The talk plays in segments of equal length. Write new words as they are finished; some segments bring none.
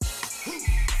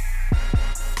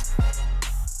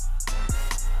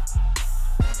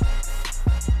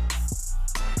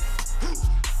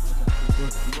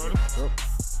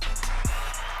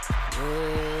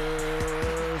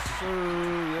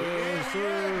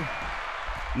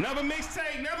Never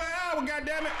mixtape, never album,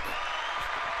 goddammit.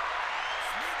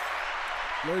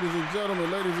 Ladies and gentlemen,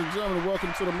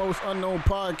 welcome to the Most Unknown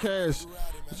Podcast.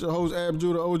 It's your host, Ab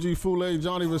Judah, OG Fule,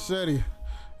 Johnny Vassetti.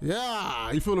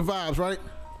 Yeah, you feel the vibes, right?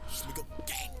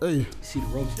 Hey. See the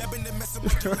roach.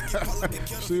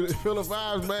 Feel the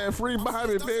vibes, man. Free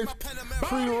Bobby, bitch.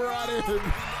 Free Roddy.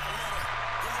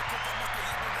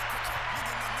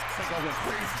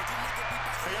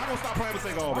 Hey, y'all don't stop playing with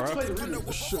Take All, bro.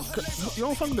 You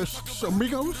don't fuck with the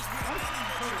Shamigos?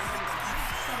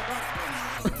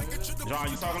 John,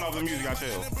 you talking over the music, I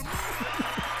tell.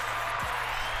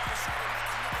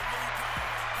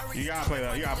 You gotta play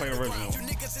the original.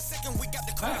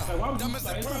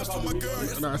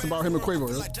 Nah, it's about him and Quavo,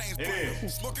 yo. It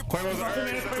is. Quavo's an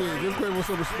artist. Yeah, give Quavo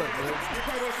some respect, man.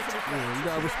 Yeah,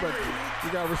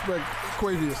 you gotta respect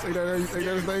Quavius. Ain't that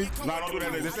his name? No, don't do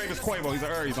that. This name is Quavo. He's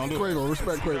an Aries. Don't do it. Quavo,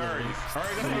 respect Quavo. Aries.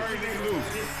 That's what Aries niggas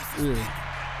do.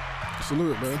 Yeah.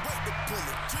 Salute it, man.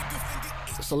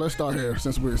 So let's start here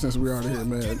since we already here,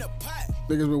 man.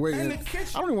 Niggas been waiting. I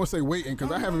don't even want to say waiting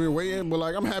because I haven't been waiting, but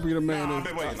like I'm happy the man.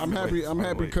 I'm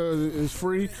happy because it's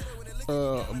free.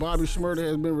 Bobby SHMURDA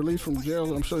has been released from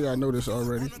jail. I'm sure y'all know this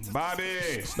already. Bobby.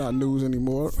 It's not news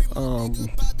anymore.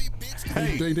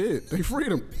 They did. They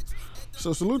freed him.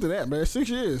 So salute to that, man. 6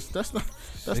 years. That's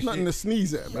nothing to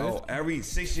sneeze at, man. No, every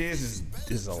 6 years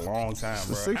is a long time,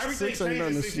 bro. Six ain't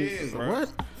nothing to 6 sneeze. years, bro. What?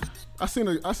 I seen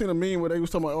a meme where they was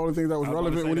talking about all the things that was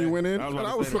relevant when he went in, and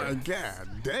I was like, God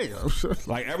damn.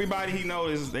 Like everybody he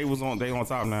knows, they on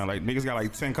top now. Like niggas got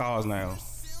like 10 cars now.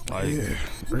 Like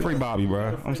free Bobby,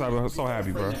 bro. I'm so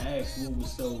happy, bro.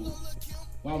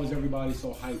 Why was everybody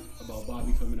so hyped about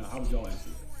Bobby coming out? How was y'all answer?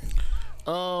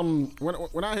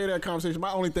 When I hear that conversation,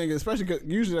 my only thing is, especially cause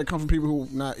usually that comes from people who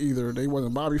not either they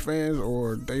wasn't Bobby fans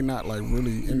or they not like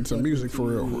really into music for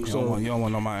real. You don't want to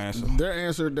know my answer. Their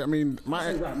answer, I mean, my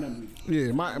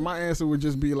answer would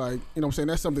just be like, you know what I'm saying,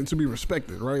 that's something to be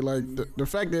respected, right? Like the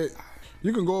fact that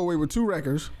you can go away with two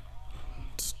records,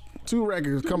 three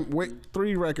records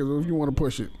if you want to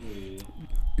push it.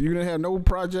 You didn't have no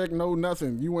project, no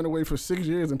nothing. You went away for 6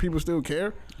 years and people still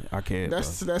care. I can't.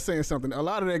 That's saying something. A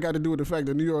lot of that got to do with the fact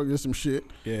that New York is some shit.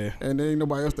 Yeah. And there ain't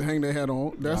nobody else to hang their hat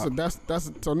on. So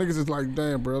niggas is like,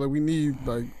 damn, bro. Like we need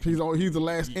he's the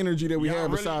last energy that we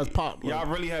have besides pop. Y'all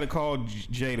really had to call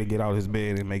Jay to get out of his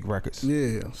bed and make records.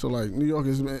 Yeah. So like New York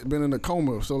has been in a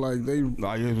coma. So like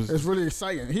it's really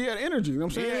exciting. He had energy. You know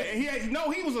what I'm saying?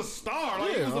 He was a star.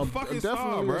 Like he was a fucking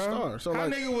star, bro. A star. So how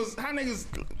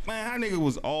nigga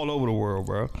was all over the world,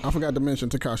 bro. I forgot to mention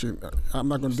Tekashi. I'm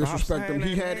not gonna disrespect him.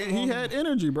 He had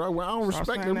energy, bro. Well, I don't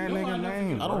respect him.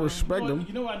 I don't respect him.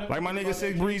 You know what I never like my nigga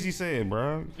Sick Breezy said,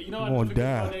 bro. You know what I never forget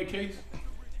about that case?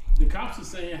 The cops are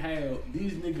saying how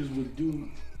these niggas would do.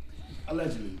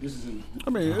 Allegedly, this is. I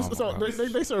mean, it's all,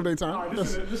 they serve their time. All right,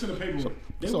 listen to the paperwork.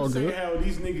 They would say how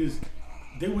these niggas.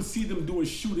 They would see them doing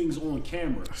shootings on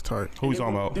camera. That's tight. Who we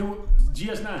talking about? They were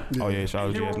GS9. Oh yeah, shout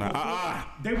out to GS9.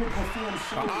 They would perform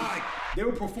shows. They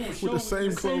would perform shows with the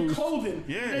same clothing.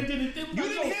 Yeah. You didn't hear the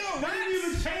raps. They didn't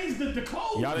even change the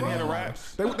clothes. Y'all didn't hear the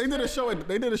raps. They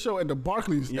did a show at the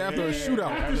Barclays after a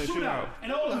shootout. After the shootout.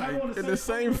 And all of them in the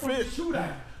same fit.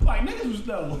 Shootout. Like niggas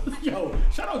was yo.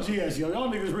 Shout out GS, yo.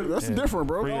 Y'all niggas really. That's different,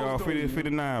 bro. Free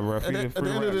the nine, bro. At the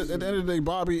end of the day,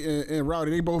 Bobby and Rowdy,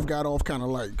 they both got off kind of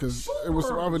like because it was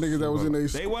some other niggas that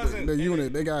was in their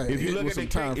unit. They got if you look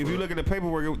at the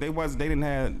paperwork, they didn't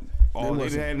have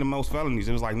the most felonies.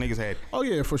 It was like niggas had. Oh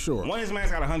yeah, for sure. One of his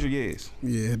man's got 100 years.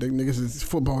 Yeah, they niggas is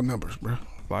football numbers, bro.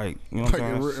 Like you know what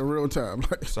I'm saying? In real time.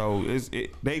 Like, so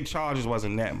they charges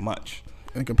wasn't that much.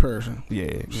 In comparison. Yeah,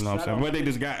 you know what I'm saying? But they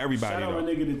just got everybody. Shout out a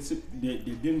nigga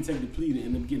that didn't take the plea to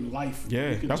end up getting life.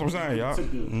 Yeah, that's what I'm saying,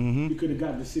 y'all. He could have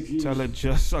gotten the 6 years. Tell her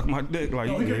just suck my dick. Like,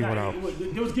 you gave it out.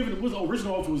 The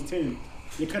original offer was 10.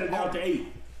 They cut it down to 8.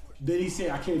 Then he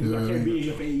said, I can't be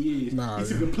here for 8 years.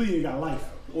 He took the plea and got life.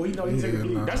 Or he took the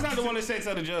plea. That's not the one that said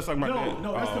tell the judge suck my dick.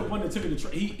 No, that's the one that took it to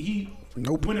he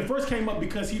Nope. When it first came up,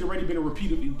 because he'd already been a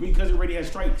repeater, because he already had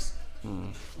strikes.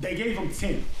 They gave him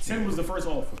 10. 10 was the first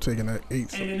offer. Taking that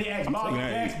 8. And then they asked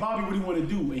Bobby what he want to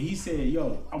do, and he said,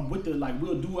 "Yo, I'm with the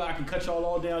we'll do it. I can cut y'all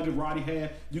all down. Get Roddy half.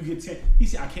 You get 10." He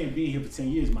said, "I can't be in here for 10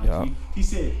 years, my G." He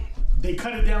said they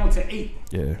cut it down to 8.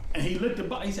 Yeah. And he looked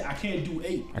at he said, "I can't do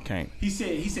 8. I can't." He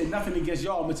said nothing against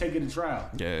y'all. I'm gonna take it to trial.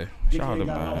 Yeah. Shout out,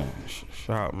 man.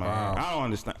 Shout out, man. Wow. I don't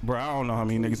understand, bro. I don't know how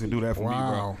many niggas can do that for me,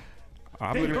 bro.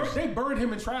 They burned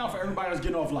him in trial for everybody that's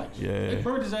getting off life. Yeah. They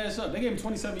burned his ass up. They gave him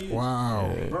 27 years.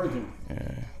 Wow. They burned him.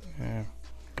 Yeah.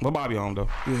 But Bobby home though.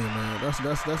 Yeah, man. That's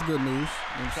good news.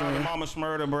 You know Shout out to Mama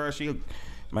SHMURDA, bro.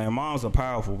 Man, moms are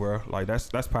powerful, bro. Like that's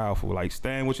powerful. Like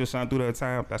staying with your son through that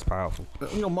time, that's powerful.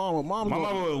 You know, my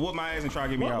mama would whoop my ass and try to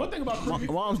get me out. One thing about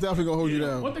mom's definitely gonna hold you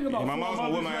down. One thing about my mom's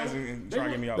gonna whip my ass and try to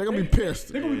get me out. They're gonna be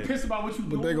pissed. They're gonna be pissed about what you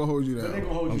do. But they gonna hold you down. They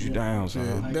gonna hold you down, son.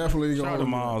 Yeah, definitely gonna Shout out hold to you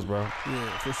moms, down. bro.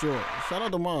 Yeah, for sure. Shout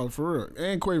out to moms, for real.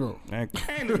 And Quavo. And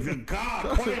God,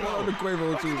 Shout out to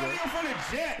Quavo too, man.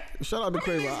 Shout out to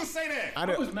Quavo. Say that? I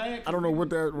was mad. I don't know what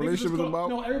that relationship was about.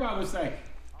 No, everybody would say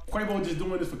Quavo just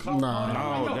doing this for clout.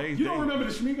 Nah. No, you don't remember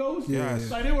the Schmigos?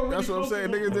 Yes. Like, they were really That's what I'm saying.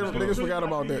 Niggas forgot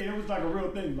about that. It was like a real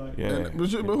thing. Like, Yeah. But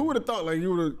who would have thought like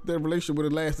that relationship would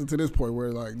have lasted to this point where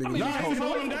like niggas he was was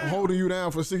holding down. holding you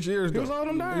down for 6 years? He was holding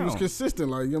him down. He was consistent,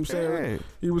 like you know what I'm saying. Yeah.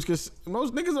 He was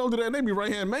most niggas don't do that. They be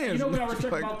right hand man. You know what I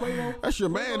respect Like, about Quavo? that's your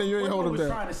man, and you ain't hold him Quavo was down.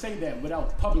 trying to say that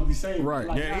without publicly saying it. Right.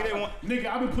 Like, Yeah, he didn't want. Nigga,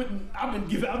 I've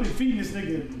been feeding this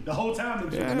nigga the whole time.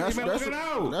 And And he been looking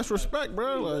out. that's respect,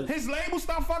 bro. Like, His label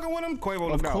stopped fucking with him. Quavo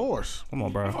of looked out. course. Come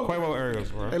on, bro. Quavo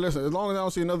areas, bro. Hey, listen. As long as I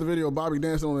don't see another video of Bobby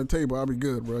dancing on the table, I'll be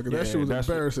good, bro. Cause that shit was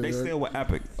embarrassing. They man. still were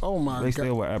epic. Oh my god. They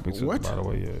still were epic. Too, What? By the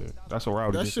way, yeah. That's what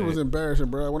Rowdy That just shit was said. embarrassing,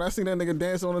 bro. When I seen that nigga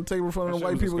dancing on the table in front of the That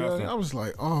white shit was people, disgusting. I was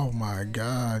like, oh my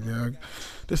god, yeah.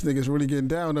 This nigga's really getting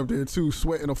down up there too,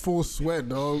 sweating a full sweat,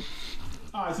 dog.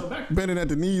 All right, so back. Bending at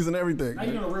the knees and everything. Now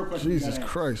you know the real question. Jesus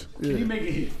Christ. Can he Yeah. make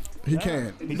a hit? He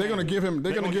can. They're gonna give him.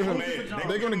 They're gonna give him.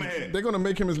 They're gonna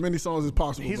make him as many songs as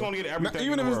possible. He's bro. gonna get everything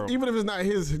Even in if the it's world. even if it's not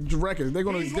his records, they're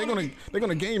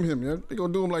gonna game him. Yeah, they're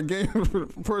gonna do him like game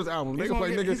for his album. They He's gonna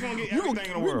gonna play get- niggas. he's gonna get everything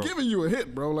in the world. We're giving you a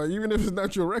hit, bro. Like even if it's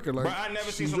not your record. Like But I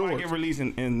never seen it's somebody yours. get released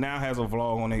and now has a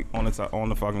vlog on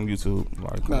the fucking YouTube.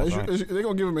 Like, Nah, come on, son. they're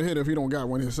gonna give him a hit if he don't got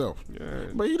one himself. Yeah.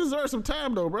 But he deserves some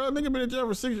time though, bro. Nigga been in jail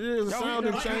for 6 years. The sound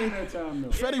didn't change.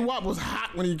 Fetty Wap was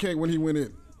hot when he went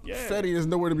in. Yeah. Fetty is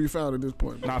nowhere to be found at this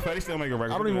point. Nah, Fetty still making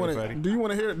records. I don't even want to. Fetty. Do you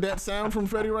want to hear that sound from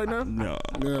Fetty right now? No.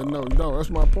 Yeah, no.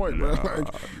 That's my point, bro.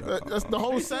 Like, that's the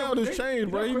whole sound has changed,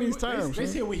 bro. He needs time. They son.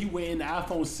 said when he went in, the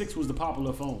iPhone 6 was the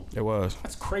popular phone. It was.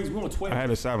 That's crazy. We on 12. I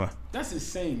had a 7. That's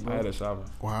insane, bro. I had a 7.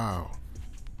 Wow,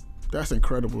 that's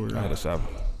incredible. I had Yeah. a 7.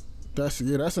 That's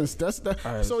that.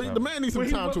 had So some. the man needs some When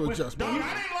he- time to when- adjust, Dog, bro. I didn't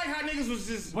like how niggas was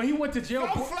just. When he went to jail,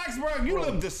 Phone Flex, bro, you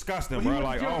look disgusting, when he bro.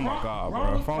 went to Like, jail, oh my Braun- god, Braun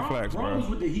bro. was- Phone Flex, Braun was bro.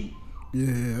 with the Heat.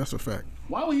 Yeah, that's a fact.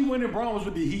 Why would he win in Braun was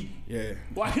with the Heat? Yeah.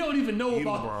 Why he don't even know He was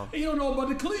about Braun. he don't know about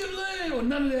the Cleveland or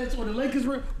none of that or the Lakers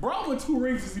ring. Braun won 2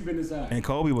 rings since he been inside. And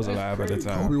Kobe was That's alive at the crazy.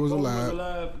 time. Kobe was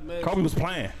alive. Man. Kobe was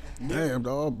playing. Damn,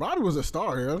 dog. Bobby was a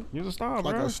star, yeah. He was a star,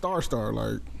 Like bro. a star.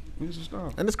 Like, He was a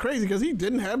star. and it's crazy because he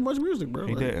didn't have much music, bro.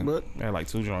 He Like, didn't. But He had like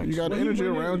 2 joints. you got the When he energy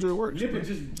went in, around you. It works. Nip had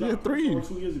just Yeah, dropped 3.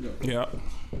 2 years ago. Yeah.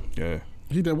 Yeah.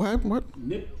 He did what? What?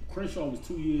 Nip Crenshaw was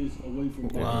 2 years away from.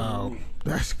 Wow,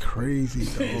 that's crazy,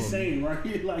 It's dog. insane, right?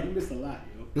 He missed a lot,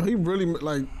 yo. Yo, he really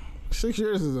like 6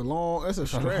 years is that's a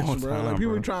stretch, long bro. time, Like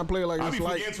people bro. trying to play like I it's be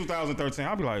like forgetting 2013.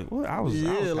 I'll be like, what? I was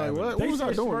yeah, having- like what was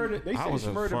I doing? They I said was a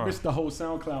Shmurda fuck. missed the whole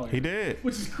SoundCloud. He did.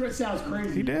 Which sounds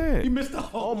crazy. He did. He missed the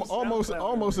whole Almost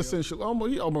SoundCloud. essential.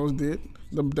 He almost did.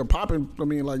 The popping. I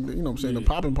mean, like you know, what I'm saying the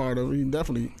popping part of it. He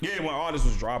definitely. Yeah, when artists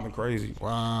was dropping crazy.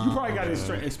 Wow. You probably got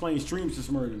to explain streams to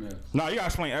Shmurda now. No, you gotta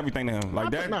explain everything to him.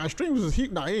 Like that. Nah, streams was he.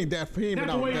 Nah, he ain't that. He ain't been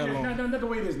Not the out way that long. not the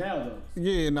way it is now, though.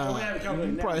 Yeah, nah. way I have it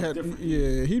He now probably is had. different.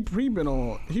 Yeah, he been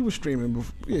on. He was streaming.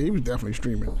 Before, yeah, he was definitely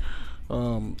streaming.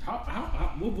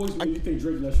 What voice do you think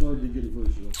Drake let Shmurda get a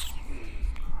verse?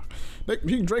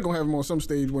 Drake gonna have him on some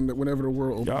stage whenever the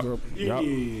world opens up.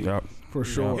 Yup. For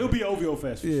sure. He'll be OVO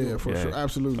Fest. For sure. For sure.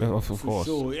 Absolutely. Of For course.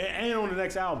 sure. And on the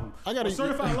next album. I gotta- On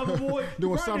Certified Lover Boy, Doing he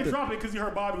probably something. didn't drop it because he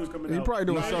heard Bobby was coming He out. probably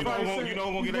doing Nah, something. probably You know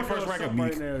who gonna get he's that first working on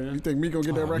record? something right now, yeah. You think Meek gonna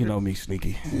get that record? You know me,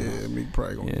 sneaky. Yeah, Meek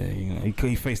probably gonna. Yeah, you know he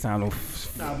FaceTime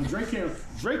him. Nah, but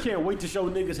Drake can't wait to show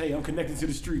niggas, hey, I'm connected to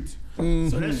the streets. Mm-hmm.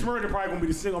 So that Shmurda probably gonna be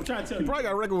the single. I'm trying to tell you. Probably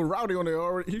got a record with Rowdy on there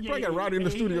already. He probably got Rowdy in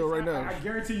the studio right now. I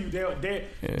guarantee you,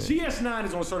 GS9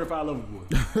 is on Certified Lover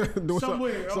Boy. doing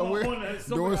somewhere,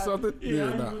 doing something.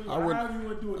 Yeah,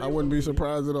 I wouldn't be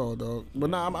surprised at all, dog. But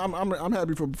nah, I'm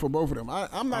happy for both of them.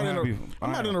 I'm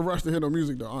not in a rush to hear no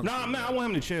music though. Honestly. Nah, man, I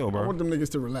want him to chill, bro. I want them niggas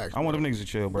to relax. I want them niggas to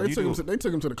chill, bro. They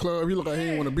took him to the club. He looked like he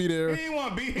didn't want to be there. He ain't want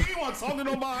to be. He ain't want to talk to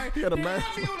nobody. He had a He match.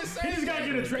 not be on the same He just gotta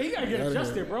thing. get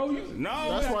adjusted, bro. No,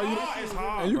 That's why it's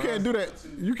hard. And you bro. can't do that.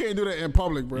 You can't do that in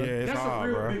public, bro. Yeah, it's That's hard,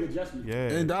 a real bro. big adjustment. Yeah.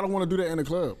 And I don't want to do that in the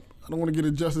club. I don't want to get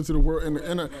adjusted to the world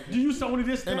in a You used to only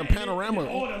this in a that, panorama. and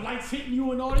all the lights hitting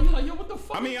you and all that. You're like, yo, what the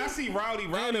fuck? I mean, I see Rowdy.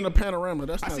 and in a panorama.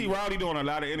 That's I not, see Rowdy doing a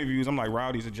lot of interviews. I'm like,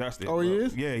 Rowdy's adjusted. Oh, he bro.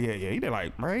 is? Yeah. He did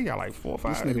like, man, he got like 4 or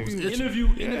 5 nigga was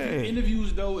interviews. itching.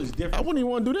 Interviews though is different. I wouldn't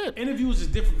even want to do that. Interviews is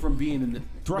different from being in the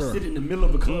thrusted Bruh. in the middle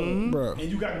of a club, Bruh.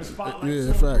 and you got the spotlight. Yeah,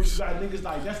 so facts. You got niggas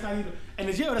like that's not even. And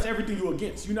in jail, that's everything you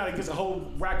against. You're not against a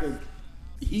whole rack of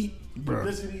heat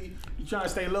publicity. You trying to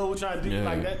stay low, trying to do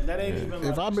like that. That ain't even.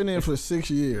 If I've been in for 6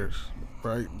 years,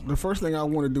 right, the first thing I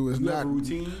want to do is not have a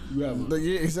routine. You have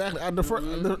yeah, exactly.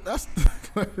 That's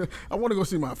I want to go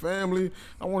see my family.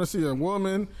 I want to see a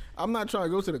woman. I'm not trying to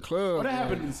go to the club. But that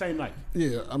happened the same night.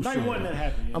 Yeah, I'm night sure. one that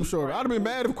happened. Yeah. I'm sure. I'd have been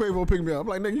mad if Quavo picked me up. I'm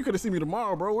like, nigga, you could have seen me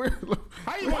tomorrow, bro.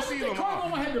 How you gonna see you tomorrow?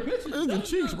 Quavo had the bitches. It's the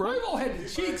cheeks, bro. Quavo had the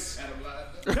cheeks.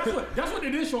 That's what they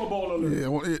did show ball on. Yeah,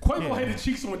 Quavo had the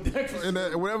cheeks on deck. And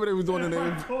whatever they was doing in there,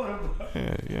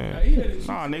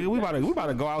 Nah, nigga, we about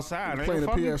to go outside. playing the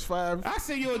Nigga, PS5. I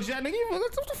see you a jet, nigga.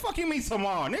 What the fuck you meet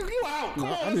tomorrow, nigga? You out? Come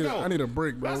on, let's go. I need a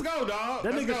break, bro. Let's go, dog.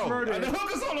 That Let's nigga go. SHMURDA. The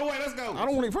hookers on the way. Let's go. I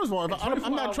don't want to. First of all,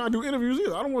 I'm not trying to do interviews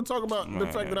either. I don't want to talk about the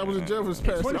fact that I was in jail for this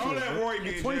past 6 Don't years. let Roy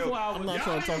get in 24 jail. hours. I'm not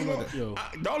trying to talk about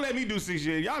that. Don't let me do 6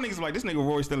 years. Y'all niggas like this nigga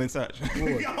Roy still in touch. I'm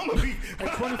gonna be.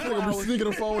 Nigga be sneaking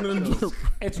the phone in the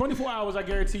In 24 hours, I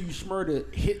guarantee you,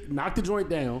 SHMURDA knocked the joint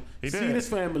down, seen his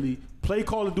family, play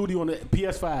Call of Duty on the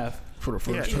PS5. for the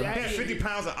first time. He had 50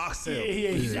 pounds of oxtail.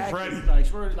 He's ready. like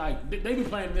SHMURDA, like they be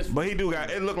playing this. But he do got.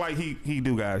 It look like he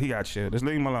got shit. Just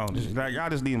leave him alone. Like y'all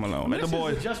just leave him alone. Let the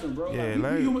boy. Adjustment, bro. Yeah,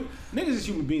 like, niggas is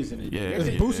human beings in it. Yeah, It's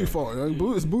Boosie's fault.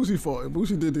 It's Boosie's fault.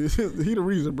 Boosie did this. He the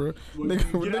reason, bro.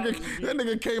 That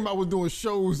nigga came out was doing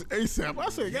shows ASAP. I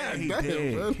said, God damn,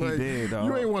 did. bro. It's He like, did, dog.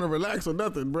 you ain't want to relax or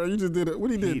nothing, bro. You just did it. What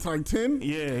he did? Like 10?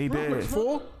 Yeah, he did.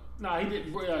 4? Nah, he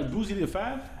did. Boosie did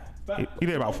 5. He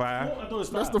did about 5. I thought it was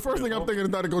 5. That's the first thing I'm thinking is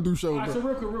not to go do shows, All right, so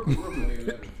bro. real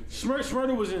quick.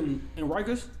 SHMURDA was in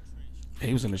Rikers.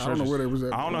 He was in the church. I don't know where they was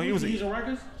at. I don't know. He was. He's in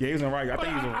Rikers. Yeah, he was in Rikers. I think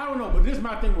he was in. I don't know, but this is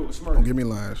my thing with SHMURDA. Don't give me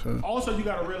lines, huh? Also, you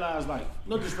gotta realize, like,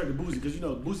 no disrespect to Boosie, because you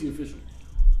know Boosie official.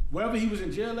 Wherever he was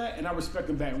in jail at, and I respect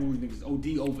them Baton Rouge niggas.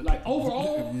 OD over, like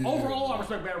overall, I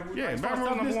respect Baton Rouge. Yeah, like, Baton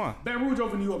Rouge number one. Baton Rouge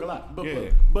over New York a lot, but Yeah,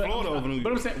 but Florida over New York.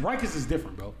 But I'm saying Rikers is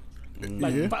different, bro.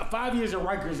 Like 5 years in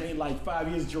Rikers ain't like 5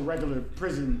 years at your regular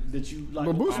prison that you like.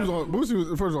 But Boosie was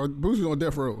first of all, Boosie was on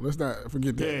death row. Let's not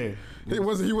forget that. Yeah. He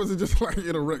wasn't just like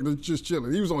in a regular, just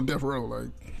chilling. He was on death row, like.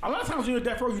 A lot of times when you're in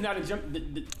death row, you're not a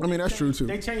I mean, that's true too.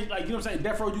 They change, like, you know what I'm saying?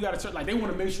 Death row, you got to like they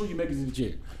want to make sure you make it to the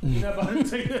chair. You're not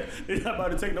about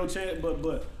to take no chance.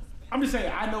 But I'm just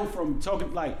saying, I know from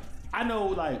talking, like, I know,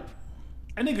 like,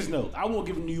 and niggas know. I won't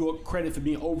give New York credit for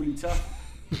being overly tough,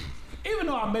 even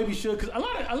though I maybe should, because a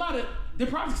lot of they're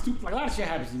probably stupid. Like a lot of shit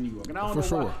happens in New York, and I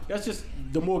don't know why. That's just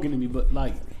the Morgan in me. But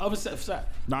like other side.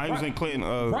 Nah, he was in Clinton.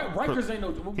 Rikers ain't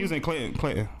no. He was in Clinton.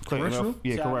 Correctional?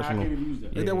 Yeah, I correctional. can't even use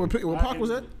that. Ain't that what Pac was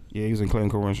at? Yeah, he was in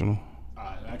Clinton correctional.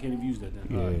 I can't even use that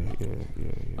then.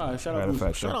 Yeah. All right, shout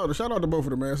out. Shout out to both of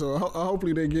them, man. So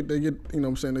hopefully they get you know what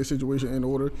I'm saying, their situation in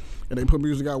order, and they put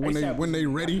music out when they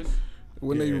ready.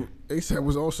 When they ASAP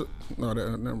was also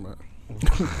never mind.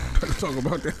 Talk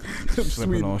about that.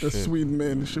 Sweden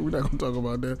man shit. We're not gonna talk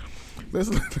about that.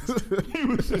 He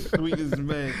was the sweetest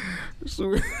man.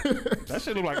 That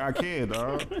shit look like our kid,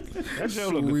 dog. That shit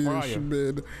look fire.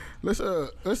 Man. Let's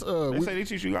They say they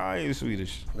teach you I ain't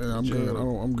Swedish. Yeah, I'm good.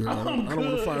 I'm good. I don't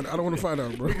want to find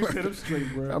out, bro.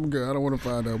 I'm good. I don't want to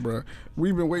find out, bro.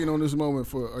 We've been waiting on this moment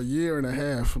for a year and a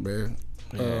half, man.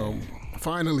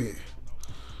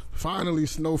 Finally,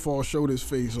 Snowfall showed his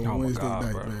face on Wednesday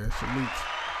night, bro. Man. Salute.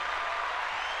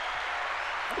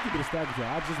 I'm keeping it stacked, y'all.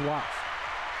 I just watched.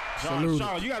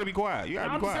 Sean, you gotta be quiet. You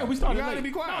gotta be quiet. We started you gotta late. be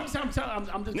quiet. I'm just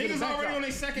Niggas already on their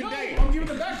second day. I'm giving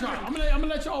the backdrop. I'm gonna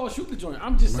let y'all shoot the joint.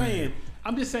 I'm just saying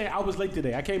I was late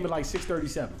today. I came at like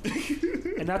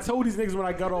 6:37. And I told these niggas when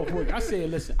I got off work, I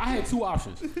said, listen, I had two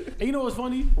options. And you know what's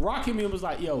funny? Rock hit me and was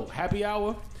like, yo, happy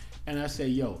hour. And I said,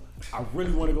 yo, I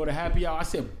really want to go to happy hour. I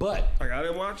said, but I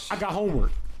gotta watch. I got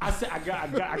homework. I said I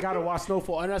gotta watch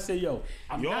Snowfall. And I said, yo,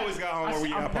 you always got homework when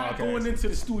you got podcasts. I'm not going into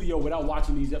the studio without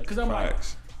watching these because I'm like,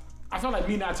 I felt like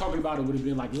me not talking about it would have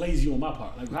been like lazy on my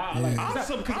part. Like,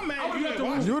 I'm mad you didn't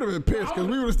watch. You would have been pissed because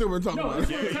we would have still been talking about it.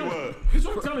 This is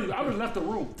what I'm telling you. I would have left the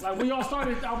room. Like when y'all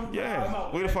started, we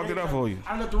would have fucked it up for you.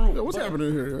 I left the room. Yo, what's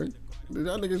happening here? Right? Did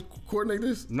y'all niggas coordinate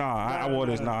this? Nah, I wore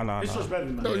this. Nah. This was better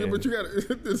than No, but you got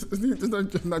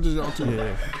it's not just y'all two.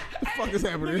 Yeah. What the fuck is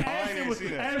happening? I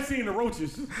haven't seen the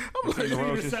roaches. I'm like, the what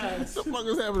roaches. the fuck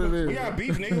is happening there? We got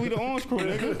beef, nigga. We the orange crew,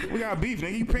 nigga. We got beef,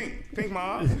 nigga. You pink my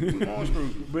eye. Orange crew.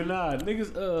 But nah,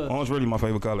 niggas. Orange really my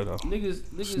favorite color though.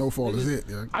 Niggas. Snowfall is it,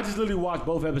 yeah. I just literally watched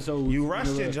both episodes. You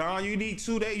rushed it, John. You need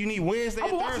 2 days. You need Wednesday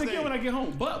and I'm watching Thursday. Again when I get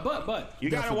home. But you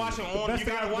gotta watch it on. You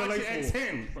gotta watch it at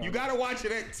 10. You gotta watch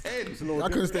it at 10. I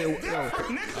couldn't stay.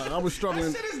 I was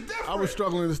struggling. That shit is different. I was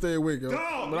struggling to stay awake, yo.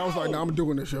 But I was like, nah, I'm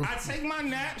doing this, yo. I take my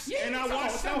naps and I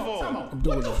watch Snowfall.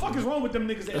 What the fuck is wrong with them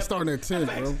niggas? It's starting at 10,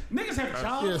 bro. Niggas have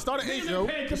jobs. Yeah, start at 8, yo.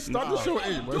 Start the show at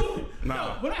 8, bro.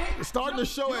 Nah. Start the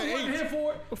show at 8.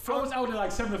 I was out at like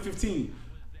 7:15.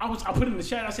 I put it in the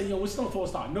chat. I said, yo, what's Snowfall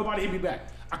stop? Nobody hit me back.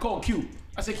 I called Q.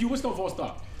 I said, Q, what's Snowfall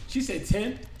stop? She said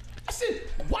 10. I said,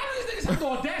 why do these niggas have the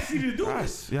audacity to do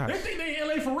this? Yes. They think they in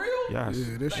LA for real? Yes.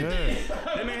 Yeah, this shit.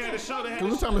 Then they had the show.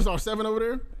 What time it start? 7 over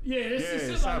there? Yeah,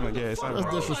 it's seven. like, Yeah, fuck, seven.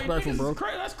 bro? That's disrespectful, like,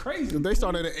 bro. That's crazy. If they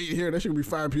started at 8 here, that should be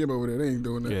 5 p.m. over there. They ain't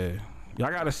doing that. Yeah. Y'all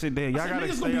gotta sit there. Y'all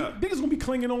gotta stay up. Niggas gonna be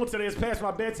clinging on to this past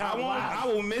my bedtime. I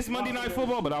will miss Monday Night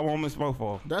Football, but I won't miss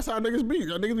SNOWFALL. That's how niggas be.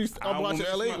 Y'all niggas be up watching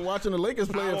LA, watching the Lakers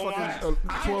play at fucking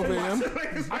 12 a.m.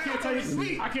 I can't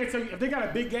tell you if they got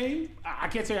a big game. I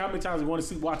can't tell you how many times I want to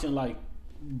see watching like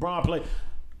Bron play.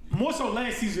 More so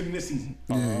last season than this season.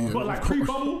 But like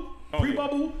pre-bubble,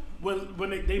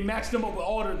 when they matched them up with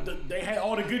all they had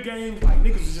all the good games. Like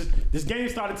niggas was just this game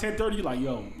started 10:30. Like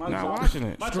yo, my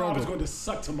job is going to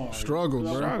suck tomorrow. Struggle,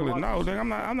 bro. Struggling. No,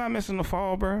 I'm not missing the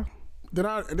fall, bro. Then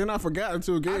I forgot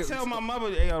until Gabe. I tell my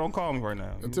mother, hey, yo, don't call me right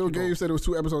now. Until Gabe said it was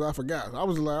 2 episodes, I forgot. I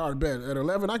was like, all right, bet. At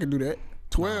 11, I can do that.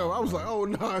 12, I was like, oh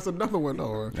no, it's another one.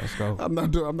 No, let's go. I'm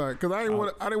not, because I didn't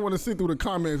want to see through the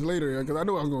comments later because I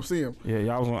knew I was gonna see him. Yeah,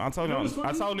 y'all was. I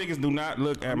told niggas do not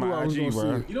look at my IG,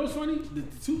 bro. You know what's funny?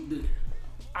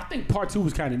 I think part 2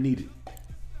 was kind of needed.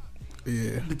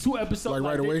 Yeah. The 2 episodes,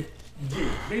 like right away. Yeah,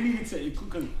 they needed to.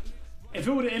 Because if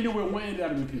it would have ended where it went,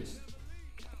 I'd have been pissed.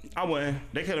 I wouldn't.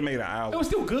 They could have made an hour. It was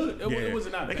still good. It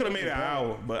wasn't not. They could have made an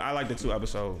hour, but I like the 2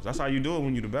 episodes. That's how you do it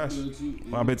when you the best.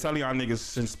 Well, I've been telling y'all niggas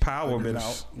since Power been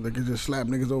out. They can just slap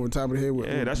niggas over the top of the head with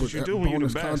that's what you do when you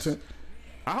the best. Content.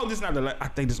 I hope this not the. I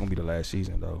think this gonna be the last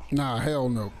season though. Nah, hell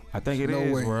no. I think it no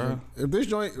is, way, bro. Man. If this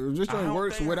joint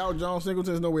works without John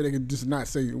Singleton, there's no way they can just not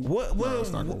say what.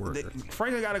 It's not gonna work.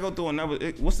 Franklin got to go through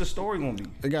another. What's the story gonna be?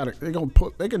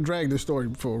 They can drag this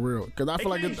story for real because I feel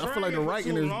like the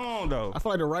writing is long, though. I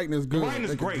feel like the writing is good. The writing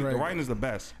is great. The writing is the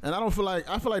best. And I feel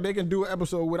like they can do an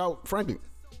episode without Franklin.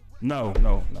 No.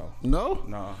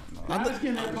 I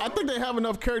think they have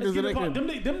enough characters that they can. Them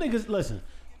niggas, listen.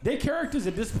 Their characters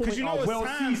at this point are well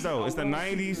seasoned though. It's the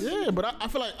 90s. Yeah, but I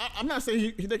feel like I'm not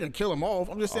saying they can kill him off.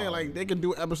 I'm just saying like they can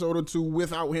do an episode or 2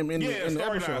 without him in the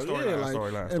episode.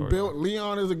 Storyline. And Bill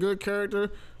Leon is a good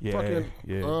character. Yeah, fucking,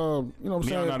 yeah. You know what I'm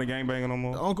saying? Leon not a gangbanger no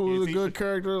more. The uncle is a good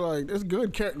character. Like it's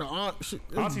good character.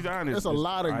 Auntie Diana. There's a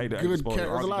lot of good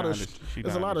characters.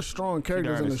 There's a lot of strong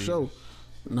characters in the show.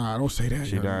 Nah, don't say that.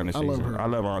 She dying this season. I love her. I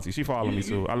love Auntie. She following me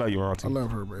too. I love you, Auntie. I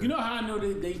love her, man. You know how I know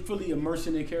they fully immersed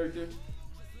in their character?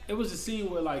 It was a scene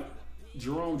where like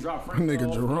Jerome dropped Frank.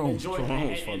 Nigga, Jerome.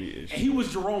 Jerome's funny as shit. And he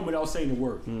was Jerome without saying the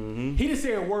word. Mm-hmm. He didn't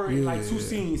say a word in like 2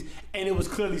 scenes, and it was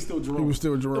clearly still Jerome. He was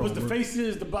still Jerome. It was the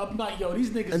faces, the I'm like, yo, these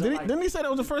niggas. And like, didn't he say that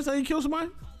was the first time he killed somebody?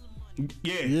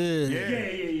 Yeah.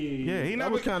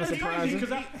 That was kind of surprising.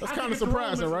 That's kind of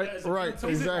surprising, right? Right,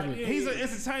 exactly. He's an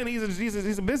entertainer.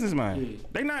 He's a businessman. Yeah.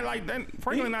 They not like that.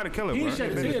 Frankly, not a killer. He bro.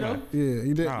 didn't shed a tear though. Yeah,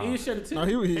 he did. He didn't shed a tear.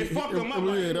 He fucked him up.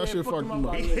 Yeah, that shit fucked him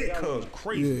up. He hit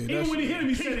crazy. Even when he hit him,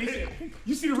 he said,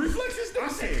 "You see the reflexes?" I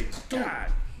said, God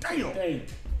damn.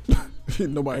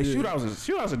 Nobody.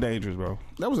 Shootouts are dangerous, bro.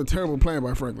 That was a terrible plan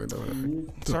by Franklin, though.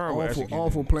 Terrible,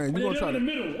 awful plan. You gonna try in the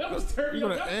middle. That was terrible. You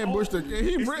gonna ambush the?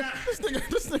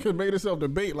 This nigga made himself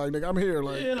debate. Like, nigga, I'm here.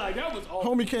 Like, yeah, like that was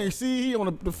awful. Homie can't see. He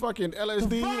on the fucking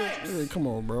LSD. Yeah, come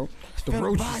on, bro. The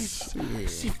roaches. Yeah.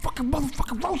 She fucking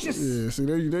motherfucking roaches. Yeah, see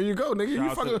there you go,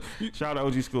 nigga. Shout out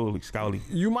OG Scouty.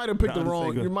 You might have picked the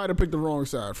wrong. You might have picked the wrong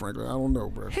side, Franklin. I don't know,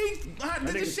 bro. He did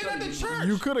this shit at the church.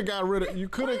 You could have got rid of. You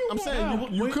could have. I'm saying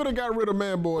you could have got rid of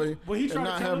Man Boy and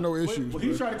not have no issues. What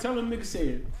he tried to tell him, nigga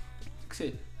said,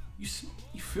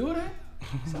 you feel that?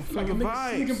 I feel like a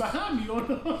nigga sneaking behind me on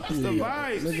the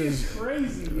vibes. Nigga's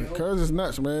crazy, man. Cuz is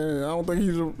nuts, man. I don't think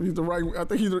he's the right. I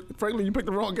think Franklin, you picked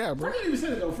the wrong guy, bro. Franklin even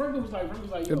said it though. Franklin was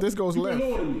like, yo, if this goes left,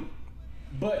 lower than me.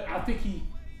 But I think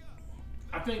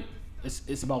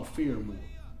it's about fear more.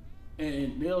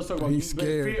 And they always talk about he's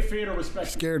scared. Fear to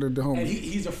respect. Scared of the homie. And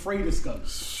he's afraid of Scully.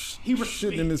 He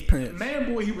shit in his pants.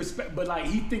 Man, boy, he respect, but like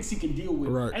he thinks he can deal with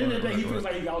it. Right. At the end of the day, he feels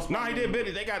like he got outsmarted. Nah, he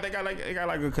did. They got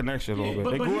like a connection a little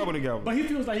bit. They grew up together. But he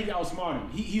feels like he got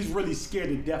outsmarted. He's really scared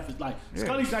to death. It's like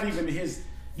Scully's not even his.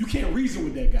 You can't reason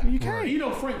with that guy. You can't. You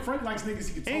know, Frank likes niggas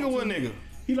he can talk to. Inglewood nigga.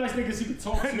 He likes niggas he can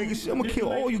talk to. That nigga, I'm gonna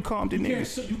kill all you Compton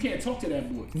niggas. You can't talk to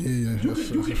that boy. Yeah.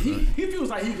 He feels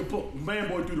like he could put Man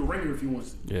Boy through the ringer if he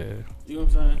wants to. Yeah. You know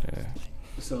what I'm saying? Yeah.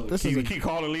 So keep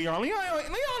calling Leon. Leon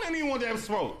didn't even want to have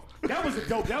smoke. That was a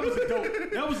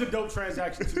dope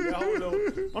transaction too. That whole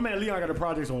little, my man Leon got the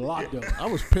projects on lock though. I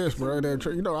was pissed, bro. I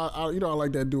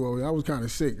like that duo. I was kind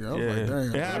of sick. I was like,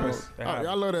 damn. It happens.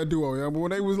 I love that duo. Yeah, but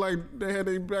when they was like, they had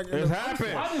their back. It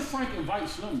happens. Why did Frank invite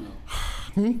Slim though?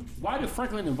 Why did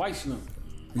Franklin invite Slim?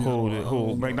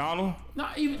 Who? McDonald?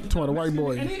 Not even To the white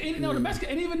boy. No, the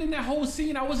Mexican, and even in that whole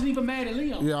scene, I wasn't even mad at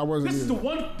Leon. Yeah, I wasn't. This is the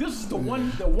one. This is the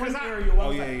one area where I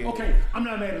was like, okay, I'm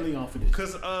not mad at Leon for this.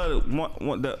 Because one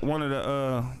of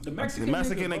the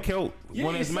Mexican that killed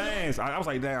one of his mans. I was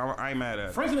like, damn, I ain't mad at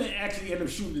it. Franklin actually ended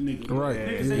up shooting the nigga. Right.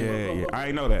 Yeah. I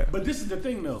ain't know that. But this is the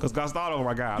thing though. Because Gastado,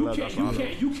 my guy, I love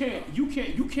Gastado.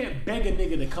 You can't beg a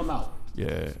nigga to come out.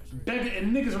 Yeah. Begging,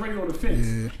 and niggas already on the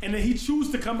fence, and then he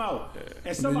choose to come out,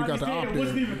 and somebody's there and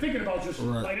wasn't even thinking about your shit.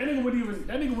 Like that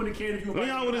nigga wouldn't care if you.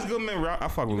 Leon with his good memory. I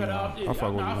fuck with Leon. I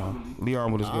fuck with Leon.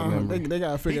 Leon with his good memory. They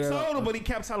gotta figure that out. He told him, but he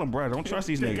kept telling bro, don't trust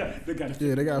these niggas. They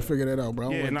gotta figure that out, bro.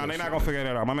 Yeah, no, they not gonna figure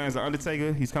that out. My man's the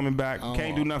Undertaker. He's coming back.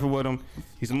 Can't do nothing with him.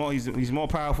 He's more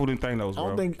powerful than Thanos,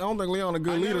 bro. I don't think Leon a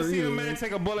good leader either. I never seen a man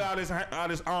take a bullet out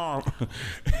his arm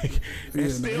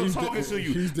and still talking to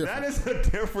you. That is a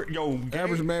different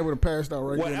average man with a passed out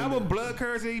right there. Whatever blood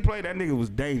currency he played, that nigga was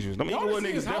dangerous. Them evil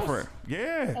niggas different.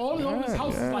 Yeah. All his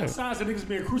house is like signs of niggas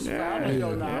being crucified. He's the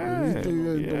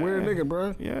weird nigga,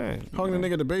 bro. Yeah. Hung the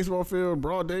nigga at the baseball field,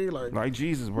 broad day, like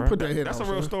Jesus, bro. Put that head That's out,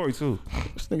 a real story too.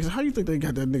 Niggas, how you think they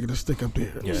got that nigga to stick up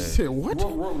there? Yeah. Shit, what?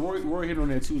 Roy hit on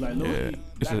that too. Like,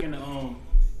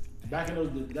 back in those,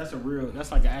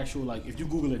 that's like an actual, like, if you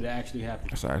Google it, that actually happened.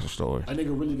 That's an actual story. A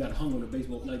nigga really got hung on the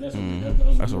baseball. Like, that's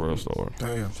a real story.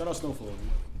 Damn. Shout out Snowfall, man.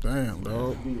 Damn,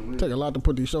 dog. Take a lot to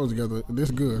put these shows together. This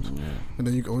good. Yeah. And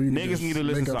then you niggas need to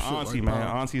listen to Auntie, man.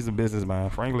 Auntie's a businessman.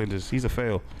 Franklin he's a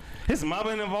fail. His mom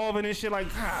been involved in this shit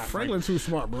like God. Franklin too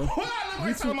smart, bro.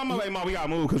 He told my mama like, "Mom, we gotta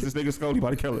move because this nigga Scotty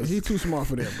about to kill us." He too smart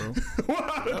for that, bro.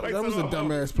 that was a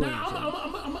dumbass play.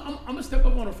 I'm gonna step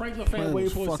up on a Franklin fan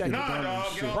wave for a second.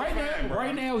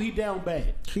 Right now he down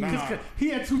bad. He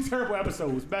had 2 terrible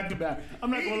episodes back to back.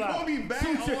 I'm not gonna lie.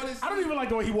 I don't even like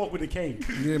the way he walked with the cane.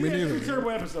 Yeah, me neither. 2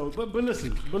 terrible episodes. But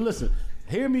listen.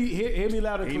 Hear me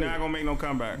loud and clear. He not gonna make no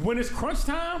comeback. When it's crunch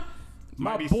time,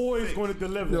 my boy is going to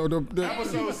deliver. Yo, the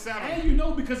episode 7.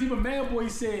 And because even Man Boy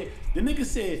said, the nigga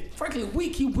said, Franklin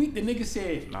weak, he weak. The nigga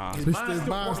said, his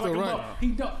mind's still right. He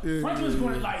don't. Yeah, Franklin's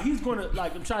going to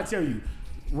I'm trying to tell you,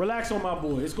 relax on my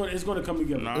boy. It's going to come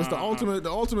together. It's the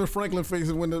ultimate Franklin face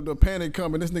is when the panic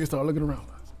come and this nigga start looking around.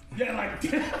 Yeah, like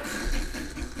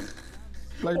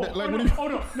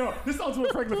no. This is the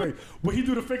ultimate Franklin face. When he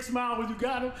do the fake smile when you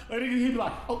got him, like he be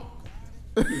like, oh.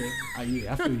 I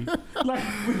feel you. Like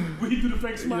when he do the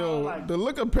fake smile, the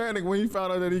look of panic when he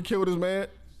found out that he killed his man,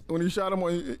 when he shot him,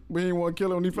 when he didn't want to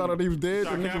kill him, when he found out he was dead,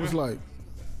 the nigga was like,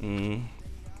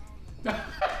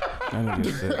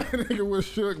 that nigga was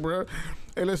shook, bro.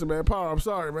 Hey, listen, man, Power, I'm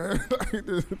sorry, man.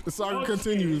 the saga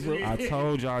continues, bro. I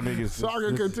told y'all niggas.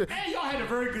 Saga continues. Hey, y'all had a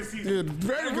very good season. Yeah,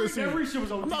 very good season. Every shit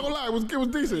was on. I'm not gonna lie, it was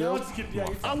decent, yo.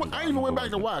 I even went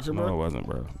back to watch it, bro. No, it wasn't,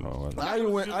 bro. No, it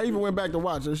wasn't. I even went back to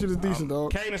watch it. Shit is decent,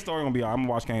 dog. Kanan's story gonna be all right. I'm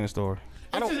gonna watch Kanan's story.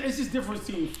 It's just different,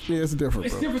 team. Yeah, it's different.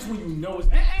 It's bro. different when you know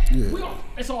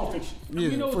it's all fiction.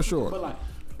 Yeah, for sure. But like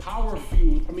Power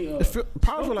feels.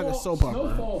 Power feels like a soap opera.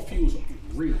 Snowfall feels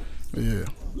real. Yeah.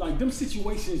 Like them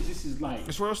situations, this is like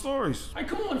it's real stories. Like,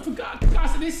 come on, for God,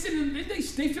 they sitting, they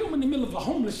film in the middle of a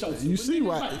homeless shelter. You see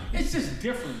why? Like, it's just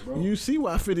different, bro. You see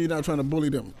why 50 not trying to bully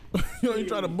them. He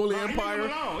trying to bully Empire.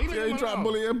 He trying to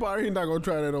bully Empire. He not gonna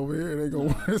try that over here.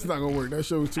 It's not gonna work. That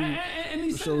show's too. And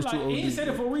he said he said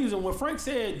it for a reason. When Frank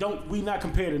said, we not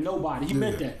compare to nobody," he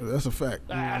meant that. That's a fact.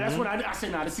 That's when I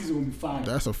said, "Nah, this season gonna be fire."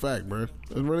 That's a fact, bro.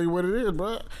 That's really what it is,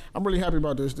 bro. I'm really happy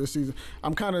about this season.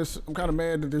 I'm kind of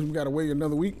mad that we got to wait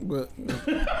another week, but.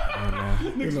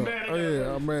 Niggas mad.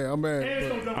 I'm mad. I'm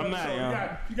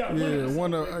mad, you got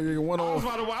one off.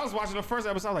 I was watching the first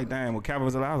episode. I was like, damn, when Kevin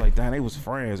was alive, I was like, damn, they was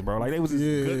friends, bro. Like, they was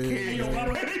good kids.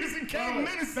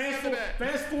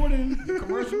 Fast forward in the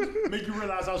commercials, make you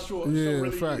realize how short.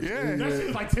 That shit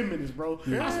is like 10 minutes, bro.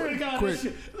 I swear to God, quick.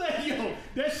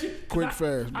 that shit. Quick,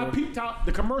 fast, bro. I peeped out,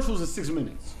 the commercials are 6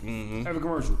 minutes. Every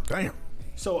commercial. Damn.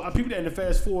 So I peeped that in the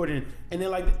fast forward, and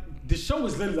then like the show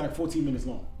is literally like 14 minutes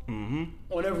long.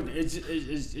 On everything, it's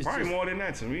probably just, more than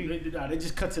that to me. They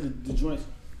just cut to the joints.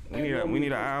 We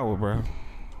need an hour, bro.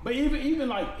 But even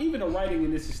the writing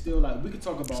in this is still like, we could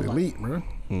talk about. It's elite, bro.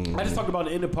 I just talked about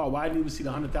the end part where I didn't even see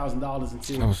the $100,000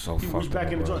 until he reached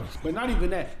back in the joint. But not even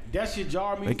that. That shit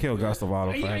jarred me. They killed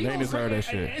Gustavado, fam. They deserve that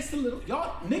shit. It's a little,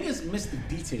 y'all niggas miss the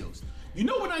details. You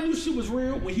know when I knew shit was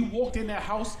real? When he walked in that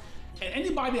house, and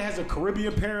anybody that has a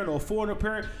Caribbean parent or a foreigner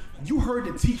parent, you heard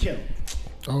the tea kettle.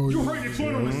 Oh, You heard the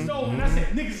joint on the stove, and I said,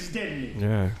 niggas is dead in there.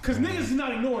 Yeah. Cause niggas is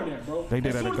not ignoring that, bro. They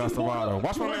did As that at soon as you walk Gustavado. up,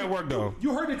 Watch you my heard man work, though.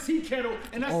 You heard the tea kettle,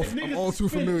 and I said, niggas I'm all is too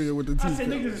finished. familiar with the tea I said,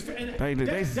 kettle. niggas is finished. They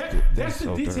That's the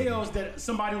so details that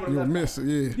somebody would have You'll left miss out.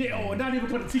 it, yeah. Yeah, or not even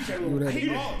put a tea kettle on. that- He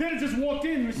then just walked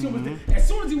in, and the shit was there. As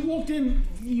soon as he walked in,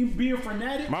 you being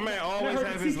frenetic. My man and I always heard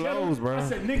has the his tea kettle, lows, bro. I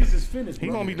said, niggas is finished, He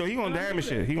bro. gonna damage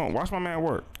shit. He gonna watch my man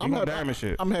work. He gonna damage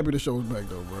shit. I'm happy the show's back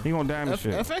though, bro. He gonna damage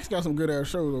shit. FX got some good ass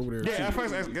shows over there. Yeah, too.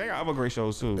 FX, they got other great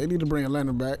shows too. They need to bring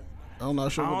Atlanta back. I'm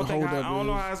not sure I what don't the think hold I up don't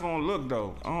know is. how it's gonna look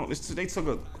though. They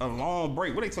took a long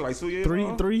break. What they took like 2 years? Three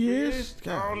off? years?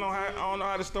 I don't know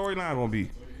how the storyline gonna be.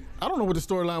 I don't know what the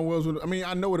storyline was. I mean,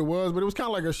 I know what it was, but it was kind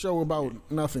of like a show about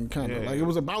nothing, kind of. Yeah. Like it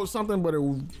was about something, but it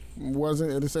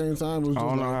wasn't at the same time. It was I just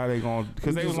don't know like, how they gonna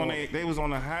because they just was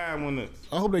on the high when the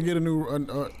I hope they get a new.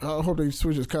 I hope they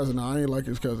switch his cousin. I ain't like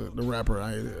his cousin, the rapper.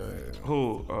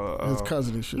 who His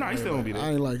cousin and shit. Nah, he still gonna be there.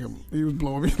 I ain't like him. He was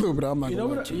blowing me a little bit. I'm not You know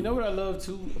gonna what? lie. You know what I love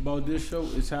too about this show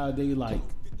is how they like.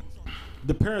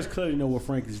 The parents clearly know what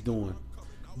Frank is doing,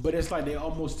 but it's like they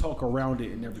almost talk around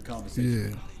it in every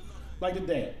conversation. Yeah. Like the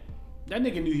dad. That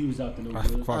nigga knew he was out there. No I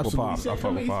good. fuck with Absolutely. Pops. He I said,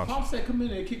 fuck with Pops. Pop said, "Come in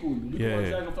there and kick with me. We Yeah. going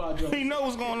Dragonfly jump." He know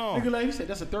what's going on. Nigga, like he said,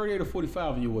 that's a 38 or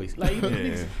 45 in your waist. Like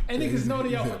niggas, and niggas know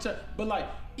they out. But like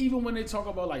even when they talk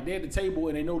about like they're at the table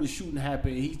and they know the shooting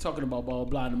happened, and he's talking about blah blah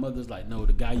blah, and the mother's like, no,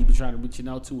 the guy you been trying to reach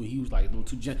out to, and he was like, no,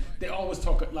 too gentle. They always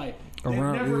talk like they're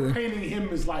Around, never yeah. painting him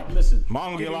as like, listen,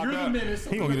 Mom gonna get locked up.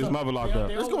 He gonna get his mother locked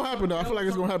up. It's gonna happen though. I feel like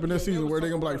it's gonna happen this season where they're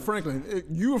gonna be like, Franklin,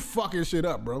 you fucking shit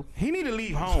up, bro. He need to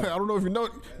leave home. I don't know if you know.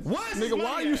 What is his Nigga, why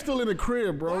money are you at? still in the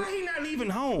crib, bro? Why he not leaving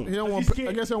home? He don't want. He's scared.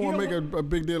 I guess he don't want to He make don't a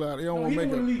big deal out of it. He don't want he to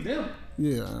didn't make want to a. leave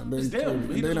them. Yeah, It's them.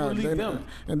 He they doesn't not. wanna leave They them. not,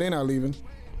 and they not leaving.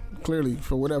 Clearly,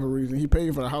 for whatever reason, he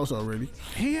paid for the house already.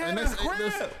 He had And a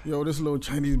crib. yo, this little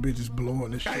Chinese bitch is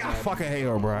blowing this shit. I out. fucking hate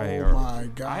her, bro. I hate Oh her. my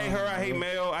god. I hate her. I hate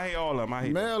Mel. I hate all of them. I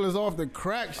hate Mel is off the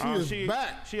crack. She is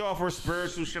back. She off her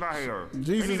spiritual shit. I hate her.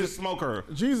 Jesus They need to is- smoke her.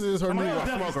 Jesus is her new. Mel rock.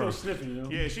 definitely Still smoker. sniffing, you know?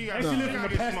 Yeah, she got And she she living in gotta the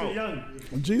get Pastor smoked.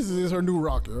 Young. Jesus is her new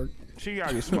rock. Yo. She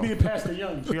gotta get She being smoked. Pastor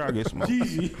Young. She gotta get smoked.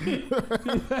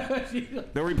 Jeezy.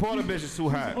 The reporter bitch is too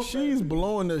hot. She's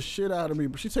blowing the shit out of me,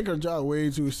 but she take her job way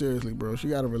too seriously, bro. She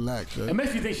gotta relax. Yo. It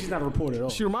makes you think she's not a reporter at all.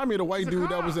 She remind me of the white dude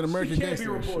that was in American She can't be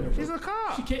Gangster. a and shit. reporter. She's a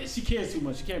cop. She cares too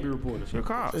much. She can't be a reporter. She's a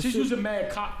cop. She's using mad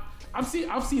cop. I've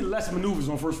seen less maneuvers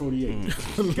on First 48.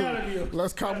 She's gotta be a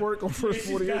Less cop work on First She's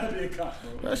 48. gotta be a cop,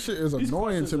 bro. That shit is These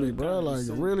annoying to questions me, are bro. kinda Like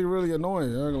insane. really, really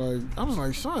annoying. Yo. Like I was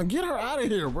like, son, get her out of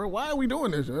here, bro. Why are we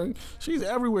doing this? Yo? She's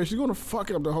everywhere. She's gonna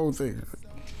fuck up the whole thing.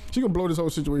 She gonna blow this whole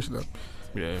situation up.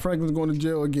 Yeah. Franklin's going to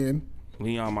jail again.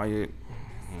 Leon my head.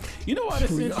 You know why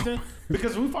this is interesting?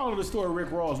 Because we follow the story of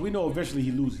Rick Ross, we know eventually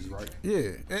he loses, right? Yeah.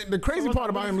 And the crazy part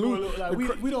about him losing. Like,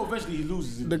 we know eventually he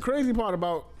loses. The crazy part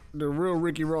about the real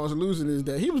Ricky Ross losing is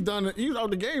that he was done. He was out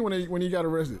the game when he got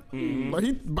arrested. Like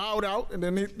he bowed out, and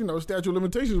then statute of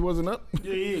limitations wasn't up.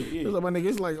 Yeah. It's like, my nigga,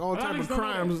 it's like all type of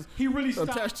crimes he really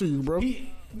attached to you, bro.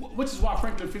 Which is why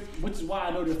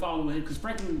I know they're following him, because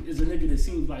Franklin is a nigga that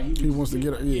seems like he wants to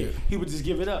get it. Yeah. he would just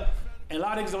give it up. And a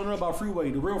lot of niggas don't know about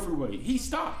Freeway, the real Freeway. He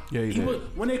stopped. Yeah, he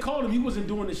did. When they called him, he wasn't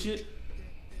doing the shit.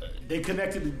 They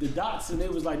connected the dots, and they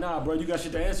was like, nah, bro, you got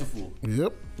shit to answer for.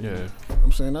 Yep. Yeah.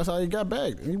 I'm saying that's how he got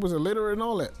bagged. He was illiterate and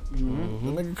all that. The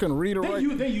nigga couldn't read or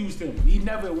write. They used him. He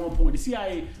never at one point. The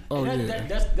CIA. Oh,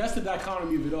 That's the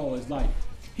dichotomy of it all. It's like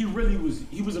he was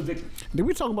a victim. Did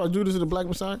we talk about Judas and the Black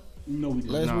Messiah? No, we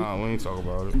didn't. Last week? Nah, we ain't talk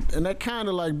about it. And that kind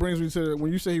of like brings me to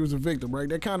when you say he was a victim, right?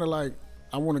 That kind of like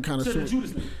I want to kind of To the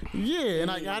Judas nigga. Yeah,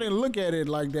 and I didn't look at it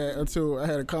like that until I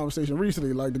had a conversation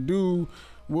recently. Like the dude,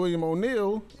 William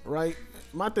O'Neal, right?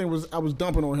 My thing was I was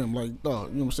dumping on him like, dog,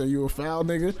 you know what I'm saying? You a foul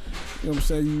nigga. You know what I'm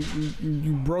saying?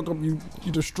 You broke up, you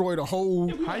destroyed a whole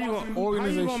How you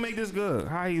organization. gonna make this good?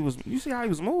 You see how he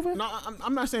was moving? No,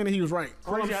 I'm not saying that he was right.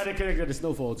 Crazy how they connected to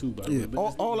Snowfall too, by the way.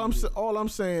 But All I'm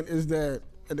saying is that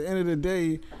at the end of the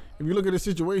day, if you look at the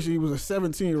situation, he was a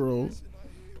 17-year-old.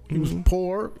 He was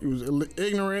poor. He was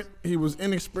ignorant. He was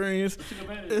inexperienced.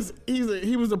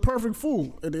 He was the perfect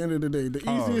fool at the end of the day. The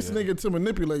easiest nigga to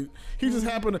manipulate. He just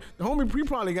happened to. The homie, he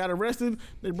probably got arrested.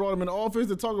 They brought him in the office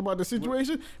to talk about the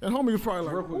situation, and homie was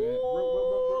probably like,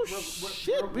 "Ooh,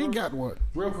 shit, we got what?"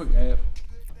 Real quick, Ab,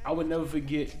 I would never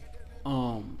forget.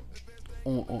 I'm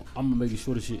gonna make it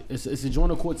short of shit. It's a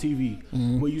joint on Court TV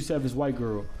where you used to have this white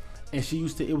girl. And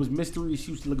it was mysteries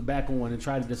she used to look back on and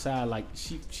try to decide, like,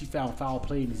 she found foul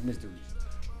play in these mysteries.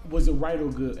 Was it right or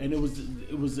good? And it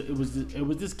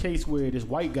was this case where this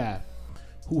white guy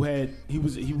who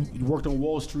he worked on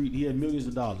Wall Street, he had millions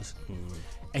of dollars.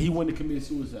 And he wanted to commit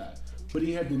suicide. But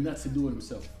he had the nuts to do it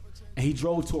himself. And he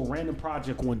drove to a random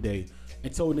project one day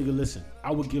and told nigga, listen,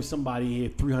 I would give somebody here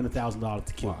 $300,000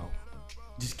 to kill me.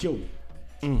 Just kill me.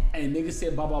 And nigga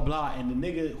said blah, blah, blah. And the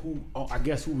nigga who, I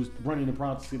guess who was running the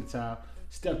project at the time,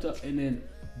 stepped up. And then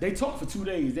they talked for 2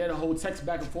 days. They had a whole text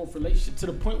back and forth relationship to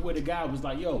the point where the guy was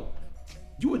like, yo,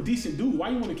 you a decent dude. Why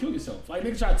you want to kill yourself? Like,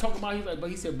 nigga tried to talk him out. He's like, but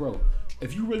he said, bro,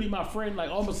 if you really my friend, like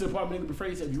almost to the part nigga before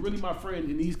he said, if you really my friend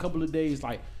in these couple of days,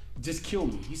 like, just kill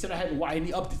me. He said I haven't wired, and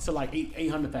he upped it to like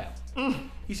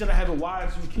 800,000. He said I haven't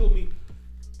wired, so you kill me.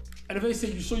 And if they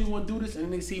say, you sure you want to do this?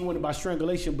 And they say he wanted by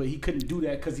strangulation, but he couldn't do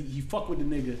that because he fucked with the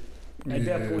nigga at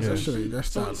that point.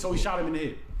 So he shot him in the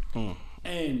head.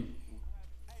 And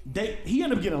he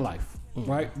ended up getting life,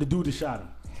 right? The dude that shot him.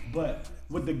 But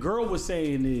what the girl was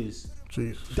saying is,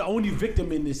 the only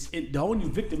victim in this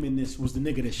was the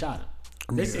nigga that shot him.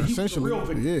 They said he was the real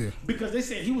victim. Because they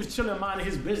said he was chilling minding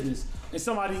his business and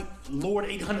somebody lured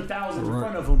 800,000 in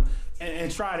front of him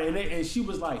and tried it. And she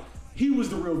was like, he was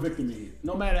the real victim in here.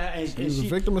 No matter how. And he was a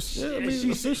victim of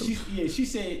she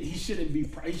said he shouldn't be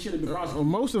prosecuted.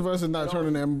 Most of us are not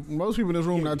turning that. Most people in this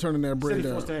room not turning that bread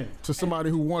down to somebody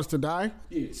who wants to die.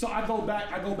 Yeah. So I go back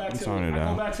to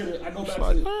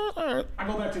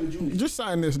the Judas. Just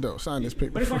sign this though. Sign this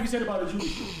paper. But it's like you said about the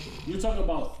Judas shit. You're talking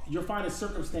about you're finding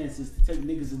circumstances to take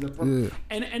niggas in the front. Yeah.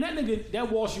 And that nigga, that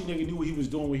Wall Street nigga knew what he was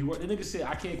doing when he worked. The nigga said,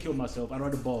 I can't kill myself. I don't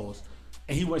have the balls.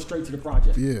 And he went straight to the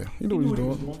project. Yeah, he knew what he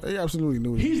was doing. He absolutely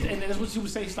knew what he was doing. And that's what she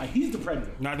was saying. She's like, he's the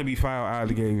predator. Not to be foul, I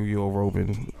gave you a rope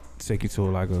and take you to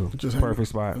like a perfect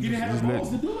spot. He didn't have the balls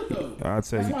to do it though. I'd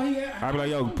say, I'd be like,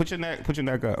 yo, put your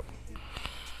neck up.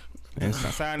 And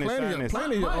sign this.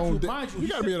 Planning your own death. You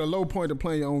gotta be at a low point to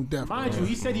plan your own death. Mind you,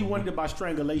 he said he wanted it by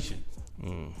strangulation.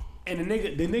 And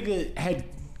the nigga had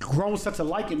grown such a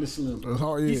liking to Slim.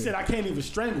 He said, I can't even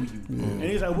strangle you. And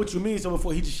he's like, what you mean? So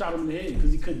before he just shot him in the head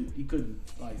because he couldn't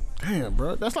like. Damn,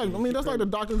 bro. That's like, that's like the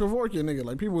Dr. Kevorkian nigga.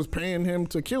 Like people was paying him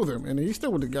to kill them and he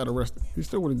still would have got arrested. He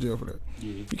still went to jail for that.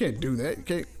 Yeah. You can't do that. You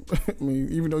can't,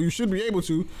 even though you should be able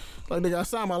to. Like, nigga, I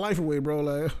signed my life away, bro.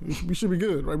 Like, we should be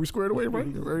good, right? We squared away, right?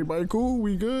 Everybody cool?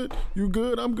 We good? You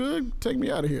good? I'm good? Take me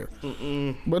out of here.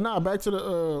 But nah, back to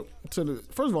the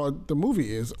first of all, the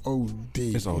movie is OD.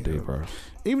 It's OD, bro.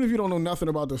 Even if you don't know nothing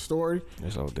about the story,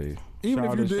 it's OD. Even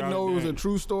if you didn't know it was a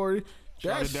true story,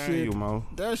 that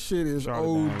shit is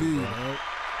OD, right?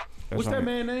 What's that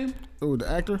man's name? Oh, the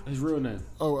actor? His real name.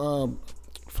 Oh,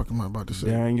 fuck am I about to say?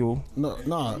 Daniel.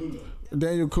 Nah.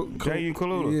 Daniel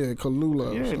Kaluuya. Yeah,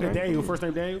 Kaluuya. Yeah, Daniel, first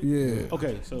name Daniel? Yeah.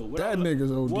 Okay, so that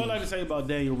nigga's OD. What I'd like to say about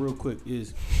Daniel real quick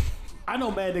is, I know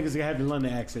mad niggas that have the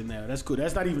London accent now. That's cool.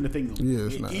 That's not even the thing though. Yeah,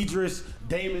 it's not. Idris,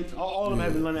 Damon, all of them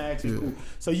have the London accent. Cool.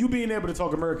 So you being able to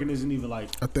talk American isn't even like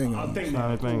a thing.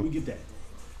 Cool, we get that.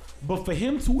 But for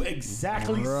him to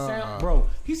exactly sound, bro,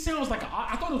 he sounds like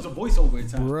I thought it was a voiceover at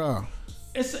times. Bruh.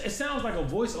 It sounds like a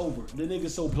voiceover. The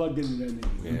nigga's so plugged into that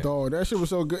nigga. Yeah. Dog, that shit was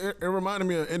so good. It reminded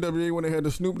me of NWA when they had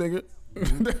the Snoop nigga.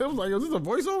 I was like, is this a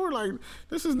voiceover? Like,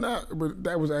 this is not, but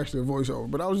that was actually a voiceover.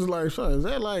 But I was just like, son, is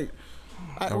that like,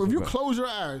 if you close your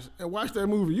eyes and watch that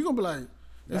movie, you're going to be like,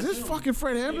 is this fucking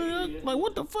Fred Hampton? Like,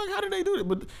 what the fuck? How did they do it?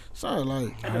 But, sorry,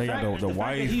 like. And the fact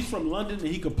that he's from London and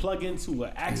he could plug into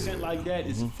an accent like that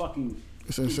is fucking.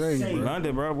 It's insane, bro.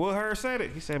 London, bro. Will Hurd said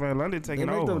it. He said, "Man, London taking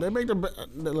over." They make them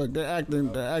look.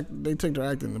 They take their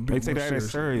acting. They take that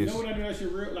as serious. You know what I mean? That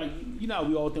shit real. Like, you know how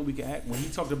we all think we can act. When he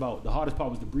talked about the hardest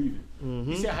part was the breathing.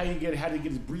 He said how to get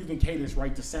his breathing cadence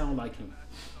right to sound like him.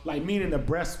 Like, meaning the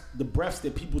breaths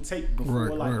that people take before.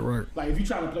 Right. Like, if you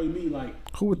try to play me, like,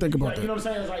 who would think about that? You know what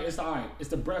I'm saying? It's like, it's all right. It's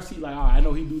the breaths. He like, all right, I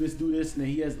know he do this, and then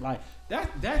he has like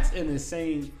that's an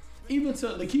insane. Even to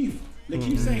Lakeith.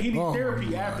 Lakeith saying he need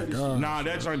therapy after this shit. Nah,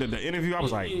 that joined the interview. I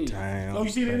was like, damn. Oh, you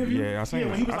see the interview? Yeah, I seen it.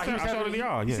 When he was I showed it to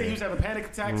y'all. He said he was having panic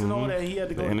attacks and all that. And he had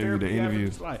to go to therapy. The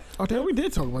interviews. Like, oh, damn, we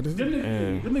did talk about this. Them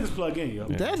niggas plug in, yo.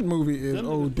 That movie is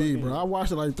OD, bro. I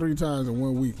watched it like 3 times in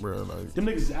 1 week, bro. Like, them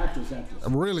niggas is actors.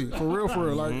 Really, for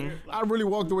real. Like, I really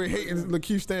walked away hating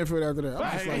Lakeith Stanfield after that.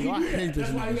 I was like, I hate this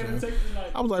nigga.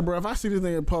 I was like, bro, if I see this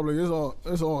thing in public,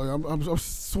 it's all. I'm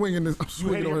swinging this. I'm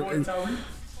swinging on it.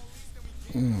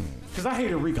 Because I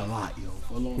hated Reek a lot, yo.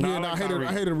 For a long time. I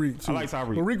hated Reek too. I like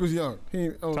Tyreek. But Reek was young.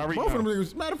 Tyreek, both of them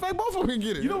niggas. Matter of fact, both of them can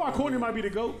get it. You know why Courtney might be the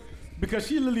GOAT? Because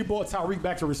she literally brought Tyreek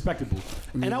back to respectable.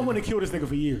 And I want to kill this nigga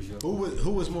for years, yo.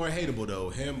 Who was more hateable though,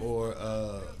 him or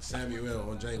Samuel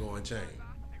on Django Unchained?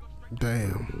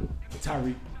 Damn.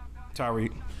 Tyreek.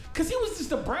 Cause he was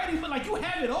just a bratty, but like you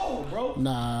have it all, bro.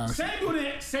 Nah. Samuel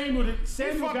He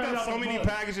fucked got it up out so the many mud.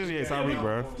 packages. Yeah, Tyreek,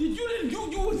 bro. You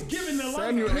was giving the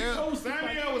Samuel L.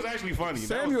 Samuel was actually funny.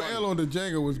 Samuel L. on the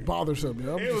Django was bothersome.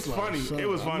 I'm It was just like, funny. son, It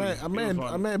was funny.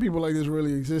 A man, people like this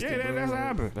really existed. Yeah, bro. that's what Like,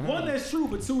 happened. One, that's true,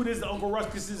 but two, there's the Uncle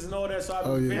Ruskuses and all that. So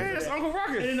I yeah. Yeah, that's Uncle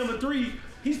And then Ruckus. number three,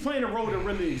 he's playing a role that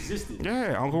really existed.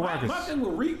 Yeah, Uncle My Ruckus. thing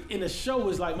with Reek in the show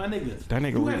is like, my nigga, That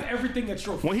nigga you Reek. have everything at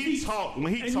your When he feet, talk, and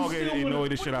you it still annoy wanna-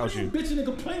 the shit out what you. bitching and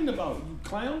complaining about, you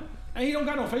clown? And he don't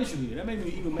got no facial hair. That made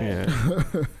me even Yeah.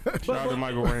 mad. Shout out to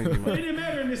Michael Rainey, But it man. didn't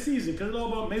matter in this season because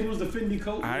all about maybe it was the Fendi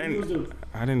coat. I maybe it was didn't the, watch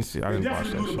definitely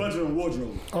that blew the shit. budget on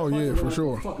wardrobe. Oh, Budget yeah, for on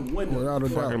sure. Fucking window. Without a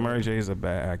doubt. Fucking Mary J is a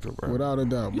bad actor, bro. Without a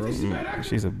doubt, bro. She's a bad actor.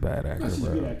 She's a bad actor, she's a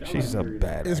good bro. actor. I She's a like Mary.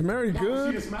 bad Is actor. Mary See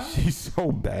good? the smile? She's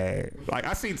so bad. Like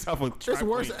I seen tougher.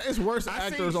 It's worse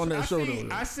actors on that show though.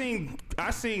 I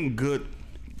seen good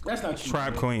That's not true.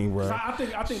 Trap bro. Queen, bro. I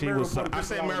think She Mary was. will put I this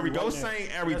said, out Mary, right don't now. say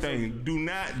That's everything. Do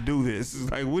not do this. It's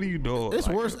like, what are you doing? It's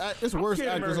Like, worse. It's worse I'm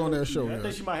kidding, actors Mary on that Rose. show. I Yeah.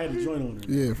 think she might have a joint on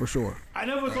her. Yeah, for sure. I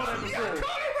never thought that before.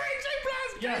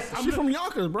 Yes, She's from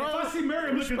Yonkers, bro. If I see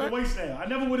Mary, I'm looking at the waist now. I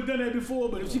never would have done that before,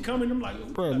 but if she come in, I'm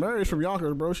like, Bro, Mary's from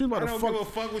Yonkers, bro. She's about I to don't fuck. give a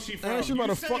fuck what she from. Man, she's about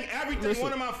You to sang fuck- everything. listen.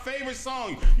 One of my favorite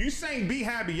songs. You sang "Be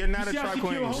Happy." You're not a see how trap she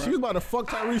queen. killed bro. She was about to fuck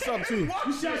Tyrese up too.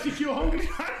 you see how she killed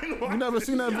homie? You never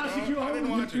seen that? How she killed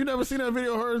homie? You never seen that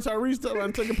video? Her and Tyrese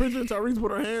like, take a picture. And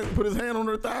Tyrese put his hand on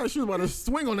her thigh. She was about to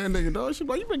swing on that nigga, dog. She was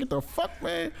like, "You better get the fuck,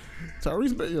 man."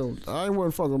 Tyrese, yo, I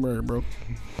wouldn't fuck with Mary, bro.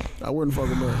 I wouldn't fuck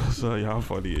with Mary. So y'all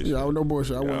funny as shit. Yeah, I was no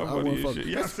bullshit. I Yeah, wouldn't funny fuck. as shit.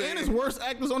 Y'all And saying- it's worse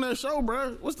actors on that show,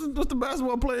 bro. What's the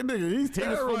basketball playing nigga? He's He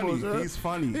was terrible. funny. son. He's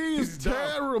funny. He's He's dumb.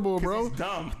 terrible, 'Cause bro. he's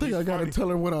dumb. I think He's I gotta funny. tell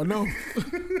her what I know.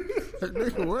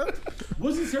 Nigga, what?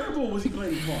 Was he terrible or was he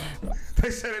playing his part? They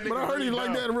said that nigga But I heard really he like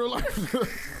dumb. that in real life.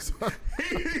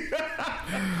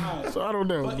 so I don't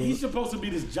know. But bro. he's supposed to be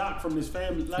this jock from this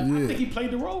family. Like, Yeah. I think he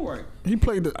played the role right. He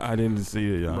played the. I didn't see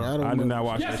it, y'all. Bro, I don't I did know. not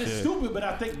watch Yes, that it's shit. stupid, but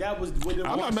I think that was what it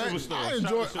I'm was. not mad. Superstore. I Shout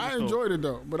out to I Superstore. enjoyed it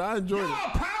though. But I enjoyed Y'all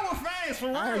it. power fans for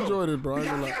real. I enjoyed it, bro. I ain't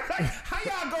gonna lie.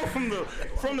 How y'all go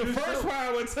from the first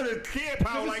power to the kid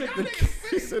power? Like, y'all niggas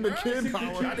He six, said the bro. kid power.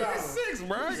 Y'all niggas six,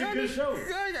 bro. It's a good show.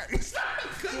 It's not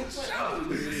a good show.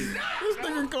 This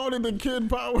nigga called it the kid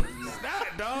power. Stop,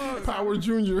 dog. Power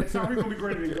Junior. That's how we gonna be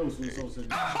greater than Ghost when it's all said and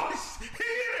done.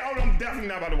 Oh, I'm definitely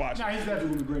not about to watch Nah, it. he's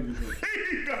definitely gonna be greater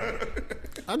than Ghost.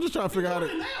 I'm just trying to figure out how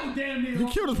to. Now, damn near. He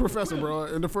killed his professor, bro,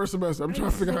 in the first semester. I'm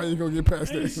trying to figure out how you gonna get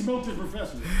past And he that. smoked his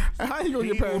professor. How you gonna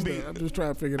get He will past be- that? I'm just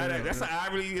trying to figure that out. That's bro. an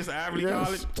Ivory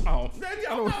Yes. College.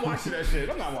 Oh, I'm not watching that shit.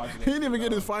 I'm not watching He that. didn't even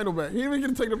get his final back. He didn't even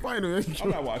get to take the final. I'm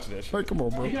not watching that shit. Like, come on,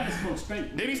 bro. He got to smoke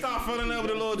steak. Did he start falling in love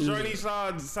with a little joint he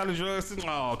saw selling drugs?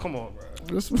 Oh, come on,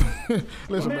 bro. Listen,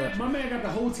 man. My man got the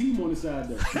whole team on his side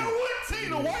though. Now what team?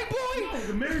 The white boy? No,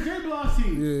 the Mary J. Blige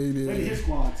team. Yeah, he did. Maybe his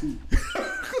squad too.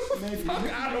 Maybe.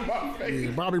 Fuck out of my face.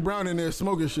 Yeah, Bobby Brown in there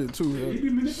smoking shit too. He Yeah. be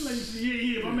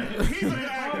manipulating. Yeah, my man. He's a good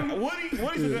actor.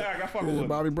 What is a good actor? I fuck with him.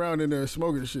 Bobby Brown in there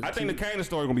smoking shit. I think the too. Kane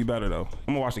story gonna be better though.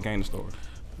 I'm gonna watch the Kane story.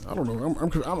 I don't know.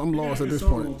 I'm lost at this Song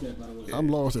point. wrote that, by the way. I'm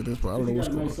lost at this point. I don't know He what's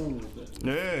got a going nice on. song with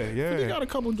that. Yeah, He yeah. got a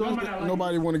couple joints might that not like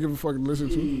nobody want to give a fuck and listen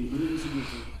to. Yeah, but it was a good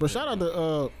song. But shout out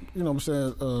to you know what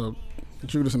I'm saying,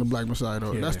 Judas and the Black Messiah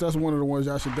though. Yeah. That's one of the ones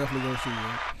y'all should definitely go see.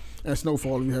 Man. And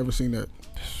Snowfall if you haven't seen that.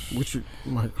 Which you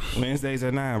might. Wednesdays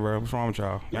at 9, bro. What's wrong with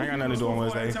y'all? Y'all ain't got nothing to do on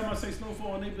Every Wednesday. time I say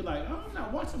Snowfall, and they be like, I'm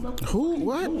not watching. But Who?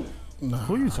 What? Nah.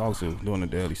 Who you talk to doing the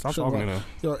daily? Stop Shut talking to up.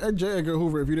 them. Yo, J. Edgar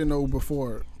Hoover, if you didn't know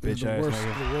before, is Bitch the ass worst,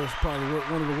 nigga. the worst, probably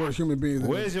one of the worst human beings. that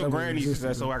Where's your ever granny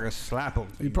existed, so bro. I can slap him?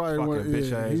 He probably Fucking one.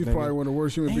 bitch Yeah, ass he's nigga. probably one of the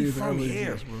worst human He beings that from ever here,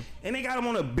 exists, bro. and they got him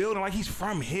on a building like he's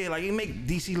from here. Like he make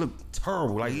DC look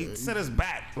terrible. Like he set us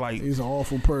back. Like He's an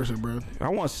awful person, bro. I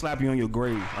want to slap you on your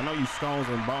grave. I know you stones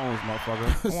and bones,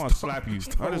 motherfucker. I want to slap you.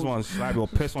 I just want to slap you or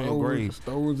piss on your grave.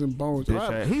 Stones and bones. Bitch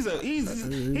Right. ass.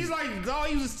 He's like, dog,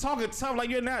 you just talking tough like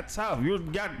you're not tough. You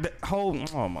got the whole.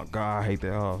 Oh my god, I hate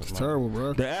that. Oh, It's terrible,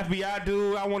 bro. The FBI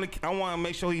dude, I want to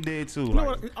make sure he did too. You know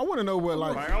Like, what? I want to know what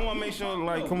like. I want to make sure.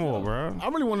 Like, come on, bro. I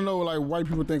really want to know what like white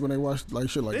people think when they watch like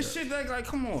shit like This that. shit, like,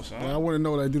 come on, son. Like, I want to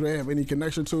know like, do they have any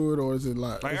connection to it or is it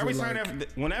like? Like is every it, time like-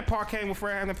 when that part came with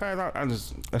Fred Hampton Pass, I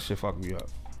just that shit fucked me up.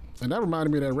 And that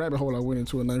reminded me of that rabbit hole I went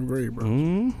into in 9th grade, bro.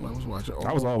 Mm-hmm. I was watching.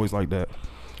 I was always like that.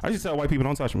 I used to tell white people,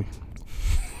 don't touch me.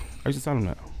 I used to tell them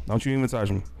that. Don't you even touch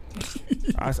me.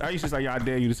 I used to say, yeah, I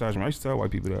dare you to touch me. I used to tell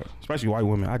white people that, especially white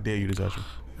women. I dare you to touch me.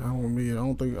 I don't know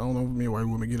if me and white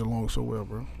women get along so well,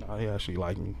 bro. Oh, they actually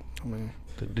like me. I mean,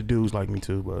 The dudes like me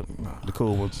too, but the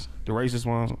cool ones, the racist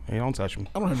ones, hey, don't touch me.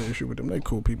 I don't have an issue with them. They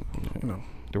cool people, you know.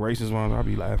 The racist ones, I'll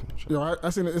be laughing. Yo, I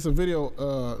seen it's a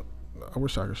video. I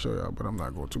wish I could show y'all, but I'm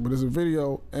not going to. But it's a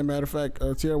video. And matter of fact,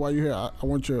 TIERA, while you're here, I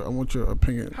want your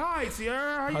opinion. Hi,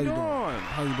 TIERA. How you doing?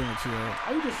 How you doing, TIERA?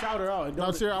 How you just shout her out? No,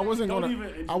 TIERA, I wasn't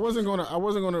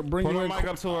gonna bring Put you the in. mic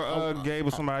up to her, Gabe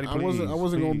or somebody, please. I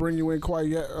wasn't gonna bring you in quite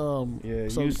yet. Yeah,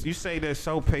 so you say that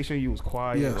so patient. You was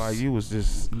quiet, Yes. like you was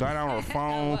just got on her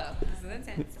phone.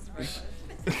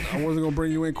 I wasn't gonna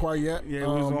bring you in quite yet. Yeah,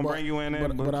 we was gonna bring you in there,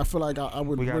 but I feel like I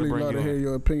would we gotta really bring love you to hear in.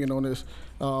 your opinion on this.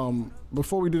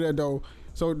 Before we do that though,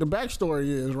 so the backstory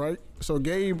is right. So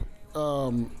Gabe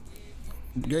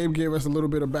gave us a little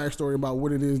bit of backstory about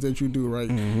what it is that you do, right?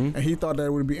 Mm-hmm. And he thought that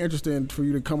it would be interesting for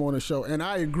you to come on the show. And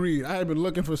I agreed. I had been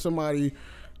looking for somebody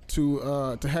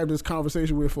to have this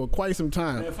conversation with for quite some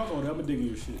time. Man, fuck all that. I'm digging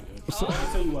your shit. I'll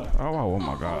tell you what. Oh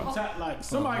my God. Like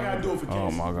somebody gotta do it for Casey.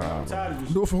 Oh my God. I'm tired of this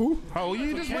shit. Do it for who? Oh,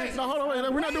 you just wait. No, hold on,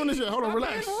 wait. We're not doing this yet. Hold on,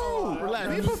 relax. Relax.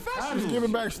 Be Just give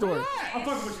it backstory. I'm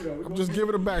fucking with you though. Just give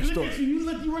it a Look at backstory.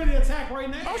 you ready to attack right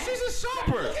now? Oh, she's a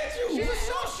sharper. Look at you. She's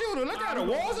a sharpshooter. Look at her.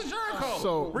 Walls of Jericho.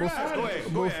 So Relax.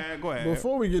 Go ahead.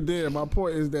 Before we get there, my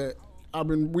point is that I've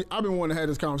been wanting to have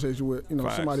this conversation with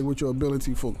Facts. somebody with your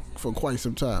ability for quite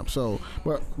some time. So,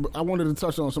 but I wanted to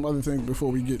touch on some other things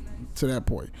before we get to that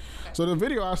point. So the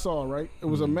video I saw, right, it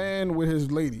was a man with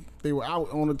his lady. They were out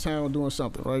on the town doing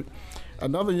something, right.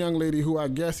 Another young lady who I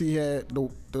guess he had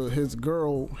his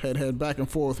girl had back and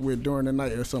forth with during the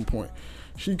night at some point.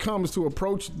 She comes to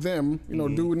approach them,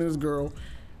 dude and his girl,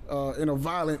 in a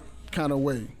violent kind of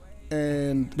way.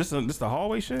 And This the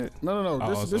hallway shit? no.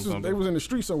 Oh, This was they was in the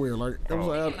street somewhere. Like it was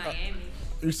like Miami.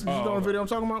 you know the video I'm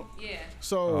talking about? Yeah.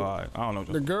 So I don't know.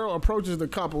 the girl approaches the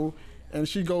couple and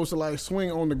she goes to like swing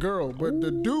on the girl, but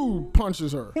the dude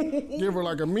punches her, give her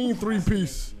like a mean three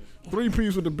piece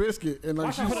with the biscuit, and like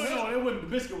Watch out for the hood. It wasn't the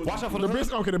biscuit. Watch out for the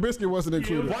hood. Okay, the biscuit wasn't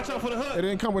included. Watch out for the It hood.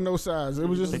 didn't come with no size. It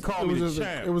was just. They called me the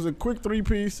champ. It was a quick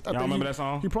 3-piece. Y'all remember that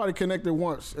song? He probably connected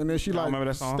once, and then she Y'all like remember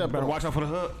that song? stepped Better off. watch out for the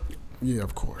hood. Yeah,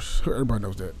 of course. Everybody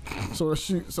knows that.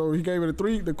 So he gave her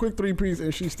the quick 3-piece,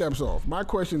 and she steps off. My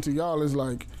question to y'all is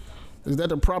like, is that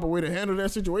the proper way to handle that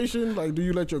situation? Like, do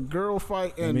you let your girl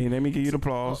fight? And Let me give you the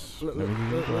applause.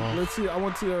 let's see. I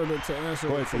want Tiara to answer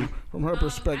Go ahead, from her I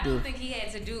perspective. don't think he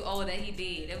had to do all that he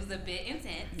did. It was a bit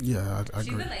intense. Yeah, I She's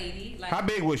agree. a lady. Like, How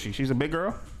big was she? She's a big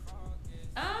girl?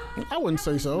 I wouldn't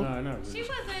say so. Nah, no. She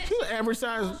wasn't. She's an average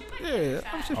size. She might be Yeah, average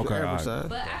I'm size. she's Okay, average alright. size.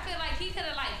 But I feel like he could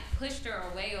have like pushed her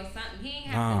away or something. He ain't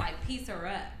have to like piece her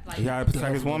up. Like He gotta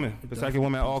protect his woman. Protect your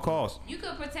woman at all costs. you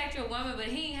could protect your woman, but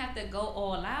he ain't have to go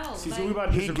all out. See, like, so we about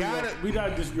to He disagree. got it. We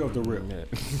gotta disagree off the rip.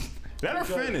 Let her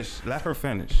finish. Let her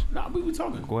finish. Nah, we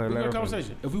talking. Go ahead, We let got a her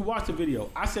conversation. If we watch the video,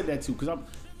 I said that too because I'm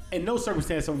in no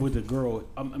circumstance I'm with a girl.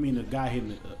 I mean, a guy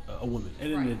hitting a woman. At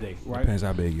the end of the day, right? Depends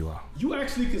how big you are. You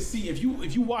actually can see if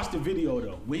you watch the video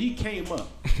though, when he came up,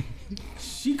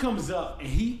 she comes up and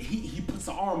he puts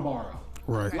an arm bar up.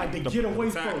 Right. Like to get away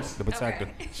first. The protector.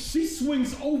 Okay. She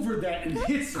swings over that and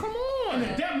hits him. Come on. And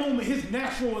at that moment, his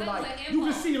natural, So like, like you can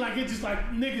impulse. see, like, it just like,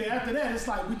 nigga, after that, it's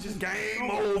like, we just. Game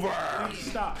over. We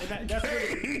just stop. And that's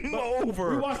Game but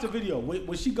over. We watched the video.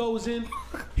 When she goes in,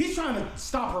 he's trying to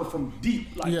stop her from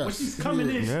deep. Like, when Yes. she's coming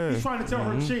in, Yeah. he's trying to tell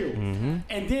her chill.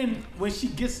 And then when she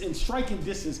gets in striking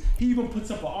distance, he even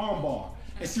puts up an arm bar.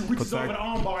 And she reaches over the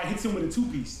arm bar and hits him with a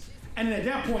 2-piece. And then at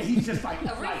that point, he's just like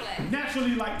reflex.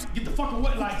 naturally, like, get the fuck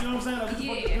away. Like, you know what I'm saying? Like,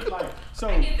 get the fuck, like, so.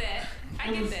 I get that.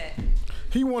 I get that.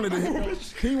 He wanted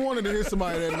to hit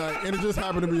somebody that night, and it just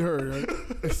happened to be her. Right?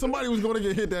 If somebody was going to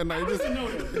get hit that night,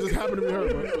 it just happened to be her.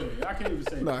 Bro. I can't even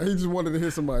say that. Nah, he just wanted to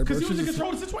hit somebody. Because Bro. he was She in just-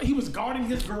 control of the situation. He was guarding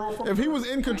his girl from. If he was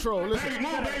in control,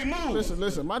 Move.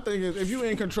 listen. My thing is, if you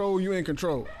in control, you in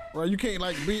control, right? You can't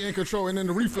like be in control and then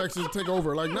the reflexes take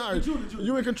over. Like, nah,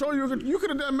 you in control. You could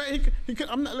have done. He could.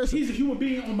 I'm not listening. He's a human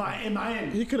being in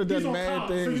Miami. He coulda done He's on mad college,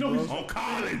 things, So you know bro. he's On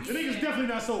college. The nigga's definitely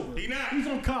not sober. He not. He's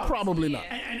on college. Probably not.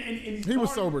 And he's He was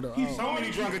guarding- sober, though. He's So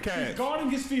many drunken cats. He's guarding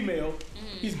his female.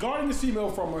 He's guarding his female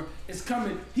from her. It's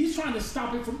coming. He's trying to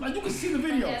stop it from. Like you can see the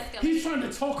video. Escalate. He's trying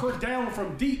to talk her down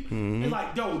from deep. And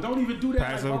like, yo, don't even do that.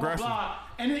 Passive like, blah, blah, aggressive. blah.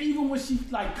 And then even when she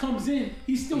like comes in,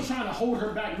 he's still trying to hold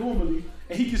her back normally,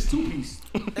 and he gets 2-piece.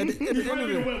 At the He's end of probably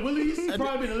been the to Willie's. He's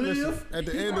probably been to listen, Live. at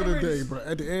the He's end of probably the day, been- bro.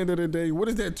 At the end of the day, what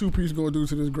is that 2-piece gonna do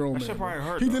to this grown man? shit probably bro?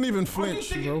 hurt, He though. didn't even Oh, you flinch,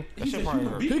 think bro. he's shit a probably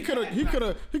human hurt. being.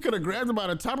 He could have grabbed him by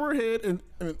the top of her head and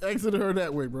exited her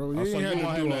that way, bro. He So ain't you had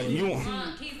want to him do all to, that. you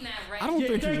want. He's not right. I don't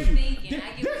think thank he you. was. Thinking.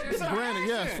 I get what you're saying. Granted,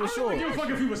 yes, for I sure. don't give a fuck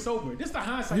if he was sober. This the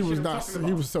hindsight. He was shit I'm not. talking He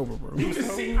about. was sober, bro. You can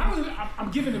see.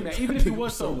 I'm giving him that. Even if he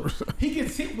was sober, he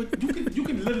gets hit with. You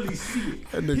can literally see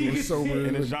it. That nigga He was gets sober hit,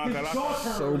 and his Jean got jaw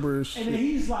turns, sober as and then shit.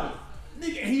 he's like,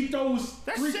 Nigga, he throws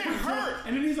That three shit quick hurt. jumps,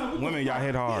 and then he's like, Women, y'all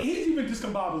hit hard. He's even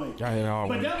discombobulated. Y'all hit hard.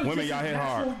 But that was Women, just y'all his hit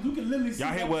hard. natural- You can literally see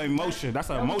Y'all hit that with was- emotion. That's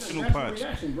an that was emotional his natural punch.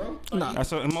 reaction, bro. Nah.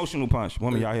 That's an emotional punch.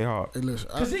 Women, y'all hit hard. Hey, listen.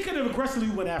 Because he could have aggressively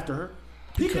went after her.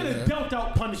 He could have dealt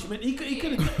out punishment. He could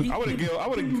have. I would've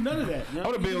do none of that. I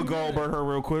would have Bill Goldberg her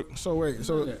real quick. So wait.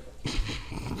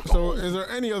 So is there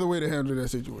any other way to handle that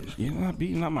situation? You're not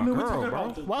beating up my we're girl, talking bro.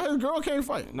 about the- Why his girl can't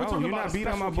fight? No, talking you're about not a beating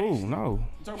up my special boo. case. No. talking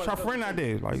It's about her a friend I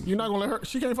did. Like, You're not gonna let her.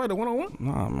 She can't fight the 1-on-1.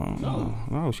 nah, man.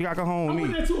 No, she got to go home I'm with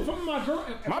with me. that too. If I'm my girl,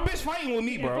 My bitch fighting with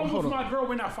me, If bro. I'm with my girl,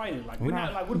 we're not fighting. Like we're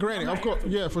not. Like we're Granted, I'm of course,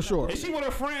 not- yeah, for sure. If she with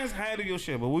her friends, handle your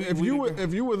shit. But we, If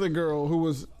you were the girl who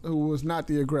was not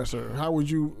the aggressor, how would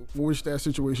you wish that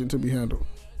situation to be handled?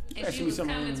 If she was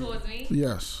coming towards me,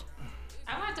 Yes,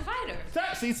 I would have to fight her.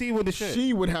 CT with the shit.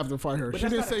 she would have to fight her. She that's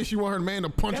didn't not- say she wanted her man to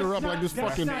punch her up like this That's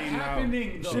fucking. not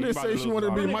happening. She didn't say she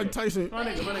wanted to be Mike Tyson.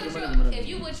 If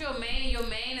you with your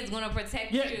man is gonna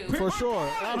protect Yeah, you. For sure,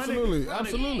 absolutely, My nigga.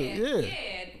 absolutely,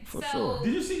 yeah. For sure.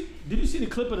 Did you see the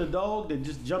clip of the dog that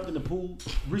just jumped in the pool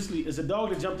recently? It's a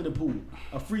dog that jumped in the pool,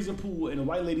 a freezing pool, and a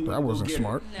white lady. went That to go wasn't get her.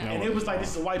 smart. No. And it was like,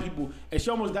 this is white people, and she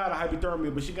almost died of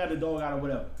hypothermia, but she got the dog out or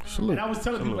whatever. Salute. And I was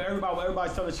telling people,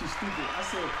 everybody's telling her she's stupid. I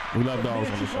said, We love the dogs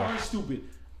minute on you the call show. her stupid.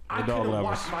 I The could dog have lovers.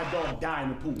 watched my dog die in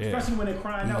the pool, Yeah. especially when they're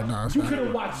crying Yeah, out. nah, it's You not could have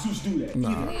good. watched Zeus do that. Nah,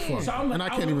 either. fuck. So I'm like, And I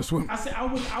can't even swim. I said I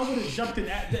would have jumped in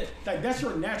that. Like that's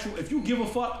your natural. If you give a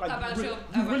fuck, like About you your-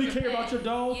 really about care your about pet. your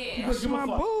dog, Yeah. you really That's give my a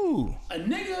fuck. boo. A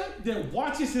nigga that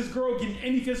watches his girl getting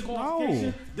any physical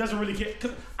altercation doesn't really care.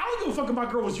 Cause I don't give a fuck if my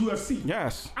girl was UFC.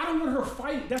 Yes. I don't want her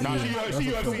fight. That's Nah, the she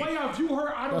the UFC. way I view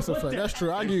her. I don't That's a want fact. that. That's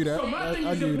true. I give you that. So my thing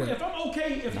I is, give you if that. I'm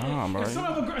okay, if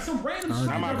bro. some random shit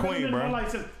Not my queen, in bro. my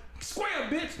life says, square up,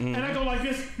 bitch, and I go like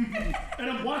this, and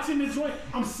I'm watching this joint,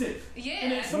 I'm sick. Yeah.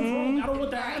 And then something's wrong. I don't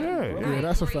want that happening. Yeah. bro. Yeah,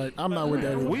 that's a fact. I'm not with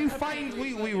that. Either. We fight,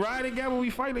 we ride together,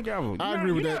 we fight together. I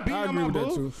agree with that. I agree with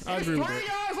that too. I agree with Three that.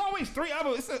 y'all, it's always three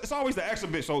other. It's always the extra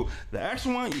bitch. So the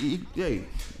extra one,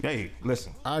 hey,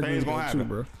 listen. I agree Things with gonna that too, happen.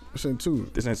 bro. It's in two.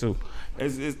 This ain't two.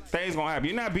 It's things gonna happen.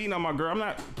 You're not beating on my girl. I'm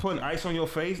not putting ice on your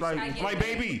face. I Like get that.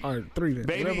 baby. All right, three then.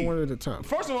 Baby. Whatever one at a time.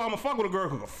 First of all, I'm gonna fuck with a girl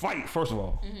who can fight. First of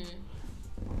all,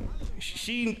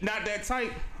 she not that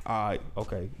type. All right,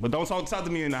 okay, but don't talk to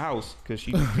me in the house because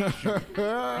she just peace you. You just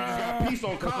got peace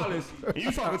on Collins, and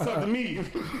you talking tough to me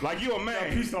like you a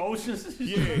man. Peace to oceans.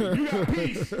 Yeah, you got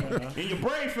peace, and your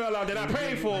brain fell out that I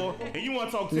paid for, and you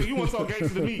want to talk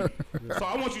gangster to me. So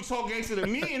I want you to talk gangster to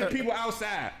me and the people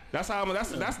outside. That's how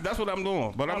that's what I'm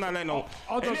doing. But I'm not letting no.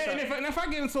 And if I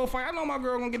get into a fight, I know my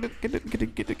girl gonna get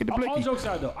the All blicky. jokes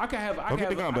out though, I can have get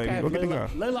the gun, baby. Go get the gun.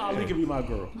 Layla Ali can be my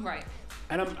girl. Right.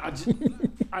 And I ain't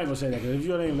gonna say that because if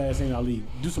your name last name Ali,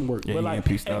 do some work. Yeah, but you like, ain't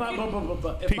pieced if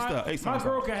up. if Pieced my, up. Hey, my son,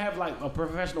 girl can have like a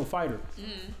professional fighter.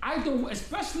 I don't,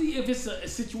 especially if it's a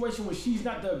situation where she's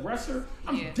not the aggressor.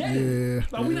 I'm Yeah. dead.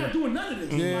 Yeah, Like we're not doing none of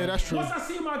this. Yeah, Like, that's true. Once I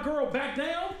see my girl back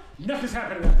down, nothing's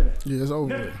happening after that. Yeah, it's over.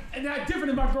 Nothing. And that different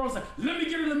than my girl's like, let me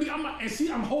get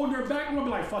her, I'm holding her back. I'm gonna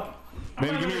be like, fuck it. I'm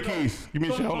Baby, not give me gonna your go. keys. Give me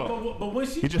your shit. Hold on. But when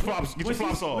she Get your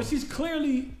flops off. when she's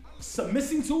clearly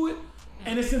submissing to it,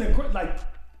 and it's in a like,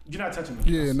 you're not touching me.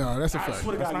 Yeah, no, that's a I fact.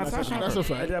 swear to God, That's you're not touching me. That's a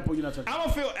fact. At that point, you're not touching me. I'm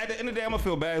gonna feel at the end of the day, I'm gonna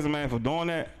feel bad as a man for doing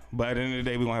that. But at the end of the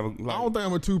day, we gonna have a. Like, I don't think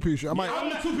I'm a two-piece. I might.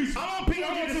 I'm a two-piece. I'm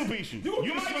gonna two-piece you.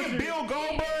 You might get Bill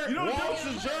Goldberg,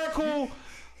 Walter Jericho,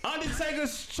 Undertaker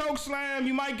choke slam.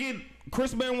 You might get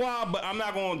Chris Benoit, but I'm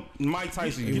not going Mike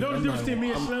Tyson. You know the I'm difference not- between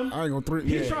me and Slim? I ain't gonna three.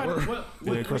 He Yeah, tried word. to.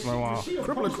 Yeah, Chris Benoit.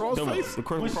 Crippling crossface? The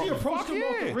Chris When she Benoit. approached him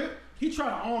off Yeah. the rip, he tried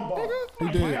to armbar. He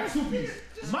Like, did. that's two-piece.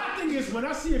 My thing is, when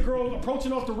I see a girl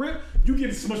approaching off the rip, you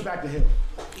getting smushed back to him.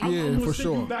 I'm Yeah, gonna for stick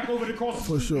sure. you back over the cross.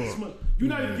 For sure. You're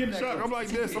not even getting that. Chuck, close. I'm like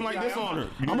this. I'm like this on her.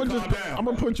 You I'm need to gonna calm down. I'm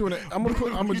gonna put you in. I'm gonna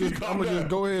just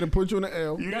go ahead and put you in the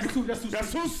L. That's too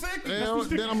That's too sick. And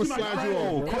then I'm gonna slide you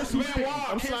off, bro. Chris Benoit.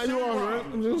 I'm slide you off, bro.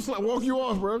 I'm just walk you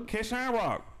off, bro. Kiss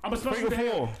Shamrock. I'm gonna Finger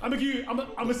four. I'm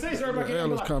gonna say so everybody The can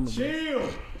L is like, coming, bro. chill.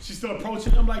 She's still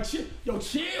approaching. I'm like, chill. Yo,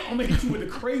 chill. I'm gonna hit you with the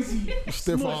crazy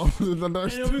Stiff smush. arm. And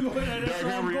then we go, that's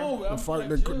where I'm Henry. going. I'm Fight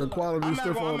like, chill. the quality I'm is not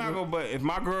stiff going. arm. bro. But if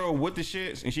my girl with the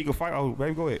shits and she can fight, oh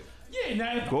baby, go ahead. Yeah,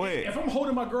 now Go ahead. if I'm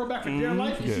holding my girl back for dear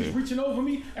life and she's yeah. reaching over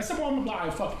me, at some point I'm gonna be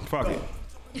like, fuck it. Fuck Go.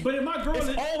 it. But if my girl It's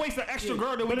is always the extra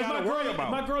girl that we but if gotta my worry girl, about.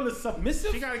 if my girl is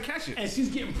submissive She gotta catch it. and she's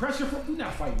getting pressure from, we're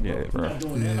not fighting. Yeah, bro. bro. We're not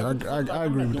doing Yeah, that. I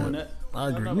agree with that. I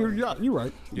agree. You're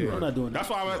right. I'm not doing that.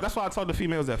 That's why I told the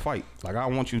females that fight. Like I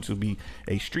want you to be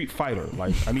a street fighter.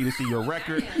 Like I need to see your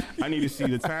record. I need to see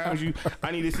the times you.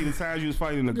 I need to see the times you was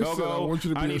fighting the Just said, go-go. I want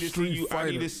you to be need a to street see you. I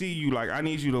fighter. need to see you. Like I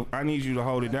need you to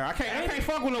hold it down. I can't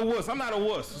fuck with no wuss. I'm not a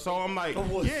wuss. So I'm like,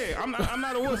 wuss. yeah, I'm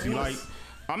not a wussy. Like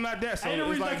I'm not that. So Ain't the it's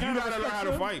reason like I you kinda gotta learn respect how to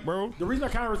Slim. fight, bro. The reason I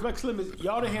kind of respect Slim is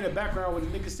y'all done hear the background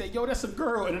when the nigga said, "Yo, that's a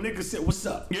girl," and the nigga said, "What's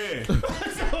up?" Yeah.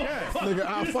 Nigga,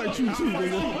 I'll fight you too,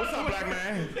 nigga. What's up, black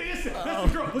man? Nigga said,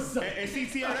 "That's a girl. What's up?" And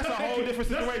CTR, that's a whole different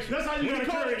situation. That's how you When gotta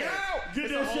he called carry it that. out, Get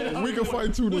it's that a shit whole- out. We can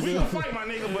fight too, We can nigga. fight, my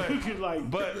nigga, You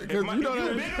like, but if Because my, you know if you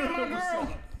that- bigger than my girl,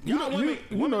 You y'all know, women,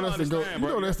 you know that's the go. understand, You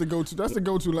know bro. that's the go-to. That's the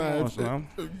go-to line. Come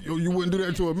on, You wouldn't do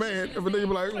that to a man. If a nigga be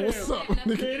like, "What's up,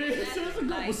 nigga?" it is. It's a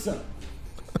girl. What's up?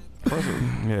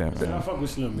 Yeah, man. I fuck with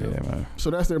Slim, man. Yeah, man. So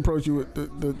that's the approach you with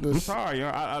I'm the sorry, yo.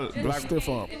 I black. stiff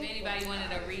arm, If anybody wanted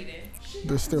to read it.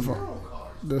 the stiff arm,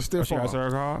 the stiff You got arm.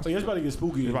 Sarah Cars? So yeah, it's about to get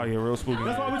spooky. It's about to get real spooky.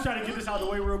 That's why we trying to get this out of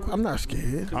the way real quick. I'm not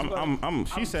scared.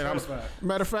 She said I'm satisfied.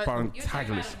 Matter of fact,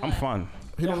 fantabulous. I'm fun.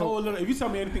 he That don't know. whole little, if you tell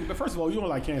me anything, but first of all, you don't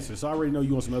like cancer, so I already know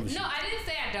you want some other shit. No, I didn't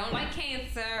say I don't like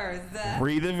cancers.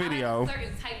 Read the I video. like a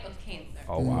certain type of cancer.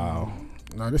 Oh wow.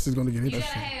 Nah, this is gonna get You gotta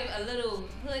interesting. have a little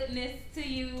hoodness to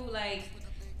you, like,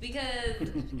 because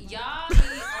y'all be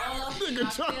all up in y'all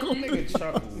feelings.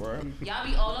 chuckle, bro. Y'all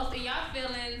be all up in y'all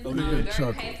feelings. Nigga Very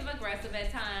chuckle. passive aggressive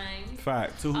at times.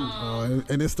 Fact.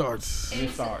 And it starts. And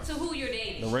starts. to who you're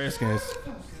dating. The Redskins.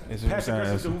 It's Passive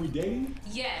aggressive this to who we dating?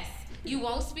 Yes. You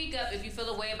won't speak up if you feel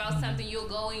a way about something. You'll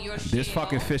go in your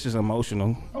fucking fish is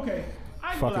emotional. Okay.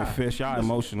 I ain't gonna Fucking lie. fish, y'all Listen,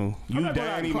 emotional. You, not gonna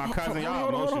Danny, lie. my cousin, y'all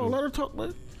Hold on, emotional. let her talk,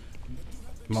 man.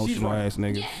 Emotional right. ass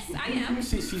niggas. Yes, I am.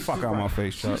 She's Fuck she's out my right.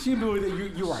 face, Chuck. You're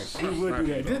right. We would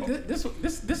do that.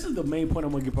 This is the main point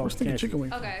I'm gonna get Let's about take a cancer. chicken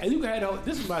wing. Okay. And you can have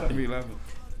this is my thing.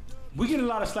 We get a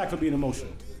lot of slack for being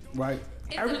emotional, right?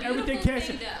 It's a Everything beautiful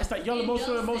cancer. thing, though. It's like y'all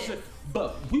emotional, Endorse it.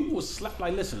 but we will slap.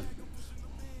 Like, listen,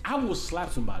 I will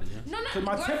slap somebody. Yeah? No, no, 'Cause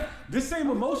my girl. this same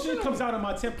emotion comes out of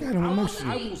my temple. I'm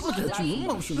emotional. I will Look at you,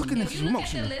 emotional. If you look at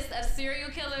the list of serial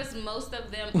killers, most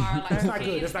of them are like That's not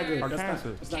good. That's not good. Or That's cancer.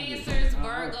 not, that's not good. Cancers,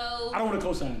 Virgos, I don't want to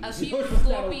co-sign. a this. few That's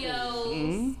not okay.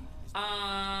 Scorpios,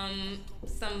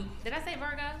 some, did I say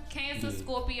Virgo? Cancer,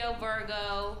 Scorpio,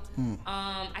 Virgo.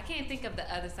 I can't think of the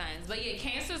other signs, but yeah,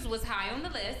 Cancers was high on the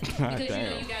list because you know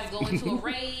Damn. you guys go into a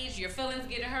rage, your feelings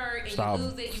get hurt, and Stop you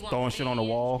lose it. You want throwing shit on the revenge.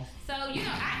 wall. So you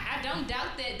know, I don't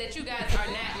doubt that you guys are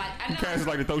not like I know. Cancers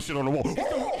like to throw shit on the wall.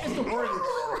 It's the word.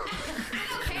 I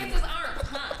know cancers aren't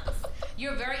punks.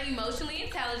 You're very emotionally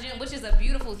intelligent, which is a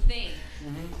beautiful thing.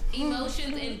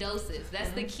 Emotions in doses.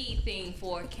 That's the key thing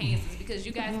for cancers because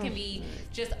you guys can be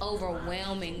just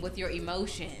overwhelming with your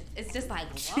emotions. It's just like,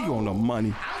 She whoa. on the money.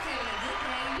 I was having a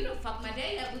good day. You done fucked my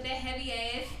day up with that heavy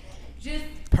ass. Just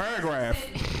Paragraph.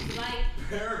 like,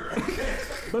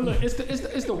 But look,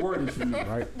 it's the wording for me,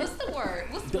 right? what's the word?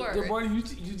 What's the The word? word you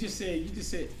just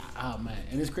said, oh man,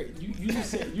 and it's great. You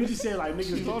just said like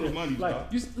niggas get told the this, money, like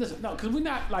dog. listen, no, because we're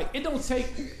not like it don't take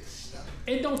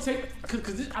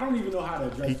because I don't even know how to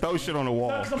address He it. throws shit on the wall.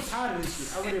 Because I'm tired of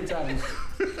this shit. I really am tired of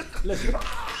this shit. Listen,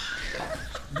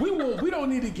 we don't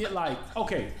need to get like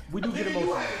okay, we do get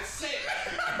emotional. Yes,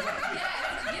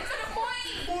 get to the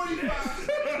point.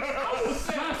 I will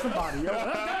slap somebody, yo.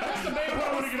 That's the main point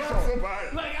I want to get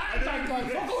across. Like I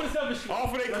like fuck all this other shit.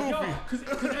 Off of they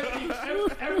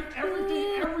Because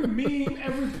every meme,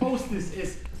 every post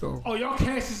is oh y'all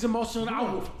cancers emotional.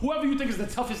 Whoever you think is the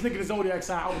toughest nigga in the zodiac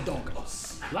sign, I will dog him.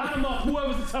 Line them up.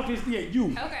 Whoever's the toughest, yeah,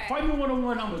 you. Okay. Fight me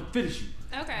 1-on-1, I'm gonna finish you.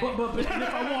 Okay. But and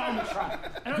if I want, I'm gonna try.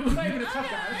 And I'm not even a tough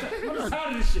guy. I'm just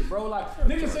tired of this shit, bro. Like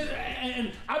niggas say,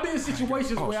 and I've been in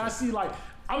situations where I see like.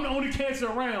 I'm the only cancer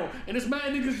around, and this mad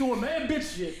niggas doing mad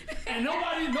bitch shit, and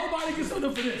nobody gets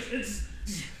something for this. It's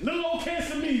little old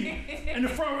cancer me in the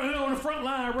front, on the front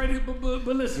line, ready. But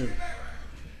listen,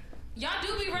 Y'all do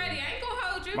be ready. I ain't gonna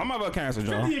hold you. My mother cancer,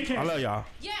 John. 50 cancer. I love y'all.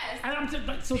 Yes. and I'm just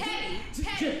like, so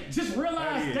Petty. just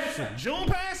realize that. June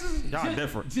passes? Y'all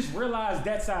different. Just realize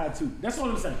that side too. That's what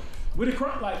I'm saying. With the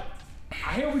cry, like.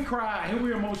 I hear we cry, I hear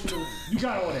we emotional. You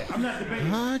got all that. I'm not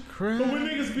debating. I cry. But when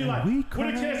niggas be like, what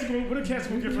a cancer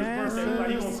gonna get for his birthday? Like,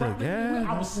 he gonna cry.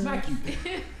 I will smack you.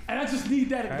 And I just need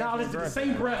that acknowledged in the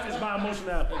same breath as my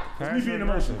emotionality. As me being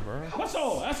emotional. That's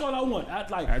all. That's all I want.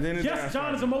 Yes,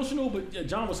 John is emotional, but yeah,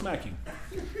 John will smack you.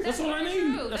 That's all I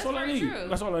need. That's all I need.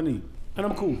 That's all I need. And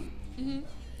I'm cool. And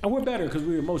we're better because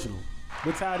we're emotional.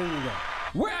 We're tied in with that.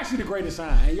 We're actually the greatest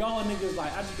sign. And y'all niggas,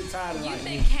 like, I just get tired of You like.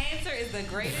 think cancer is the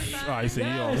greatest sign? I see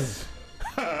Yes.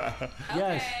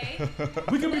 Yes. Okay.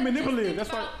 We can be manipulative. Think That's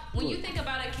about, why. when you think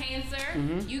about a cancer,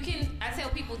 you can. I tell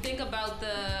people think about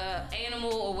the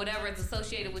animal or whatever is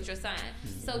associated with your sign.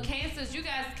 So cancers, you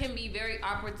guys can be very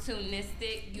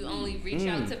opportunistic. You only reach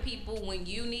out to people when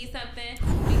you need something.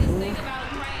 Because think about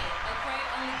a crane. A crane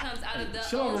only comes out of the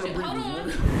Chill out on the ocean. Hold breathing, on.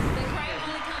 man. The crane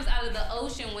only comes out out of the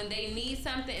ocean when they need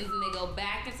something, and then they go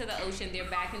back into the ocean. They're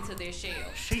back into their shell.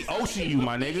 She ocean you,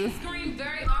 my nigga. It scream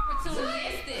very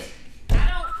opportunistic.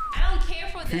 I don't care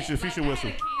for that. Future whistle.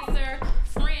 I had a cancer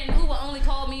friend who would only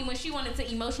call me when she wanted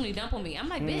to emotionally dump on me. I'm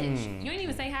like, bitch, you ain't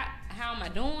even say how am I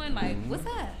doing? Like, what's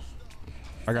up?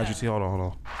 I got you. T. Hold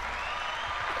on.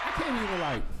 I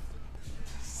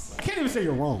can't even say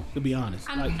you're wrong, to be honest.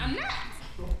 I'm not.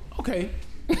 Okay.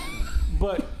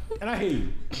 But, and I hear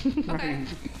you. Okay.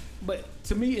 But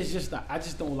to me, it's just, I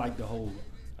just don't like the whole,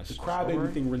 the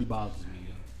crybaby thing really bothers me.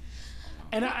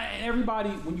 And everybody,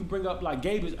 when you bring up, like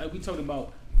Gabe, we talking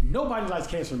about, nobody likes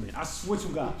cancer men. I swear to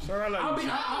God. Sir, I love you.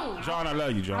 John, I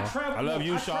love you, John. I love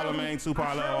you, Charlamagne, Tupac.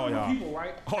 I love all y'all. People,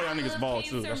 right? All y'all niggas bald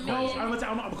too. That's crazy. I'm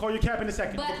gonna call your cap in a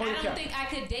second. But I don't think I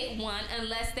could date one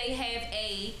unless they have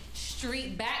a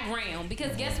street background.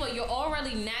 Because guess what? You're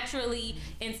already naturally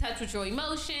in touch with your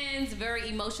emotions, very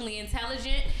emotionally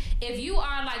intelligent. If you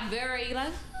are like very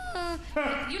like,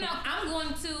 I'm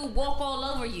going to walk all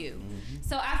over you.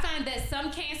 So I find that some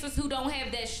cancers who don't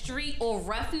have that street or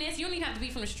roughness, you don't even have to be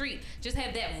from the street, just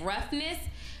have that roughness,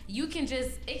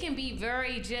 it can be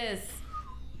very just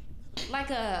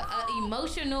like a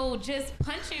emotional just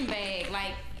punching bag.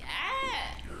 Like,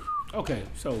 Okay.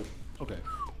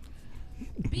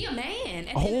 Be a man.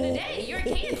 At the end of the day, you're a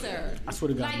cancer. I swear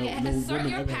to God, like, no assert women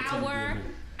your ever power.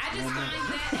 I just find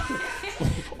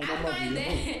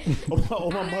that.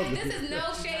 This is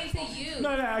no shade to you. No,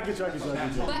 I get you.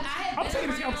 But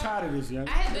I'm tired of this, yeah.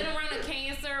 I have been around a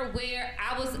cancer where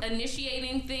I was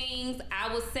initiating things,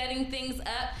 I was setting things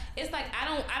up. It's like I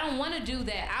don't want to do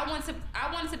that. I want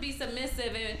to be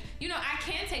submissive, and I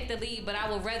can take the lead, but I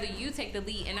would rather you take the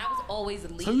lead, and I was always the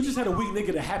lead. So you just had a weak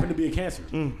nigga that happened to be a cancer.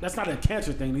 That's not a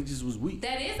cancer thing. He just was weak.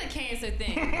 That is a cancer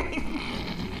thing.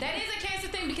 That is a cancer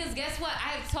thing because guess what?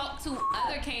 I have talked to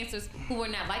other cancers who were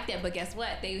not like that, but guess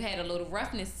what? They had a little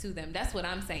roughness to them. That's what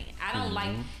I'm saying. I don't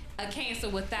like a cancer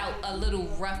without a little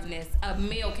roughness. A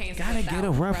male cancer. Gotta get a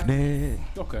roughness.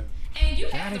 Okay. And you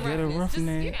have the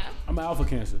roughness. Just, I'm an alpha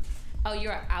cancer. Oh,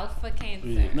 you're an alpha cancer.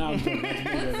 Yeah. No, what's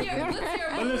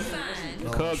your moon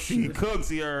sign? Cook,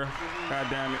 Tierra. God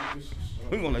damn it.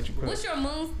 We gonna let you cook. What's your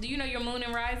moon? Do you know your moon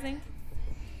and rising?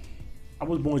 I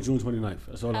was born June 29th.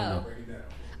 That's all I know.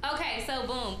 Okay, so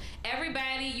boom.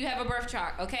 Everybody, you have a birth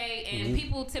chart, okay? And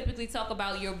people typically talk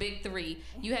about your big three.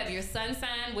 You have your sun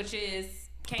sign, which is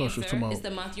Cancer. It's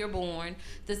the month you're born.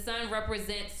 The sun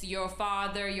represents your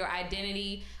father, your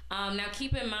identity. Now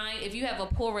keep in mind, if you have a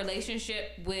poor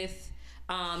relationship with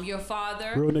your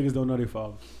father. Real niggas don't know their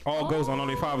father. All goes on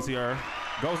their fathers here.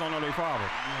 Goes on their father.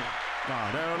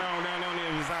 Nah, they don't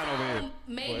even reside over here.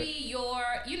 Maybe your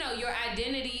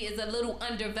identity is a little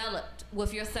undeveloped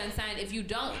with your sun sign if you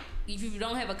don't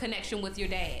have a connection with your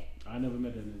dad. I never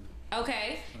met that nigga.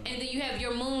 Okay, and then you have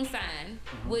your moon sign,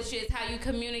 which is how you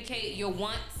communicate your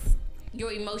wants,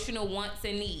 your emotional wants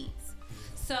and needs.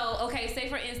 So, okay, say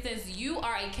for instance, you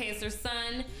are a Cancer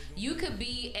sun, you could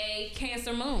be a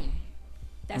Cancer moon.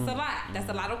 That's a lot. That's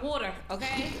a lot of water,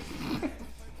 okay?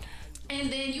 And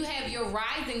then you have your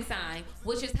rising sign,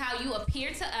 which is how you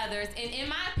appear to others. And in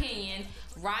my opinion,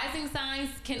 rising signs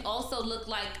can also look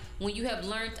like when you have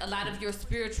learned a lot of your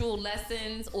spiritual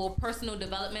lessons or personal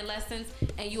development lessons,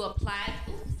 and you applied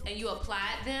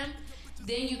them,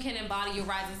 then you can embody your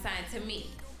rising sign to me.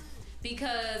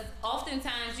 Because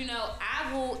oftentimes,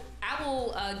 I will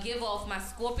give off my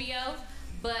Scorpio.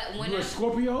 But when you're a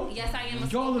Scorpio? Yes, I am a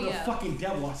Scorpio. Y'all are the fucking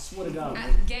devil, I swear to God.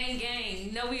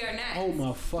 Gang. No, we are not. Oh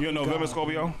my fucking You're a November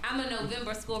Scorpio? I'm a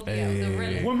November Scorpio. The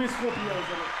really. Women Scorpios.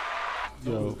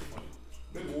 Yo.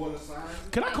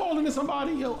 Can I call into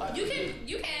somebody? Yo, you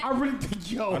can. I really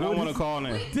think, I don't want to call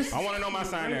in. I want to know my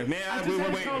sign there. Man,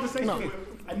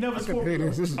 I never Scorpio.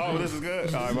 This is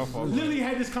good. All right, my fault. Lily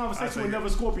had this conversation with another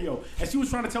Scorpio, and she was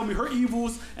trying to tell me her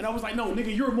evils, and I was like, no,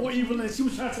 nigga, you're more evil, and she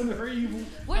was trying to tell me her evil.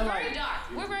 We're very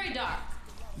dark. We're very dark.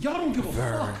 Y'all don't give a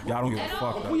fuck. Y'all don't give a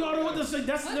fuck. We all know what to say.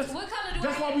 That's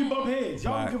why we bump heads.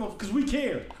 Y'all don't give a fuck, because we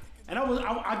care. And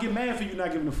I get mad for you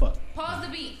not giving a fuck. Pause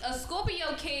the beat. A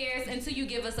Scorpio cares until you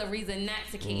give us a reason not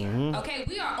to care. Okay,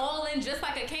 we are all in just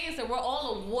like a Cancer. We're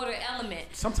all a water element.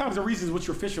 Sometimes the reason is what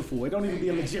you're fishing for. It don't even be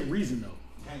a legit reason though.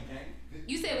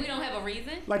 You said we don't have a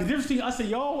reason? Like the difference between us and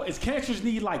y'all is Cancers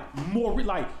need like more,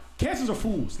 like Cancers are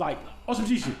fools, like on some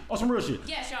G shit, on some real shit.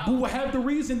 Yes, y'all. Who will have the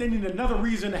reason, they need another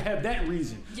reason to have that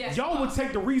reason. Yes, y'all would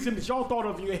take the reason that y'all thought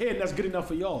of in your head, and that's good enough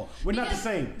for y'all. We're not the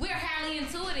same. We're highly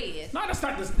intuitive. No, that's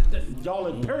not y'all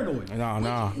are paranoid.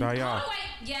 No, y'all.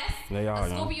 Yes, They are, a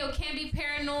Scorpio can be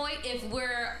paranoid if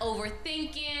we're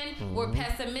overthinking, we're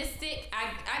pessimistic.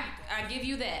 I give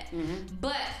you that.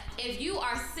 But if you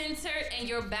are centered and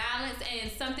you're balanced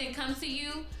and something comes to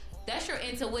you, that's your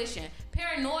intuition.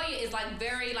 Paranoia is like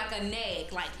very like a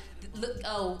nag, like look,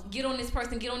 oh, get on this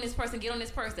person, get on this person, get on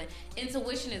this person.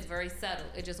 Intuition is very subtle.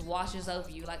 It just washes over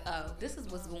you like, oh, this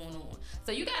is what's going on.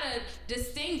 So you gotta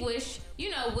distinguish,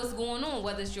 what's going on,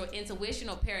 whether it's your intuition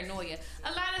or paranoia.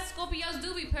 A lot of Scorpios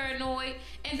do be paranoid,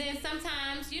 and then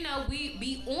sometimes, we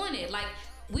be on it. Like,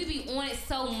 we be on it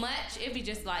so much, it be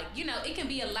just like, it can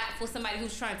be a lot for somebody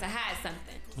who's trying to hide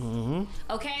something.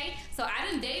 Okay? So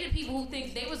I done dated people who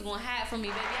think they was gonna hide from me,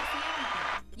 baby. I see everything.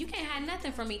 You can't hide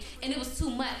nothing from me. And it was too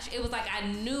much. It was like I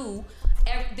knew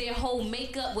their whole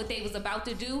makeup, what they was about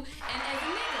to do. And as a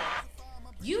nigga,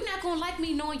 you not gonna like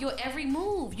me knowing your every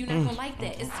move. You not gonna like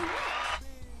that. It's too much.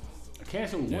 A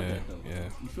Cancer would want that though. Yeah.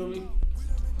 You feel me?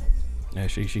 Yeah,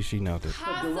 she know this.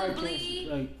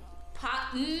 Possibly.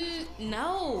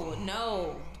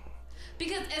 No.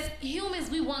 Because as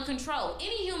humans, we want control.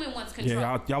 Any human wants control.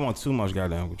 Yeah, y'all want too much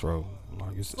goddamn control.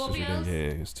 Like it's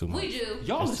too much. We do.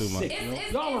 Y'all it's are too much.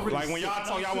 sick. Y'all are really like when y'all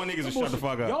talk, y'all want niggas to shut the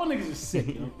fuck up. Y'all niggas are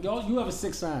sick. You have a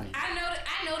sick sign.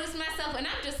 I noticed myself, and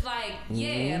I'm just like,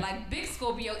 like big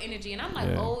Scorpio energy, and I'm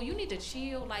like, oh, you need to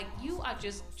chill. Like you are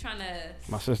just trying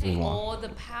to take all the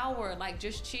power. Like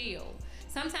just chill.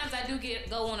 Sometimes I do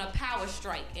go on a power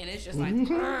strike, and it's just like,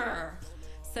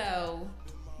 so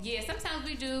yeah. Sometimes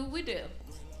we do.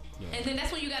 Yeah. And then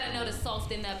that's when you gotta know to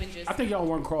soften up and just. I think y'all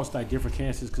run across like different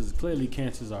cancers because clearly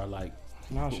cancers are like.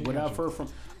 What I've heard from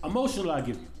emotional, I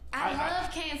give you. I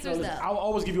love cancers though. I'll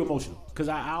always give you emotional because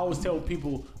I always tell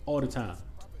people all the time.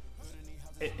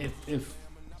 If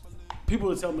people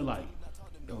will tell me like,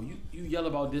 yo, you yell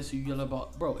about this, you yell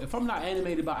about, bro. If I'm not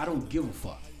animated by, I don't give a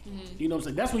fuck. You know what I'm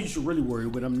saying? That's when you should really worry.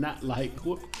 When I'm not like,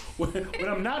 when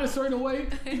I'm not a certain way,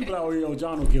 you be like, oh, yo,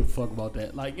 John don't give a fuck about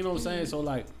that. Like, you know what I'm saying? So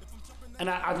like. And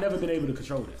I've never been able to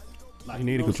control that. Like, you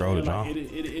need to control it, John.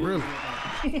 Really?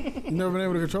 You never been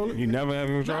able to control it? You never have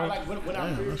control it? Like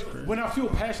when I feel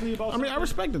passionately about something. I mean, I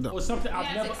respect it though. Or something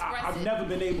I've never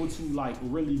been able to like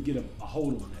really get a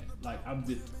hold on that. Like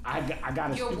I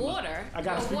gotta. Your water. I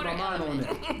gotta speak my mind on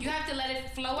that. You have to let it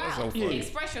flow out. So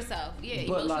express yourself. Yeah,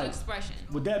 but emotional expression.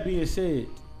 With that being said,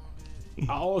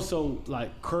 I also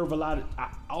like curve a lot of.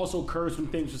 I also curve some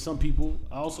things for some people.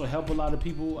 I also help a lot of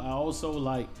people. I also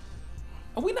like.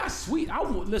 And we not sweet. I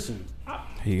won't listen.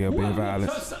 He got big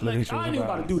violence. I ain't even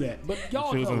about to do that. But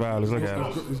y'all choosing violence. Look at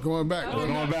him. It's going back. It's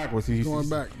going backwards. He's going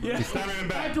back. He's standing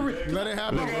back. Let it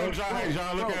happen. Look at him,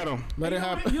 John. Look at him. Let it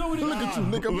happen. You know what it is? Look at you,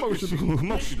 nigga.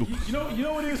 Emotional. You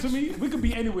know what it is for me? We could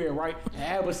be anywhere, right? And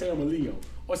have us say I'm a Leo.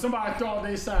 Or somebody throw out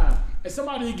their sign. And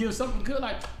somebody give something good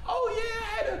like,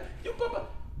 oh yeah,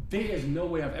 there is no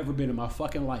way I've ever been in my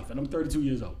fucking life. And I'm 32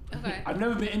 years old. Okay. I've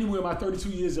never been anywhere in my 32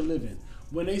 years of living.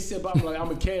 When they said about me, like, I'm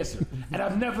a Cancer. And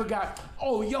I've never got,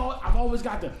 oh, y'all, I've always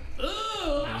got the,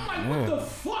 I'm like, what the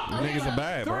fuck? Niggas are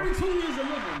bad, bro. 32 years of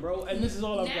living, bro. And this is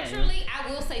all I've got. Naturally,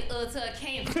 I will say to a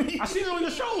Cancer. I seen it on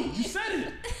your show. You said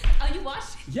it. Oh, you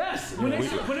watched it? Yes. When they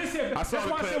said, I saw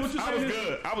that's why I said what you I saying was is.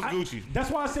 good. I was Gucci.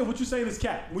 That's why I said what you saying is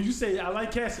cap. When you say I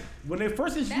like Cancer, when they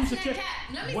first introduced That's the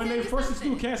not cap. when they first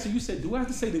introduced Cancer, you said, do I have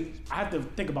to say that I have to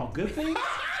think about good things?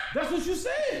 That's what you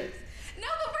said. No,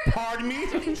 but real. Pardon me?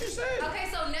 That's what you said. Okay,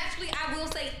 so naturally I will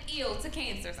say ill to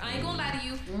Cancers. I ain't gonna lie to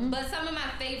you, but some of my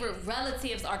favorite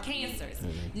relatives are Cancers.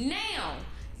 Now,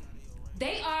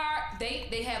 they have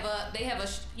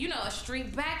a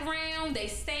street background. They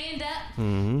stand up.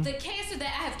 The Cancer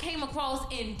that I have came across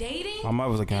in dating, My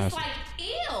mother's a Cancer. it's like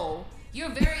ill. You're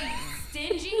very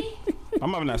stingy. My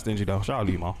mother not stingy though. Shout out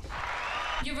to you, Mom.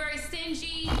 You're very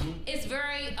stingy. It's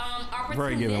very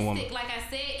Very giving woman. opportunistic, like I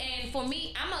said. And for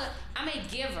me, I'm a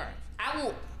giver. I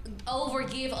will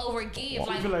overgive. You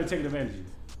Like, feel like taking advantage of you.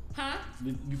 huh?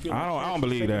 You feel I don't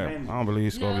believe that. I don't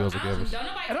believe Scorpios are givers.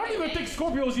 I don't even think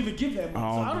Scorpios even give that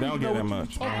much. They don't give that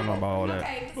much. I don't know about all that.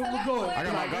 Okay, so But go ahead. I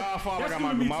got my godfather. I That's got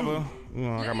my me too. mother.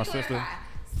 I got my sister.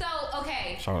 So,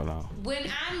 okay. Shout it out. When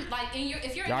I'm like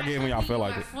if you're Y'all in my give me y'all company, feel you're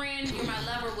like my it. friend, you're my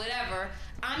lover, whatever,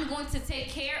 I'm going to take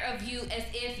care of you as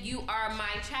if you are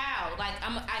my child. Like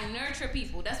I nurture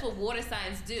people. That's what water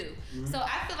signs do. So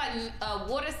I feel like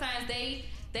water signs they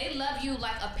love you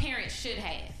like a parent should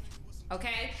have.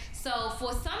 Okay, so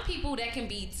for some people that can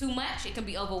be too much. It can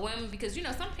be overwhelming because you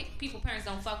know some people parents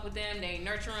don't fuck with them, they ain't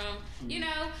nurture them, you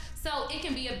know. So it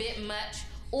can be a bit much,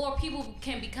 or people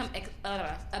can become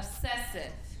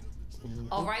obsessive.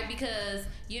 All right, because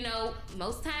you know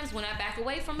most times when I back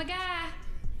away from a guy,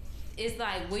 it's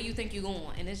like where you think you're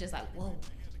going, and it's just like whoa,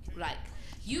 like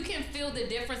you can feel the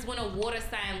difference when a water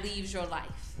sign leaves your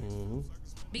life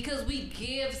because we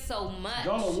give so much.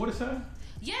 Y'all a water sign?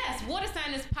 Yes, water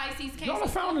sign is Pisces, Cancer. Y'all are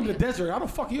found in the desert. How the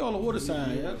fuck y'all a water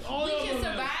sign? We can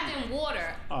survive in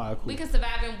water. All right, cool. We can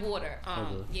survive in water.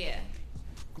 Yeah.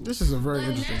 This is a very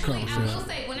interesting naturally, conversation. I will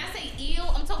say, when I say ill,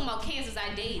 I'm talking about cancers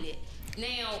I dated.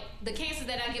 Now, the cancers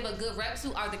that I give a good rep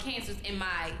to are the cancers in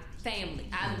my family.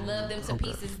 I love them to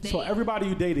pieces. So everybody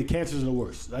you dated, cancer's the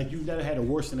worst. Like you've never had a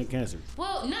worse than a cancer.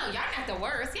 Well, no, y'all not the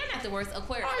worst. Y'all not the worst.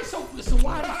 Aquarius. All right, so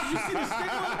why did you see the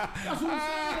stigma? That's what I'm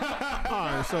saying. All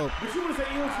right, so But you want to say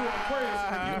ill to an Aquarius?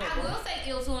 I will say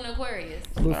ill to an Aquarius.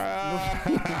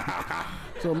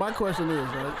 so my question is,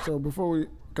 right? So before we,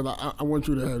 because I want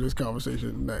you to have this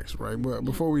conversation next, right? But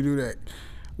before we do that,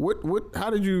 how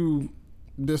did you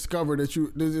discover that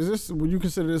would you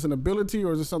consider this an ability,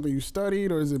 or is it something you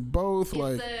studied, or is it both?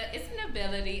 It's an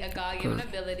ability, a God-given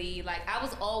ability. Like I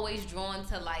was always drawn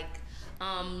to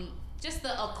just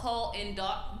the occult and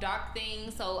dark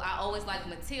things. So I always liked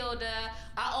Matilda.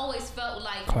 I always felt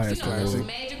like those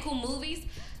magical movies.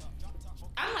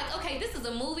 I'm like, okay, this is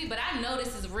a movie, but I know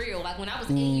this is real. Like when I was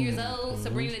 8 years old,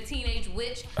 Sabrina the Teenage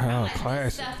Witch, I'm like,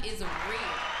 this stuff is real.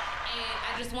 And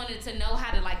I just wanted to know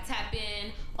how to tap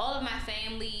in. All of my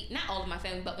family, not all of my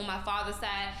family, but on my father's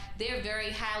side, they're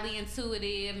very highly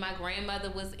intuitive. My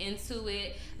grandmother was into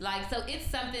it. So it's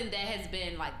something that has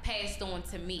been passed on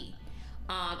to me.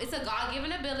 It's a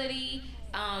God-given ability,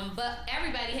 but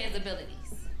everybody has abilities.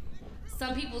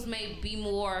 Some people's may be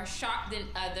more sharp than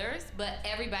others, but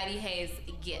everybody has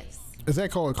gifts. Is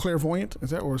that called clairvoyant? Is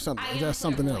that or something? Is that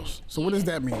something else? So what does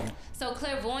that mean? So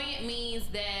clairvoyant means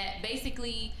that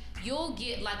basically you'll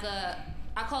get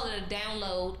I call it a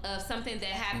download of something that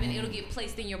happened. It'll get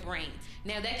placed in your brain.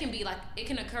 Now that can be it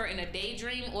can occur in a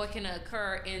daydream or it can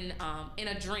occur in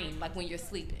a dream, like when you're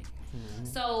sleeping.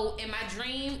 So in my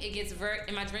dream,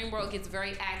 in my dream world, it gets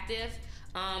very active.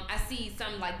 I see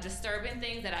some disturbing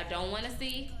things that I don't want to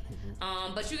see.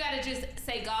 But you gotta just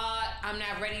say, God, I'm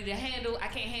not ready to handle. I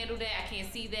can't handle that. I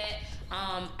can't see that.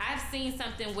 I've seen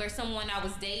something where someone I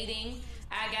was dating,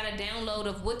 I got a download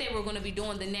of what they were going to be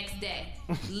doing the next day.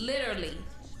 Literally,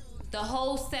 the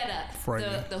whole setup,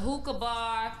 the hookah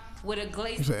bar with a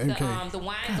glaze, the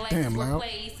wine glasses were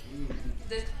placed.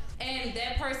 And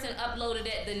that person uploaded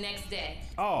it the next day.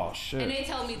 Oh shit! And they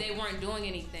told me they weren't doing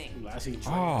anything.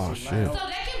 Oh shit! So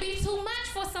that can be too much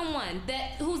for someone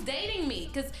who's dating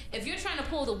me. Because if you're trying to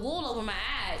pull the wool over my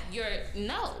eyes,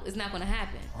 it's not going to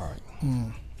happen. All right.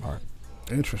 All right.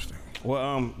 Interesting.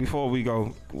 Well, before we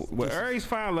go, Aries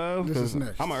find love? This is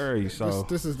next. I'm an Aries, so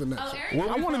this is the next. Oh, Aries.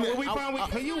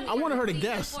 I wanted her to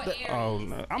guess. Oh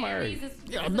no, I'm an Aries.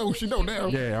 Yeah, I know she know now.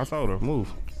 Yeah, I told her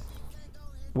move.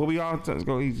 Well, we all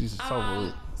go easy.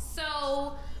 I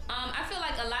feel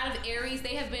like a lot of Aries,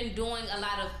 they have been doing a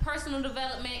lot of personal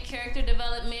development, character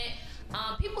development.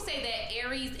 People say that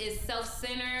Aries is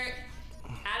self-centered.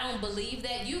 I don't believe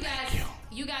that. You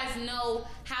guys know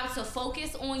how to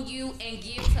focus on you and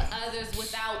give to others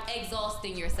without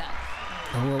exhausting yourself.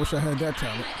 I wish I had that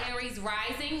talent. I'm an Aries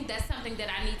rising. That's something that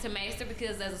I need to master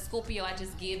because as a Scorpio, I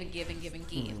just give and give and give and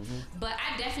give. But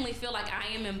I definitely feel like I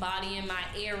am embodying my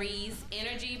Aries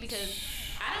energy because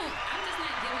I'm just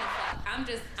not giving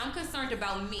a fuck. I'm concerned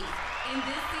about me in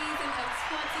this season of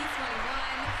 2021.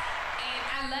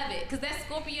 I love it because that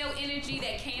Scorpio energy,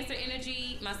 that Cancer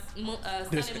energy, my sun and moon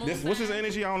what's his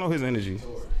energy? I don't know his energy.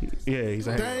 Yeah, he's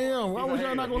a hater. Damn, why was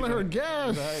y'all not gonna let her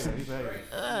guess? He's a hater.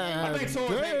 I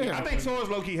think Taurus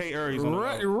low-key hate Aries.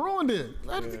 Right, you ruined it.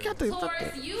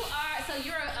 Taurus, you're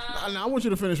I want you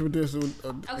to finish with this,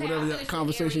 whatever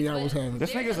conversation y'all was having.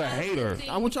 This nigga's a hater.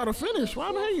 I want y'all to finish. Why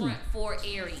am I hating? For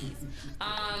Aries,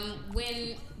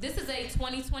 when this is a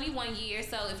 2021 year,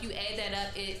 so if you add that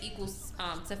up, it equals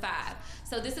to 5.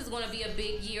 So this is going to be a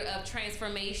big year of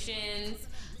transformations,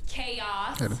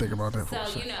 chaos. I had to think about that for a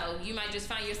second. You might just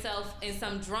find yourself in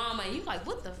some drama and you're like,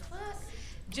 what the fuck?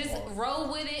 Just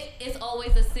roll with it. It's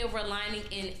always a silver lining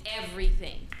in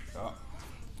everything.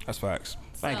 That's facts.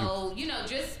 Thank you. So,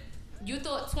 you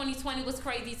thought 2020 was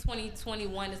crazy.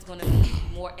 2021 is going to be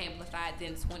more amplified than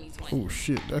 2020. Oh,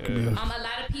 shit. That could be a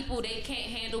lot of people, they can't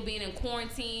handle being in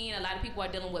quarantine. A lot of people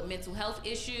are dealing with mental health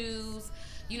issues.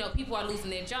 People are losing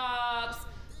their jobs.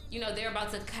 they're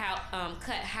about to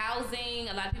cut housing.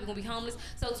 A lot of people gonna be homeless.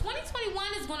 So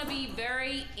 2021 is gonna be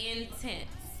very intense.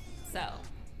 So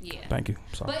yeah. Thank you.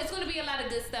 Sorry. But it's gonna be a lot of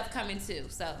good stuff coming too.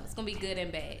 So it's gonna be good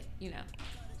and bad,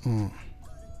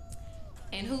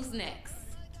 And who's next?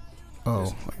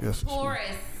 Oh, I guess.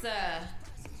 Taurus.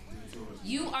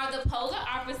 You are the polar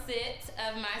opposite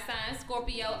of my sign,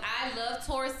 Scorpio. I love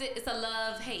Taurus. It's a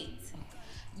love-hate.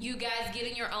 You guys get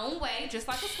in your own way, just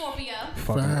like a Scorpio.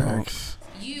 Facts.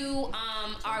 You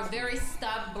are very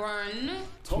stubborn.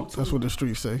 That's what the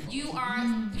streets say. You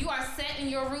are set in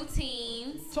your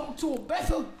routines. Talk to a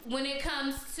better. When it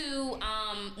comes to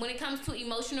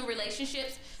emotional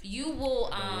relationships, you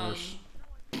will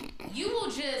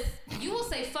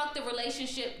say fuck the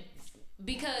relationship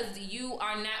because you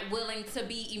are not willing to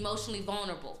be emotionally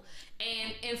vulnerable.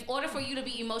 And in order for you to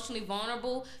be emotionally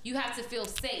vulnerable, you have to feel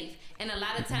safe. And a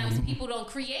lot of times people don't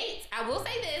create, I will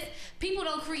say this, people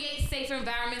don't create safe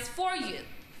environments for you.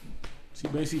 She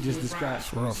basically just described.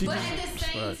 But at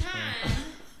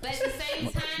the same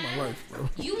time,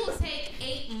 you will take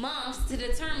 8 months to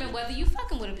determine whether you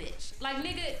fucking with a bitch. Like,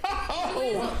 nigga,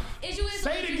 is you is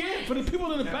Say it again for the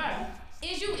people in the back.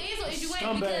 Is you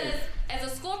ain't? Because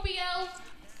as a Scorpio,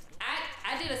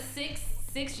 I did a 6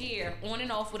 year on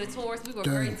and off with a Taurus. We were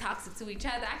very toxic to each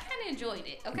other. I kind of enjoyed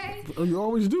it. Okay. You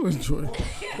always do enjoy it.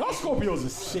 Y'all Scorpios are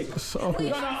sick.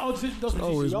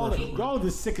 Y'all are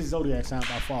the sickest zodiac sign by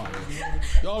far.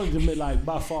 Y'all admit like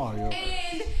by far. Yo.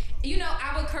 And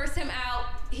I would curse him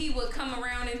out. He would come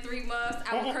around in 3 months.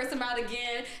 I would curse him out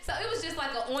again. So it was just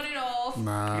like an on and off.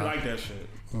 Nah. He like that shit.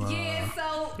 Yeah,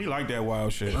 so he like that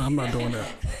wild shit. I'm not doing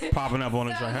that. Popping up on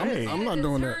the train. Hey, I'm not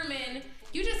doing that.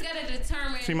 You just gotta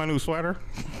determine. See my new sweater?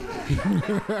 Hey,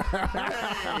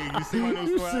 you see my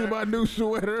new sweater? See my new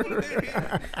sweater?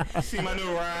 See my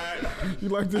new ride? You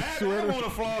like this sweater? I want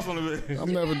to floss on the bit.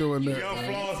 I'm never doing that.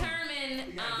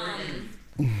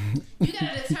 You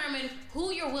gotta determine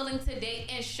who you're willing to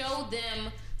date and show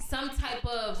them some type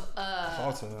of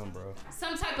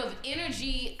some type of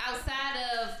energy outside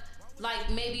of like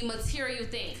maybe material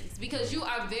things, because you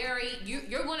are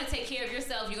you're going to take care of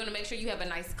yourself. You're going to make sure you have a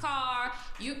nice car.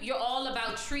 You're all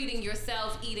about treating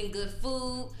yourself, eating good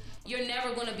food. You're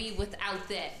never going to be without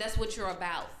that. That's what you're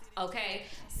about. Okay.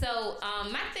 So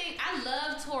my thing, I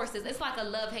love Tauruses. It's like a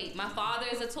love-hate. My father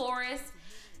is a Taurus.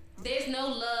 There's no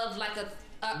love like a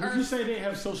Would you say they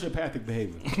have sociopathic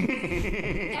behavior?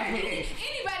 Anybody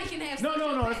can have. No.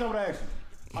 That's not what I asked you.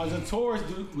 As a Taurus,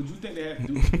 would you think they have?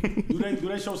 Do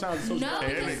they show signs of social? No,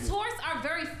 because Taurus are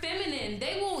very feminine.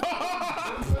 They will.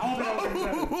 I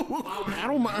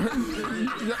don't mind.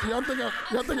 Y'all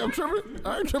think I'm tripping?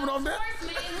 I ain't tripping off that.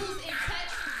 Taurus man who's in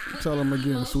touch with Tell him again,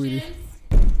 emotions. sweetie.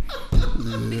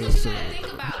 Because you gotta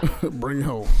think about it. Bring it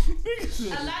home.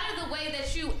 A lot of the way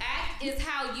that you act is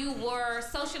how you were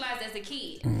socialized as a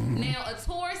kid. Now, a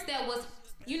Taurus that was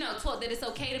taught that it's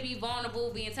okay to be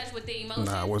vulnerable, be in touch with their emotions.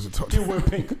 Nah, I wasn't taught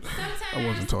that. I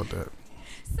wasn't taught that.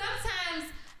 Sometimes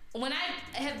when I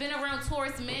have been around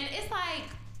Taurus men, it's like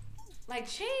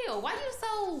chill. Why you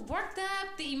so worked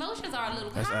up? The emotions are a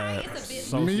little high. It's a bit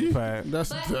sociopath. That's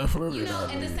but, definitely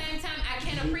not at the same time, I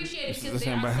can appreciate it because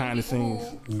there are behind some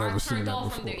people who are turned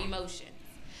off from their emotions.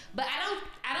 But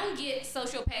I don't get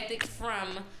sociopathic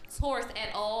from Taurus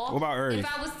at all. What about Aries?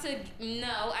 If I was to,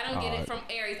 no, I don't get it from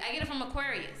Aries. I get it from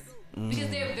Aquarius because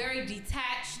they're very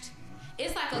detached.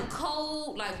 It's like a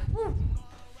cold, like, whew.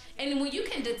 And when you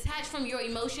can detach from your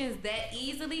emotions that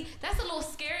easily, that's a little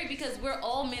scary because we're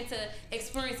all meant to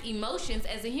experience emotions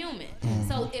as a human.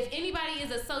 So if anybody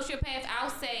is a sociopath, I'll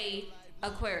say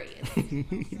Aquarius.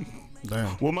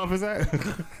 Damn. What month is that?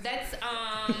 That's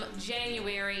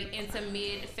January into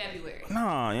mid-February.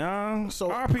 Nah, young. So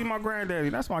RP my granddaddy.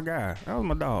 That's my guy. That was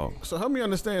my dog. So help me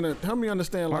understand it. Help me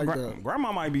understand my like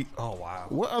grandma might be. Oh wow.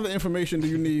 What other information do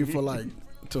you need for like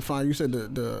to find? You said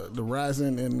the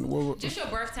rising and what? Just your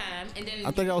birth time, and then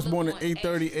I think I was born at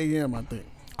 8:30 a.m. I think.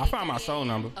 I found my soul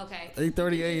number. Okay.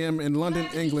 8:30 a.m. in London,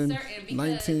 England,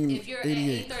 1988. If you're at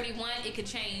 8:31, it could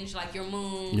change like your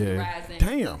moon rising.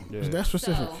 Damn, that's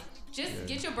specific. So, just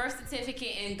get your birth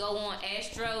certificate and go on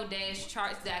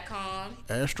astro-charts.com.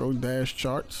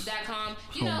 Astro-charts.com.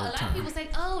 You know, a lot of people say,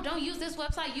 "Oh, don't use this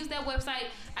website. Use that website."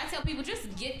 I tell people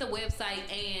just get the website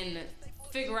and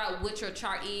figure out what your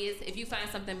chart is. If you find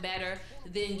something better,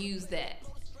 then use that.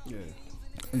 Yeah,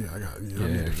 I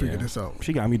need to figure this out.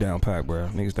 She got me down packed, bro.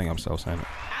 Niggas think I'm self-centered.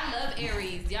 I love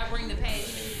Aries. Y'all bring the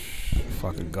passion.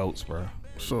 Fucking goats, bro.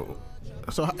 So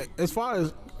as far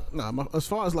as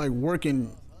like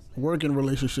working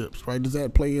relationships, right? Does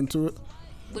that play into it?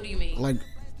 What do you mean? Like,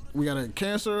 we got a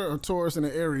Cancer, a Taurus, and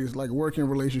an Aries, like working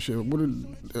relationship.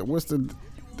 What's the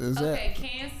is that? Okay,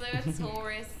 Cancer,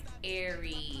 Taurus,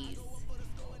 Aries.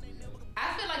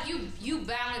 I feel like you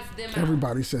balance them out.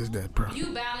 Everybody says that, bro. You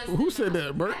balance. Who said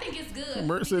that, Bert? I think it's good.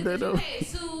 Bert said that, though.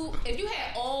 If you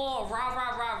had all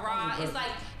rah, it's like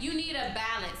you need a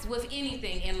balance with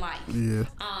anything in life. Yeah.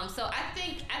 So I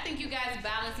think you guys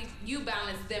balance. You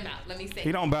balance them out. Let me say.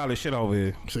 He don't balance shit over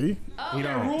here. See? Oh, He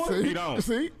don't. See? He don't.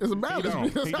 See? It's a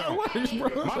balance. That's He how it works,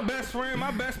 bro. My best friend,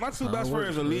 my two best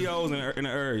friends are Leos and the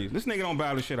Aries. This nigga don't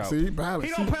balance shit out. See? Balance.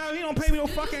 He don't pay me no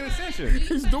fucking attention.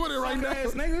 He's doing it right now.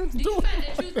 Ass nigga. Do you find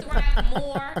that you thrive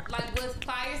more like with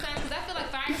fire signs? Because I feel like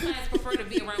fire signs prefer to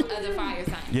be around other fire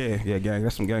signs. Yeah, gang.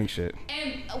 That's some gang shit.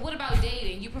 And what about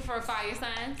dating? You prefer fire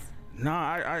signs?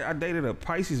 Nah, I dated a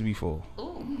Pisces before.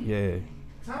 Ooh. Yeah.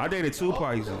 I dated 2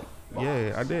 Pisces.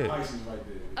 Yeah, I did.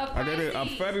 I did it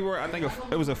February. I think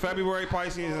it was a February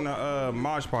Pisces and a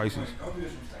March Pisces.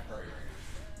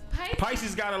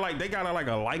 Pisces gotta like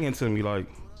a liking to me, like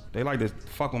they like to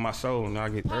fuck with my soul and I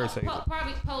get irritated.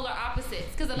 Probably polar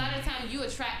opposites, because a lot of times you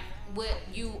attract what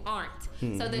you aren't,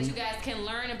 so that you guys can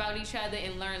learn about each other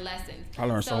and learn lessons. I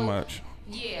learned so much.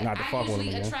 Yeah, Not to fuck I with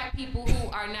usually them, attract people who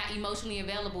are not emotionally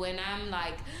available, and I'm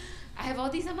like, I have all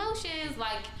these emotions.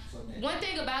 Like, one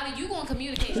thing about it, you gonna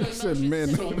communicate your Said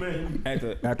emotions. men. At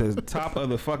the top of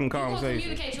the fucking You gonna conversation.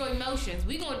 communicate your emotions.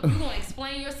 You gonna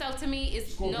explain yourself to me.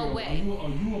 It's Scorpio, no way. Are you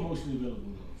emotionally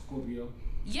available, Scorpio?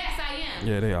 Yes, I am.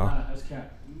 Yeah, they are. Nah, that's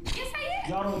cap. Yes, I am.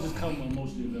 Y'all don't just come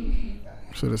emotionally available.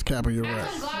 So that's capping your I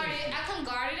ass. come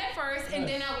guarded at first, and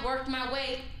then I worked my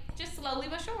way just slowly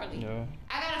but surely. Yeah.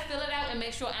 I gotta fill it out and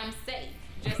make sure I'm safe.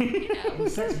 Just, you know.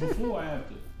 Sex before or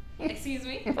after? Excuse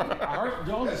me? I heard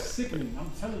y'all are sickening. I'm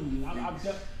telling you.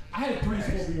 I had 3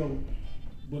 Scorpio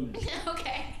women.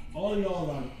 Okay. All of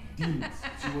y'all are demons.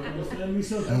 You understand me?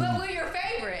 So, But we're your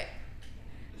favorite.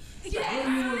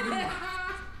 Yeah.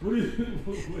 what is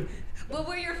it? But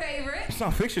we're your favorite. It's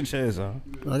not fiction chairs, huh?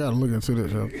 I gotta look into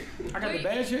this, yo. I got the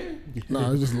bad hair?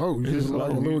 Nah, it's just low. You're just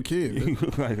like a little kid. You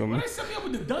look like Why a they set me up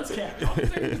with the dunce cap? Got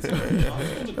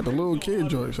the little kid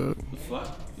joint, so.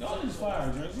 Fuck. Y'all just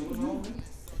fire, Drake. What's wrong with me?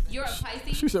 You're a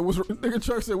Pisces. She said, nigga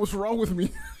Chuck said, what's wrong with me?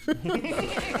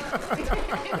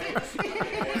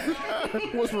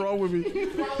 What's wrong with me?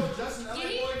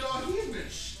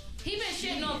 He been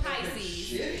shitting on Pisces.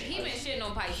 He been shitting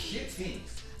on Pisces.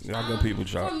 Y'all good people,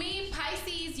 Chuck. For me,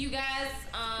 Pisces, you guys,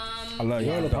 I love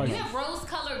y'all. you have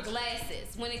rose-colored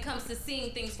glasses when it comes to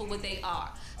seeing things for what they are.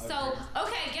 So,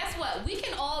 okay, guess what? We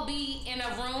can all be in a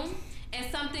room and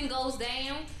something goes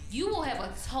down. You will have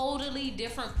a totally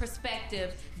different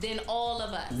perspective than all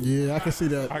of us. Yeah, I can see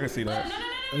that. I can see that.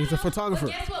 No. He's a photographer.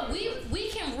 But guess what? We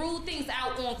can rule things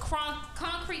out on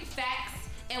concrete facts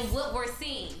and what we're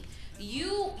seeing.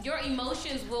 Your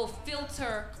emotions will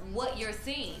filter what you're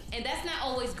seeing, and that's not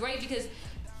always great because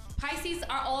Pisces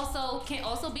can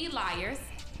also be liars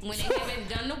when they haven't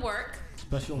done the work.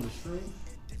 Especially on the stream.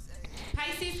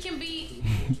 Pisces can be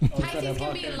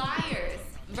liars,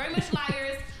 very much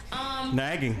liars.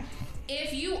 Nagging.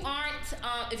 If you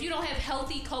don't have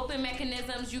healthy coping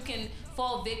mechanisms, you can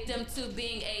fall victim to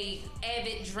being a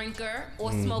avid drinker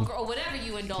or smoker or whatever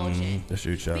you indulge in. That's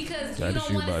you, Chuck. Because That you is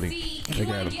don't want to buddy. see, you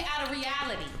want to get out of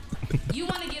reality. You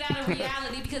want to get out of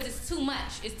reality because it's too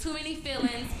much. It's too many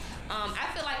feelings. I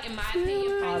feel like, in my opinion,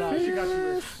 She got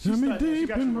you. Let me deep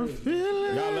in my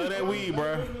feelings. Y'all love that weed,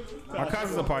 bro. My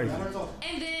cousins are Pisces.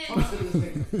 and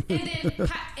then,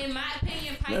 in my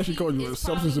opinion, Yeah, she called Pisces you a is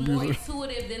substance probably more abuser.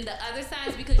 intuitive than the other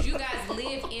signs because you guys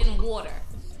live in water.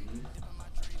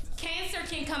 Cancer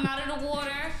can come out of the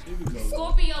water.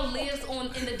 Scorpio lives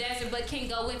in the desert but can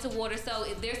go into water. So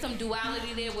there's some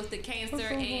duality there with the Cancer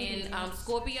and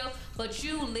Scorpio. But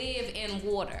you live in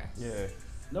water. Yeah.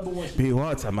 Number 1. Be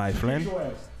water, my friend. Your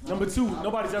ass. Number 2.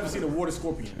 Nobody's ever seen a water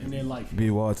scorpion in their life. Be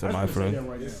water, I my just wanna say friend. that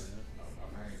right there.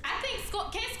 I think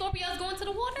can Scorpios go into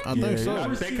the water? I think so.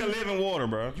 They could live in water,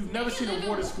 bro. You've never seen a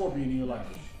water scorpion in your life.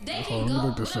 They Hold can on, go. let me What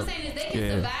look this I'm up. saying is they can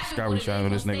Yeah, survive Sky in water. reaching out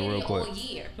with this They nigga gonna real stay quick. all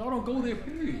year. Y'all don't go there,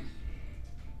 period.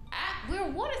 We're a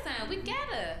water sign. We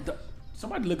gotta.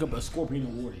 Somebody look up a scorpion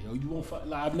in water, yo. You won't find,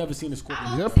 like, I've never seen a scorpion.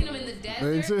 I've only Yep. seen them in the desert.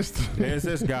 They exist. There's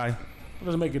this guy. That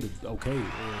doesn't make it okay.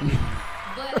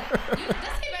 But let's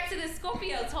get back to this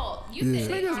Scorpio talk. You Yeah.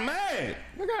 said Nigga's mad.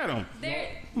 Look at him. they're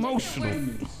Emotional.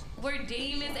 We're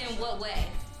demons in what way?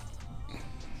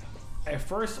 At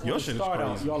first, on Your the shit is start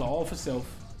out, crazy. y'all are all for self.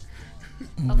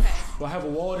 Okay, You'll have a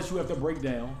wall that you have to break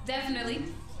down, definitely.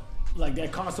 like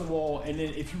that constant wall, and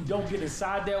then if you don't get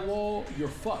inside that wall, you're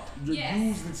fucked. You're Yes.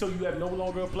 used until you have no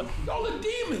longer a place. Y'all are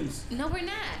demons. No, we're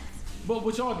not. But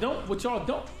what y'all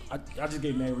don't. I just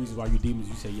gave mad reasons why you demons.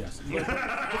 You say yes. Before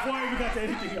I even got to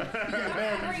anything, you gave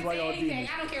mad reasons why y'all demons.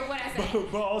 I don't care what I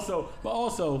say. But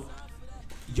also,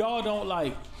 y'all don't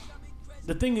like.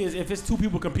 The thing is, if it's two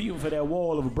people competing for that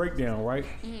wall of a breakdown, right?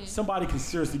 Mm-hmm. Somebody can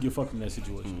seriously get fucked in that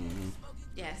situation. Mm-hmm.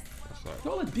 Yes.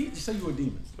 Y'all are demons. Just say you a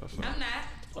demon. I'm not.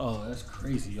 Oh, that's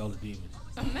crazy. Y'all are demons.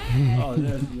 I'm not. Oh,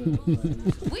 that's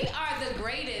good. We are the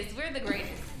greatest. We're the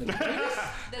greatest. The greatest?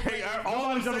 Hey, all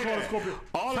I'm saying that.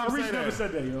 Tyrese never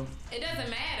said that, yo. It doesn't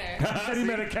matter. He said he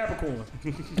met a Capricorn.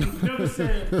 He never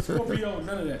said Scorpio,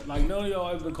 none of that. Like, none of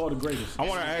y'all ever been called the greatest. I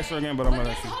want to ask her again, but I'm going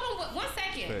to ask you. Hold on 1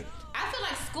 second. I feel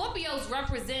like Scorpios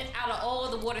represent out of all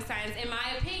the water signs, in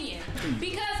my opinion.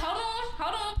 Because, hold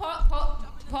on,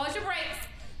 pause your brakes.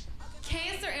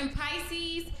 Cancer and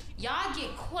Pisces, y'all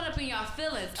get caught up in y'all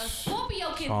feelings. A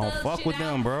Scorpio can thug shit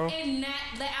out bro. and not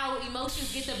let our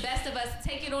emotions get the best of us.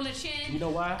 Take it on the chin. You know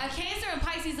why? A Cancer and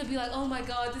Pisces will be like, oh my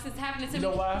God, this is happening to me. You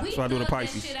know why? We so I do the thug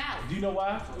Pisces. that shit out. Do you know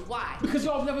why? Why? Because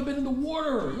y'all have never been in the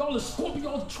water. Y'all are Scorpio.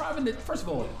 Y'all driving it. First of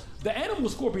all, the animal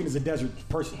scorpion is a desert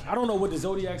person. I don't know what the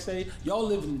zodiac say. Y'all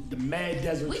live in the mad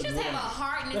desert. We just have a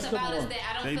hardness about us that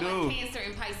I don't feel like Cancer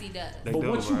and Pisces does. But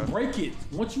once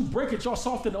you break it, y'all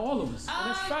softer than all of us.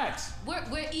 And that's facts.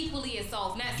 We're equally as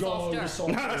soft, not Y'all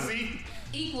softer. See?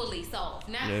 Equally soft,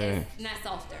 not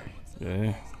softer.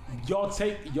 Yeah. Y'all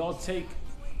take.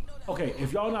 Okay,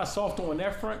 if y'all not soft on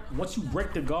that front, once you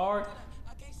break the guard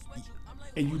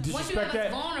and you disrespect that,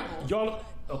 vulnerable. y'all.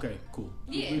 Okay, cool.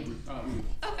 Yeah.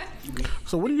 Okay.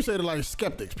 So what do you say to like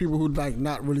skeptics, people who like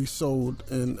not really sold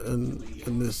in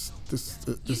this?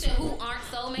 You said who aren't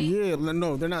soulmates? Yeah,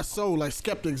 no, they're not sold. Like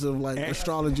skeptics of like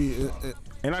astrology.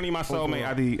 And I need my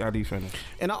soulmate ID finish.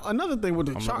 And another thing with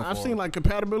the chart, I've seen like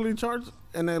compatibility charts,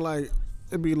 and they like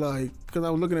it'd be like because I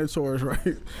was looking at Taurus,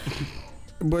 right?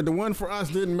 But the one for us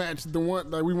didn't match the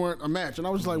one, like we weren't a match, and I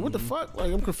was like, "What the fuck?"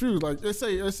 Like I'm confused. Like it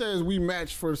says we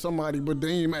match for somebody, but they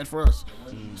ain't match for us.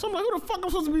 So I'm like, "Who the fuck I'm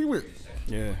supposed to be with?"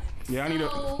 Yeah, I need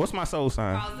what's my soul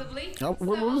sign? Possibly.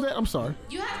 What was that? I'm sorry.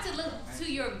 You have to look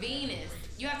to your Venus.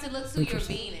 You have to look to your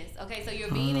Venus. Okay, so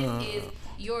your Venus is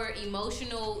your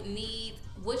emotional needs,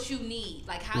 what you need,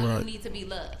 like how you need to be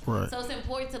loved. Right. So it's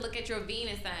important to look at your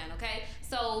Venus sign. Okay,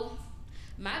 so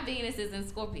my Venus is in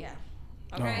Scorpio.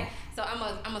 Okay, so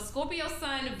I'm a Scorpio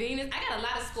sun, Venus. I got a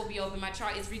lot of Scorpio in my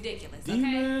chart. It's ridiculous. Okay,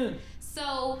 Demon.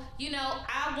 so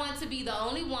I want to be the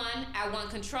only one. I want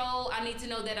control. I need to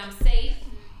know that I'm safe.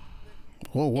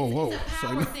 Whoa. It's a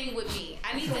power thing with me.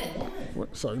 I need to.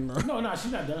 What? Sorry, no. No,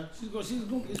 she's not done. She's going.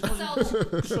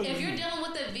 So if you're dealing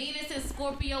with a Venus and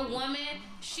Scorpio woman,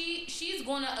 she's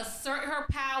going to assert her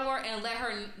power and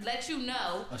let you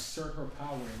know. Assert her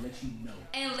power and let you know.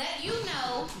 And let you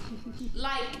know,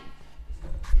 like.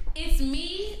 It's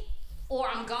me or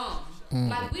I'm gone.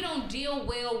 Like we don't deal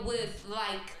well with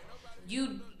like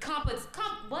you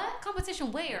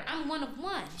competition where? I'm one of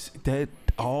one. That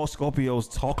all Scorpios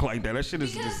talk like that. That shit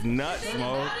is just nuts,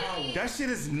 bro. That shit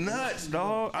is nuts,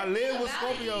 dog. I live with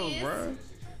Scorpios, bro.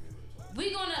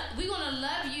 We gonna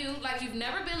love you like you've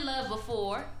never been loved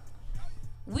before.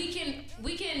 We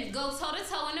can go toe to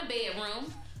toe in the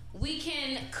bedroom. We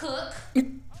can cook.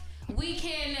 We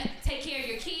can take care of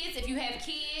your kids if you have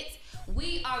kids.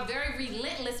 We are very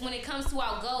relentless when it comes to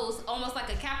our goals. Almost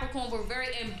like a Capricorn, we're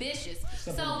very ambitious.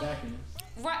 Except so, on the back end.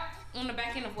 right on the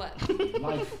back end of what?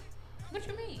 Life. What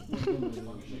you mean?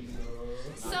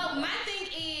 So my thing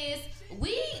is,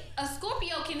 a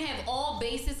Scorpio can have all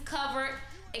bases covered.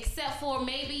 Except for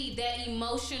maybe that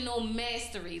emotional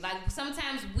mastery. Like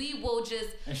sometimes we will just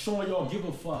and showing y'all give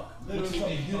a fuck.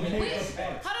 Literally, hold on, wait.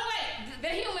 The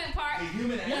human part. The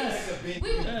human aspect.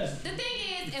 Yes. The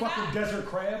thing is, fucking desert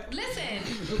crab. Listen,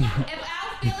 if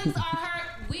our feelings are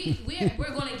hurt,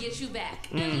 we're gonna get you back.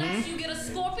 Unless you get a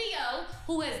Scorpio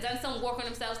who has done some work on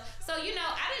themselves. So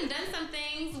I done some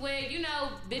things where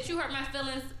bitch, you hurt my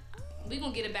feelings. We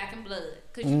gonna get it back in blood,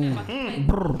 cause you never play.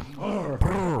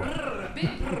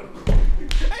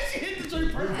 She hit the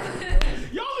joint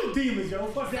perfect. Y'all are demons, yo.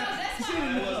 Fuck that. So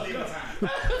I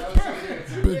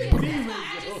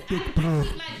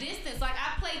keep my distance. Like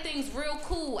I play things real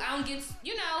cool. I don't get,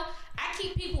 I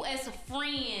keep people as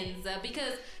friends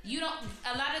because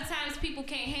a lot of times people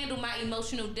can't handle my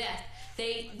emotional depth.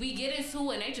 We get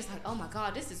into it and they just like, oh my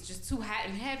God, this is just too hot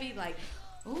and heavy. Like,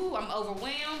 ooh, I'm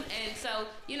overwhelmed. And so,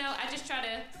 I just try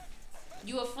to,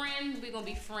 you a friend, we're going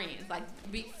to be friends. Like,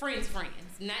 be friends.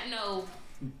 Not no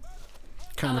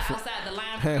kind of outside the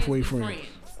line halfway friends.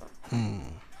 All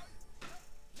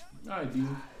right,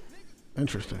 dude.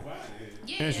 Interesting.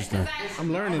 Yeah, Interesting.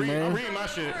 I'm learning, man. I'm reading my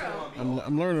shit.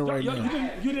 I'm learning right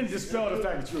now. You didn't dispel the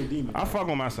fact that you're a demon. I fuck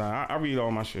on my side. I read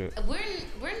all my shit.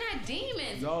 We're not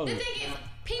demons. No. The thing is,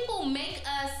 people make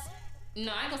us.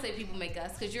 No, I ain't gonna say people make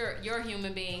us, cause you're a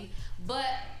human being. But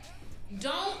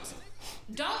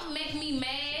don't make me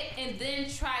mad and then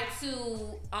try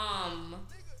to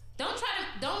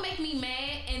don't make me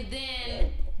mad and then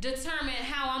determine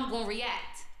how I'm gonna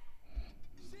react.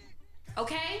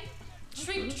 Okay?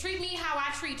 Treat me how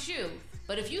I treat you.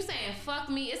 But if you saying fuck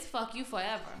me, it's fuck you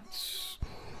forever.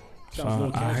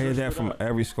 I hear that from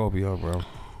every Scorpio, bro.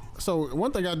 So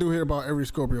one thing I do hear about every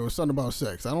Scorpio is something about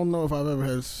sex. I don't know if I've ever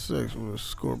had sex with a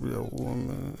Scorpio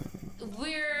woman.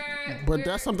 But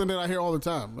that's something that I hear all the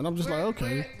time, and I'm just like,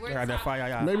 okay, we're got that top.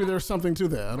 fire. maybe there's something to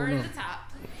that. I We're don't at know. the top.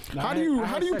 How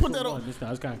do you put that on?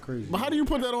 That's kind of crazy. But how do you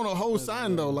put that on a whole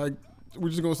sign though? Like we're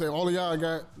just gonna say all of y'all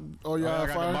got all y'all I got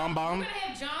the fire. bomb We're bomb. gonna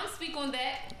have John speak on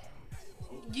that.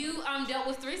 You dealt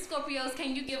with 3 Scorpios.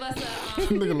 Can you give us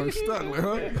Nigga look stuck, like,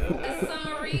 huh? a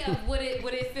summary of what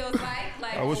it feels like?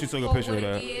 Like I wish you took a or picture what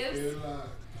of it that. gives?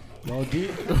 Y'all did.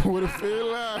 What it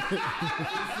feel like?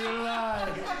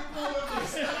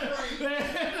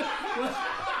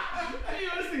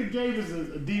 This nigga Gabe is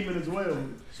a demon as well.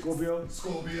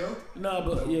 Scorpio. Nah,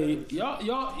 but yeah,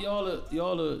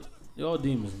 y'all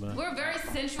demons, man. We're very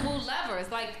sensual lovers.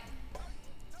 Like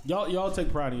Y'all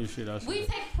take pride in your shit. we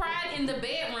take pride in the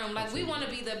bedroom. Like we want to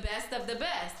be the best of the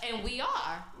best, and we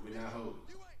are.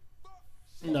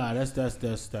 Nah, that's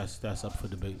up for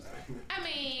debate. I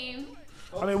mean,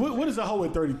 what is a hoe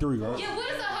at 33, right? yeah. What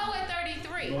is a hoe at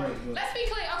 33? Let's be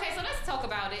clear. Okay, so let's talk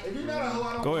about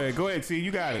it. Go ahead, T.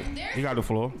 You got it. You got the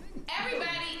floor.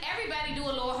 Everybody do a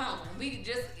little hoeing. We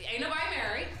just ain't nobody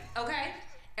married, okay?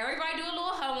 Everybody do a little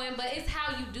hoeing, but it's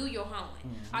how you do your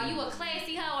hoeing. Are you a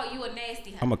classy hoe or are you a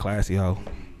nasty hoe? I'm a classy hoe.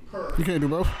 You can't do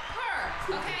both.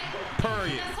 Purr, okay?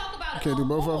 Period. Let's talk about it. Can't do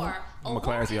both of them? I'm a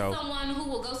classy hoe. Someone who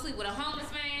will go sleep with a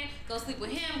homeless man, go sleep with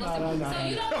him. No. So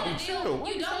you don't want to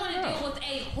deal with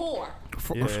a whore.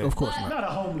 Of course But- not. Not a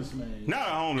homeless man. Not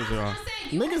a homeless I'm girl.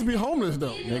 saying you Niggas have be sex homeless, with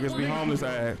though. either Niggas be one. homeless,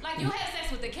 ass. Like you have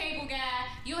sex with the cable guy.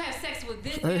 You have sex with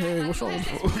this Hey, guy. hey, like, what's you wrong? have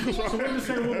sex with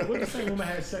So what the same woman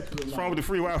had sex with? What's wrong with the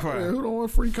free Wi-Fi? Yeah, who don't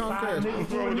want free 5 Comcast? niggas,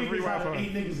 4 wrong with the free niggas out of Wi-Fi?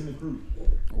 8 niggas in the crew.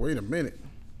 Wait a minute.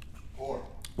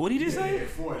 What did he just say?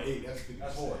 4 and 8.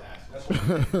 That's 4.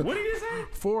 What did he just say?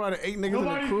 4 out of 8 niggas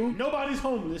in the crew? Nobody's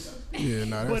homeless. Yeah,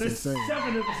 nah, But that's it's insane.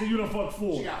 7 of us, so you don't fuck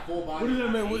 4. What does that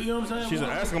mean? You know what I'm saying? She's an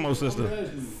Eskimo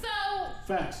sister. So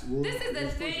Facts. this is the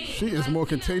thing. She is more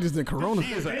contagious than Corona.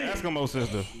 She is an Eskimo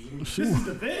sister. This is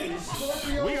the thing.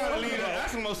 We gotta leave the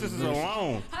Eskimo sisters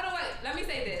alone. How do I? Let me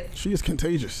say this. She is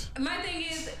contagious. My thing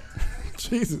is,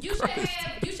 Jesus you should Christ.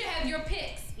 have your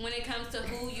picks when it comes to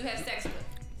who you have sex with.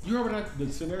 You remember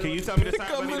the scenario? Can you tell me the Pick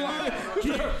time? up the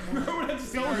litter. remember that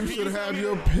story? You should have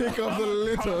your pick of the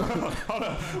litter.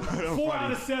 4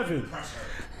 out of 7.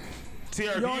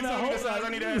 TIERA, can you tell me the size I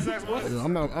need to have sex with?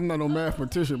 I'm not no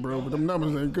mathematician, bro, but them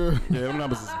numbers ain't good. Yeah, them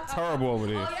numbers is terrible over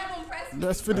there. Oh, y'all gonna press me?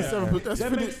 That's 57. That's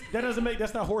 50.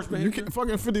 That's not horse You behavior. can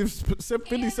fucking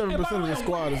 57% of the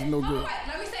squad is no All good. right,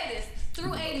 let me say this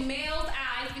through a male's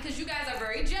eyes because you guys are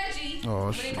very judgy Oh,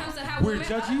 when shit. it comes to how We're women.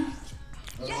 judgy?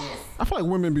 Yes. I feel like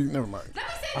women be never mind. Let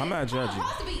me say this. I'm not Hold on,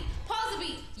 judgy. Pause the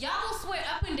beat. Y'all will swear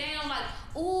up and down like,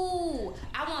 ooh,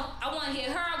 I want to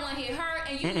hit her,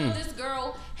 and you know this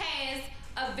girl has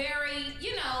a very,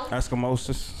 Eskimo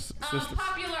sisters.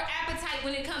 popular appetite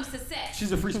when it comes to sex.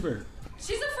 She's a free spirit.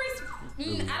 She's a free.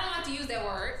 I don't like to use that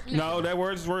word. No, that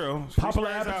word's real. Popular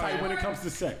She's appetite when it comes to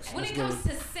sex. When it That's comes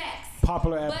what to sex.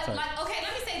 Popular But appetite. like, okay,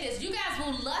 let me say this: you guys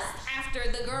will lust after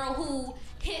the girl who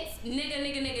hits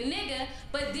nigga,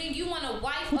 but then you want to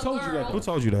wife Who a told girl. you that? Who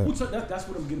told you that? That's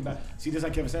what I'm getting back. See, this is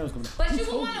how Kevin Samuels coming. But Who you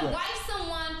told want to that? wife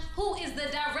someone who is the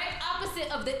direct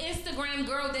opposite of the Instagram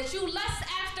girl that you lust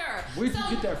after. Where'd you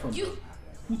get that from? You,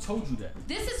 Who told you that?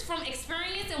 this is from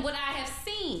experience and what I have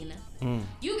seen.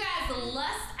 You guys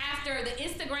lust after the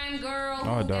Instagram girl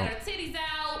No, I who got don't. her titties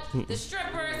out, the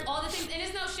strippers, all the things. And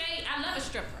it's no shade. I love a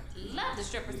stripper. Love the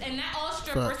strippers. And not all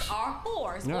strippers Facts. are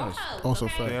whores or Yes. hoes. Also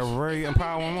okay? facts. They're very Some people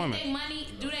empowering that women. Get their money,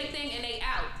 do their thing, and they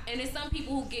out. And there's some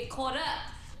people who get caught up.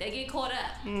 They get caught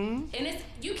up. And it's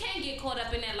you can't get caught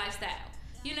up in that lifestyle.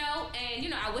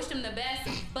 And I wish them the best,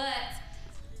 but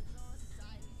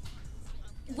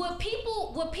what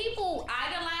people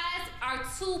idolize are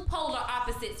two polar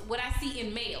opposites, what I see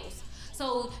in males.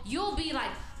 So you'll be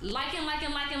like liking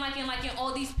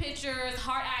all these pictures,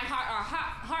 heart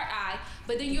eye,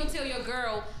 but then you'll tell your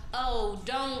girl, oh,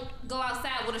 don't go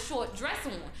outside with a short dress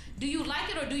on. Do you like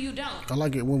it or do you don't? I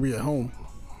like it when we at home.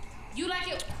 You like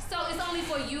it, so it's only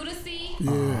for you to see.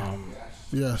 Yeah.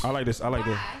 Yes. I like this. I like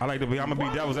this. I like to be. I'm gonna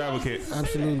be devil's advocate.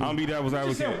 Absolutely. I'm gonna be devil's You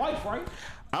advocate. said wife, right?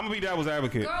 I'm gonna be devil's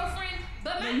advocate. Girlfriend,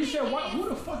 but my You thing said wife. is, Who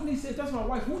the fuck needs to say that's my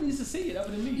wife? Who needs to see it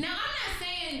other than me? now I'm not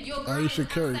saying your girl Aisha is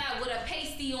Curry. outside with a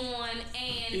pasty on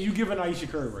and You giving Aisha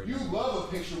Curry right You now. love a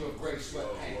picture with great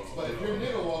sweatpants, but if your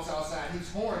nigga walks outside, he's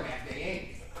whoring that they ain't.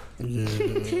 Yeah.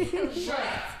 Shut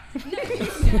up. no, you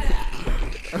shut up.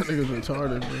 That nigga's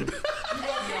retarded, man. You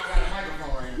love me, I got a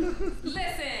microphone right now.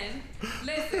 Listen.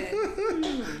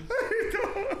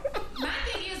 My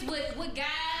thing is with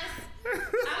guys,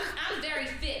 I'm very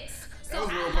fixed. So That was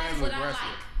real I like passive what I aggressive.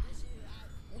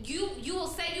 like. You will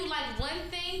say you like one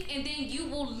thing and then you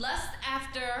will lust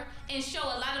after and show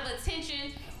a lot of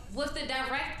attention with the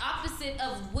direct opposite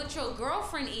of what your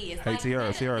girlfriend is. Hey, Like,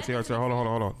 Tiara, hold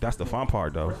on. That's the fun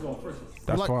part, though. First of all,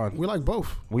 That's fun. We like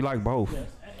both, We like both.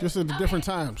 just at the different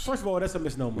times. first of all, that's a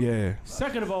misnomer. Yeah.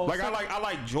 Second of all, Like I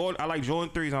like Jordan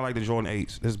 3s and I like the Jordan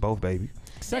 8s. This is both, baby.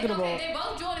 second of all, they're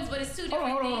both Jordans, but it's two hold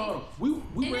different on. things.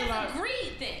 We And realize. that's a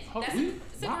greed thing. Hold- That's we-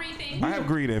 it's a greed thing. I have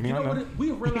greed in me. You I know know. what?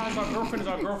 We realize our girlfriend is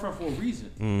our girlfriend for a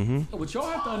reason. Mm-hmm. What y'all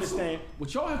have to understand.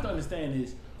 What y'all have to understand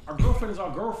is our girlfriend is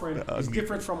our girlfriend. Is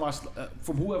different from our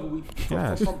from whoever we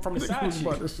Yes. from the side was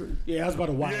about to chick. say. Yeah, I was about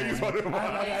to watch. Yeah, you was about to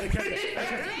watch.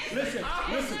 Listen.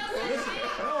 Listen.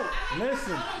 Hold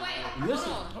on, wait.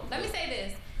 Listen. Hold on. Let me say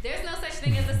this. There's no such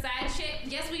thing as a side chick.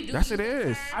 Yes, we do. Yes, use it the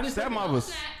is. term.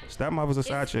 Stepmothers. Stepmothers are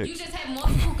side You chicks. just have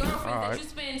multiple girlfriends Alright. that you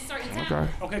spend certain time Okay.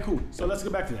 with. Okay, cool. So let's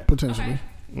get back to that. Potentially.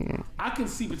 Okay. I can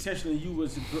see potentially you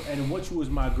as a girl and what you as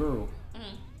my girl.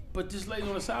 But this lady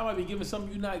on the side might be giving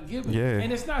something you're not giving. Yeah.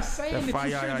 And it's not saying That that fire,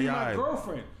 you should be my yeah.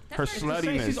 girlfriend. Her It's just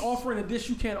saying she's sluttiness. offering a dish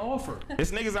you can't offer.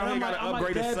 It's niggas out here gotta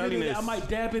upgrade the I sluttiness. might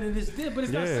dab it in this dip, but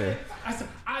it's not Yeah. saying.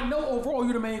 I know overall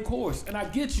you're the main course, and I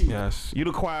get you. Yes. You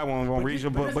the quiet one gonna read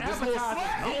your book, but this little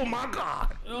advertising- slut. Oh my God.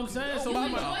 You know what I'm saying? So You we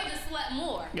enjoy might. the slut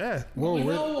more. Yeah. Whoa, We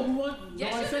wait. know what we want.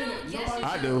 Yes, Nobody you saying do. it. Yes, Nobody you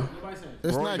I saying it. do. Nobody saying it.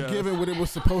 It's Roy not does. giving what it was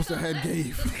supposed to have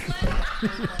gave.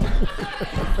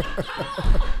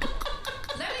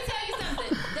 Let me tell you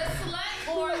something. The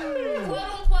slut or quote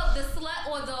unquote the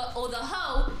slut or the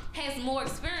hoe has more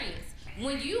experience.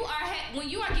 When you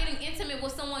are getting intimate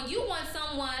with someone, you want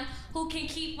someone who can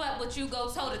keep up with you, go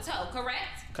toe to toe. Correct?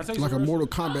 Can I tell you Like a something? Mortal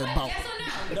Kombat Okay, bout. yes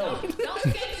or No. no? Don't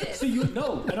escape this. See, you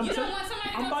know, and You don't want somebody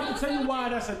to I'm go about to toe-to-toe tell you with why you?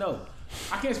 that's a no.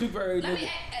 I can't speak for every Let me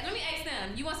nigga. ask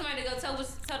them. You want somebody to go toe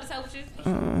to toe with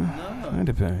you? It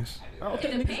depends. I don't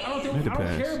think It niggas. I don't think. It I don't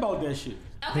depends. care about that shit.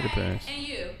 Okay. depends. And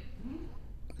you?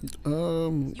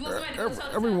 Um, You want somebody to go toe to toe?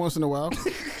 every once in a while. And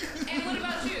what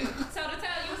about you? Toe to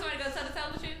toe? You want somebody to go toe to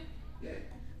toe with you?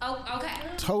 Oh, okay.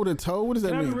 Toe to toe? What does that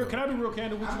Can I be mean? real? Can I be real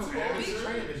candid with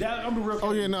you? That, I'm be real.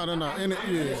 Oh candid. yeah,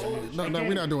 no. No,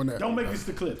 we're not doing that. Don't make this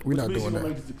the clip. We're not Which means doing you don't that.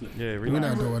 Make this the clip. Yeah, We're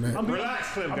not doing that. I'm be- Relax,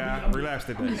 clip I'm be- guy. I'm be- Relax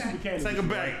I'm today. be super candid Take a with you,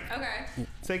 break. right? Okay.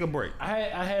 Take a break.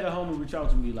 I had a homie reach out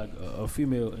to me, like a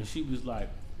female, and she was like,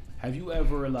 "Have you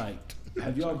ever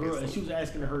have y'all girl?" And she was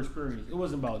asking her experience. It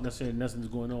wasn't about necessarily nothing was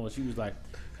going on. She was like,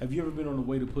 "Have you ever been on the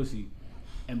way to pussy,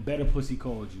 and better pussy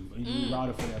called you, and you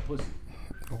routed for that pussy?"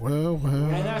 Well.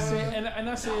 And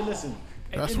I said, listen,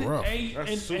 That's and, rough.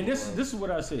 And this is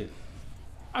what I said.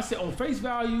 I said on face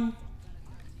value,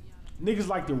 niggas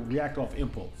like to react off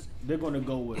impulse. They're gonna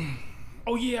go with,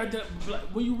 oh yeah,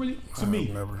 when you really to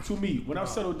me when I've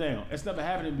settled down, it's never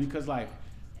happening because like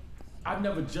I've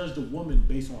never judged a woman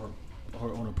based on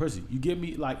her pussy. You get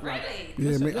me? Like Really?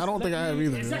 Yeah, man, I don't think I have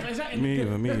either. Exactly. Me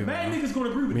either, me Mad either. niggas gonna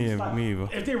agree with Me this. either, Like, me either.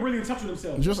 if they're really in touch with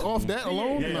themselves. Just off that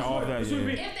alone? Yeah, off that, That's what it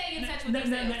yeah. is. If they in touch with Now,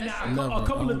 themselves, that's true.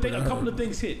 Never. a couple of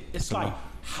things hit. It's like,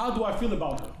 how do I feel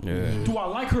about her? Yeah. Do I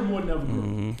like her more than ever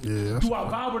girl? Yeah. Do I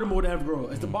vibe with her more than ever girl?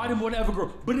 Is the body more than ever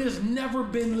girl? But it has never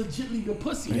been legitly good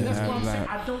pussy. And that's what I'm saying.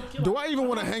 I don't care. Do I even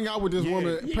want to hang out with this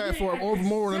woman past for over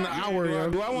more than an hour? Do I, Yeah.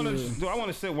 do I want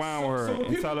to sit down with her So when and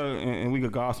people- tell her and we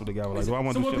could gossip together? Like, do I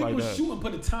want So to do when shit people like that? shoot and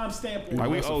put a timestamp on Like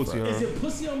we it, owe to is her. it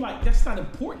pussy? I'm like, that's not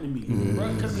important to me,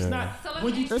 bro. Because it's not. So let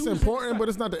When me you ask It's choose, important, not- but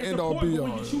it's not the it's end all important, be but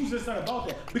all. when you choose, it's not about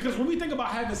that. Because when we think about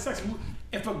having sex,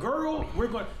 if a girl,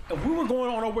 if we were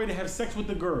going on our way to have sex with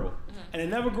the girl, and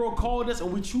another girl called us, and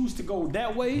we choose to go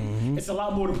that way, it's a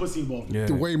lot more than pussy involved.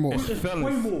 Yeah. Way more. It's It's fellas.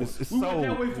 way more. It's We went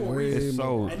that soul. way for a Way reason. It's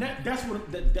soul. And that's what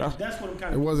I'm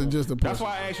kind It of. wasn't just a That's pussy.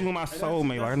 why I asked you who my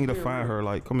soulmate. Like I need to find her.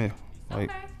 Like come here. Like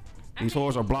Okay. these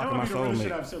hoes are blocking my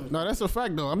soulmate. No, that's a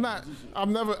fact though.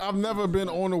 I've never been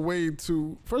on the way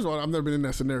to. First of all, I've never been in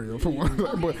that scenario. For one, but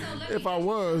so let me if I ask you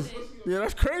was, something. yeah,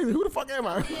 that's crazy. Who the fuck am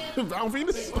I? Brown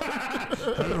Venus?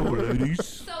 Hello, ladies.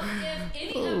 So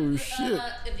if Oh, shit.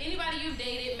 if anybody you've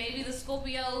dated, maybe the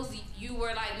Scorpios, you were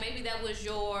like maybe that was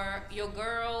your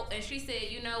girl, and she said,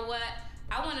 you know what,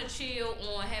 I want to chill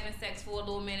on having sex for a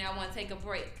little minute. I want to take a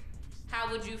break.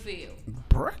 How would you feel?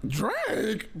 Break? It's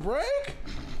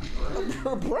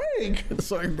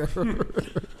like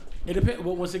It depends.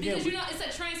 Well, once again, Because it's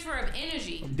a transfer of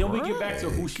energy. then we get back to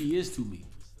who she is to me.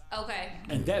 Okay.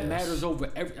 And that matters over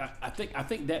every. I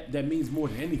think that means more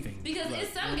than anything. Because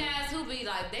it's some guys who be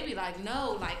like, they be like,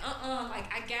 no, like,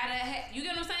 like I gotta. You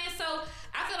get what I'm saying? So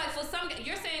I feel like for some,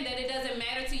 you're saying that it doesn't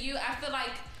matter to you. I feel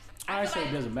like. I say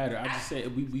it doesn't matter. I just say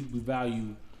we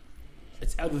value.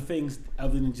 It's other things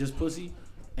other than just pussy,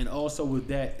 and also with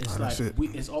that, it's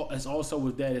it's also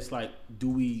with that, it's like,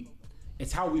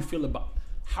 it's how we feel about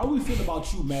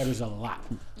you matters a lot.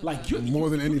 Like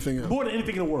more than anything else. More than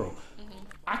anything in the world.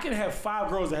 I can have 5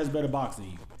 girls that has better box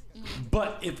than you.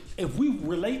 But if we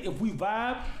relate, if we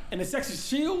vibe, and the sex is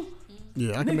chill,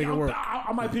 yeah, I can make it work.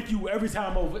 I might pick you every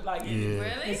time over. Like, really?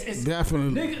 It's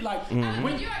definitely. Nigga, like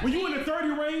when you in the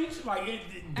 30 range, like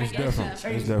it's different.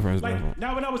 It's different. Like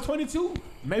now, when I was 22,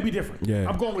 maybe different. Yeah,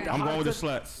 I'm going with the. I'm going with the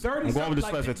sluts. 30. I'm going with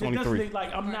the sluts at 23.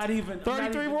 Like I'm not even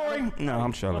 33, Rory. No,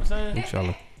 I'm chilling. I'm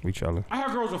chilling. We chilling. I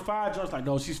heard girls with 5 joints like,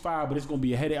 no, she's 5, but it's gonna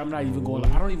be a headache. I'm not even going.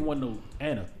 Like, I don't even want no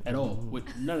Anna at all.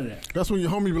 With none of that. That's when your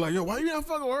homie be like, yo, why you not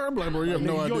fucking with her? I'm like, bro, you have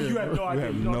no idea. You have no idea.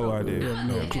 You have no idea. You have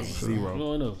no clue. Zero.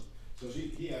 No, no. So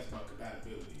he asked about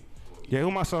compatibility. Yeah,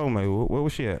 who my soulmate? Where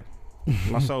was she at?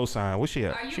 My soul sign. Where's she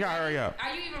at? She gotta hurry up.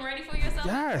 Are you even ready for yourself?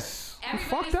 Yes.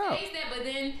 Everybody Fucked up. says that, but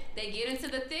then they get into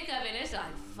the thick of it, and it's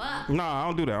like, fuck. Nah, I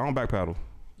don't do that. I don't backpedal.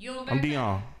 You don't I'm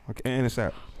Dion. And it's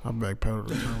that. I backpedal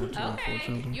the time with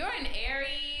Okay, you're an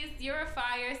Aries, you're a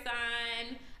fire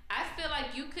sign. I feel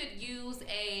like you could use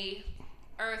a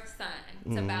earth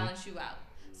sign to balance you out.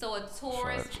 So a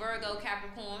Taurus, Virgo,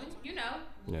 Capricorn,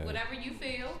 whatever you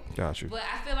feel. Got you. But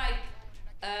I feel like,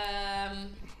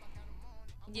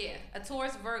 a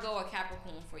Taurus, Virgo, or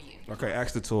Capricorn for you. Okay,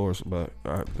 X the Taurus, but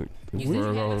You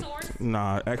Virgo. have a Taurus?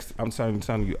 Nah, X. I'm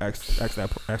telling you, X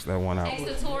that one out. X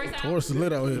the Taurus out. Taurus is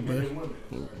lit out here, man.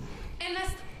 And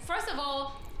that's, first of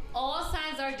all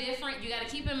signs are different. You got to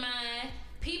keep in mind,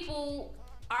 people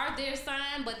are their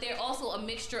sign, but they're also a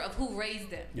mixture of who raised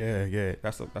them. Yeah.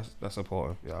 That's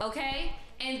important. Yeah. Okay,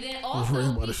 and then also raised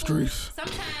by people, the streets.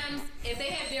 sometimes if they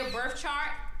have their birth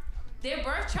chart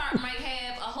might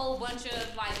have a whole bunch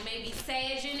of like maybe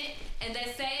Sag in it, and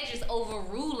that Sag is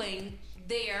overruling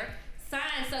their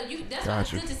sign. So that's why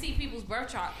it's good to see people's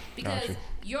birth chart, because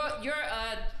your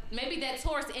maybe that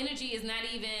Taurus energy is not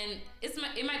even. It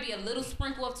might be a little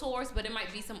sprinkle of Taurus, but it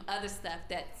might be some other stuff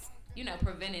that's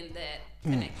preventing that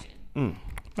connection.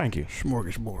 Thank you.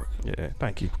 Smorgasbord. Yeah,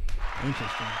 thank you.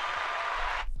 Interesting.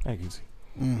 Thank you.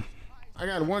 I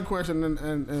got one question,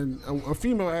 and a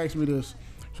female asked me this,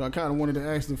 so I kind of wanted to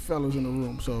ask the fellas in the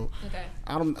room. So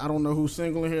I don't know who's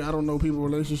single in here. I don't know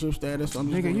people's relationship status. I'm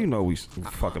just nigga, we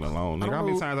fucking alone. Nigga, how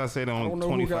many times I said it on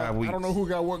 25 weeks? I don't know who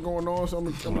got what going on, so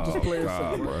I'm gonna just play it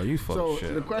safe. Bro, you fucking shit.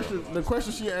 So the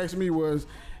question she asked me was,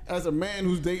 as a man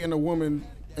who's dating a woman,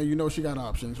 and she got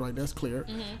options, right? That's clear.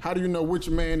 How do you know which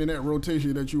man in that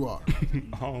rotation that you are?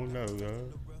 I don't know,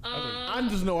 yo. I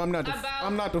just know I'm not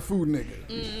the food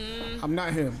nigga. I'm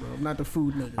not him, bro. I'm not the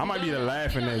food nigga. I might be the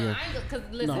laughing nigga.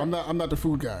 No, I'm not the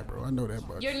food guy, bro. I know that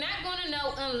much. You're not gonna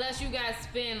know unless you guys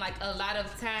spend like a lot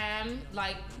of time,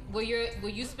 like where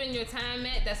you spend your time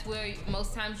at. That's where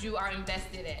most times you are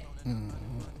invested at.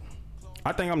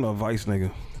 I think I'm the advice nigga.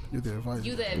 You're the advice.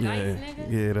 You the advice nigga?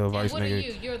 Yeah, the advice nigga. What are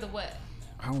you? You're the what?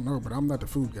 I don't know, but I'm not the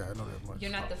food guy. I know that much.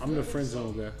 You're not the food. I'm the friend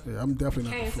zone guy. Yeah, I'm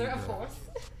definitely not Cancer, the food of guy. course.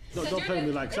 No, don't play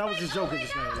me like. I was just joking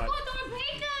just now. Like, Oh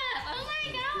my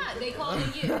god! They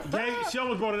calling you. she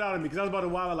almost brought it out of me because I was about to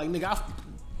wild. Like, nigga,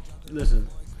 listen.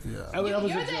 Yeah. That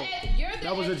was a joke.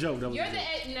 That was a joke. You're the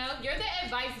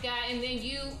advice guy, and then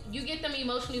you get them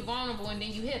emotionally vulnerable, and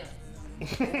then you hit them.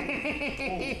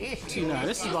 See, now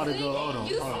this is about to go. Hold on.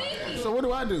 You sneaky. So what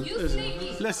do I do? You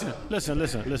sneaky. Listen.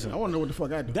 I want to know what the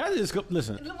fuck I do. That is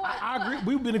listen. I agree.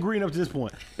 We've been agreeing up to this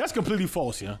point. That's completely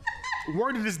false, yeah.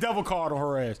 Word of this devil card on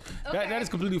her ass. Okay. That is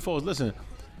completely false. Listen.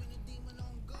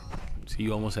 See,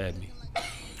 you almost had me.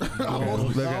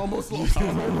 I almost lost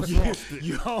it.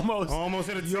 You almost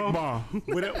hit a tick bomb.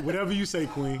 Whatever you say,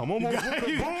 Queen. I'm almost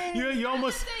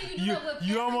you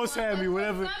almost had me.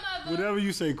 Whatever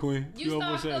you say, Queen. You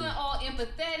start feeling all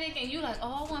empathetic, and you like, I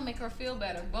want to make her feel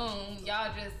better. Boom,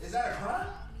 y'all just. Is that a crime?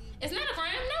 It's not a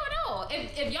crime, no at all.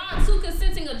 If y'all two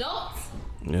consenting adults,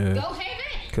 go have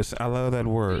it. Cause I love that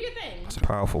word. Do your thing. It's a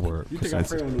powerful word. You think I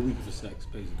pray on the week for sex,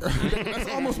 basically? That's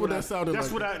almost what that sounded like.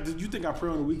 You think I pray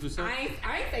on the week for sex? I ain't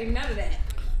say none of that.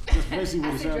 That's basically what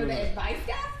I it said you're sounded the like. advice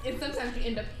guy, and sometimes you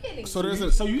end up hitting. So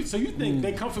there's So you think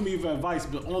they come for me for advice,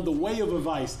 but on the way of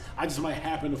advice, I just might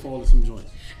happen to fall in some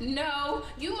joints. No,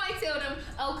 you might tell them,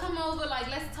 oh, come over, like,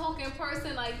 let's talk in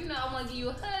person, like, you know, I want to give you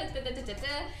a hug,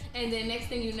 and then next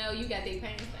thing you know, you got their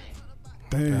pants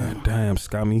thing. Damn,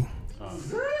 scummy.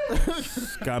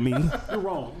 Scummy. You're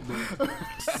wrong.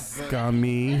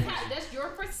 Scummy. That's your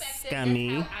perspective.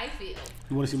 Scummy. That's how I feel.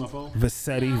 You want to see my phone?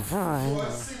 Vassetti.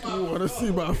 You want to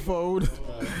see my phone?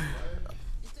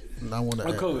 I want to.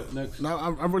 My code next. Now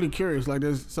I'm really curious. Like,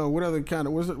 so what other kind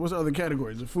of what's the other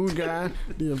categories? The food guy,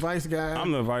 the advice guy.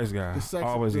 I'm the advice guy. The sex,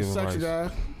 Always the give sex advice.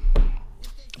 guy.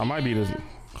 I might be the.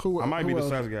 Who, I might who be the else?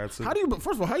 sex guy too. How do you?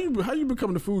 First of all, how you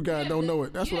become the food guy? I don't know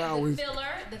it. That's what I always.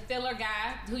 The filler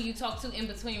guy who you talk to in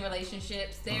between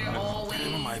relationships. They're always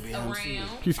around. I've been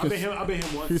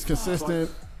him once. He's consistent.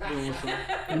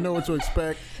 You know what to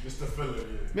expect. Mr. Filler.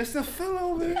 Mr. Phil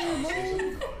over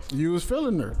here, You was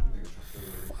feeling her.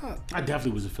 I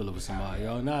definitely was a filler with somebody,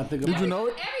 yo. Now I think Did about you know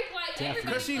it? Everybody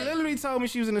Because she literally told me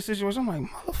she was in a situation. I'm like,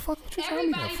 motherfucker, what you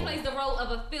telling me Everybody that for? plays the role of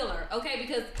a filler, okay?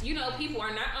 Because, you know, people are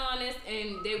not honest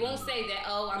and they won't say that,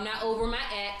 oh, I'm not over my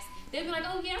ex. They'll be like,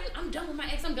 oh, yeah, I'm done with my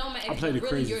ex. I'm done with my ex. I play the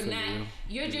But really, crazy you're filler, not. yeah.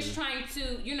 You're just trying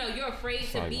to, you know, you're afraid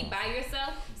to be by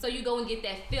yourself. So you go and get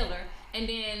that filler. And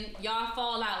then y'all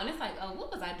fall out. And it's like, oh,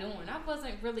 what was I doing? I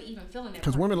wasn't really even feeling that.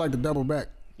 Because women like to double back.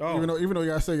 Oh. Even though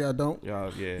y'all say y'all don't. Yeah.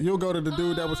 You'll go to the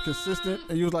dude that was consistent,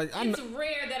 and you was like, It's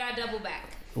rare that I double back.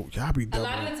 Oh, y'all be A double.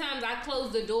 lot of the times I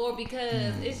close the door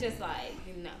because it's just like,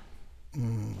 no.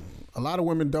 A lot of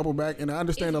women double back, and I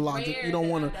understand It's the logic. rare You don't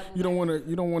that want I to. double You don't back. want to.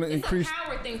 You don't want to It's increase. a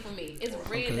power thing for me. It's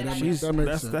rare Okay, that I that do. makes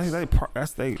That's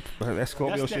sense.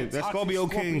 Scorpio shit. That's Scorpio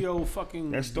king. Scorpio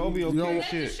fucking. That's Scorpio Yo. king That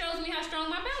shit. just shows me how strong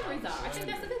my boundaries are. I think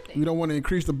that's a good thing. You don't want to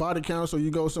increase the body count, so you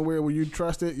go somewhere where you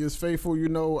trust it. It's faithful. You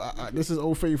know, this is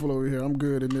old faithful over here. I'm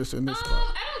good in this spot.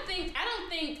 I don't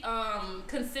think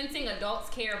consenting adults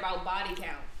care about body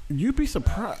count. You'd be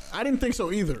surprised. I didn't think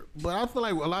so either, but I feel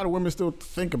like a lot of women still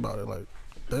think about it. Like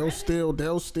they'll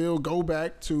still go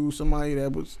back to somebody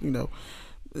that was, you know,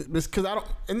 it's because I don't,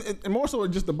 and more so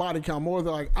just the body count. More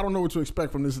than like I don't know what to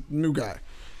expect from this new guy.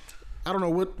 I don't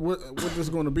know what this is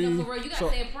going to be. No, for real, you gotta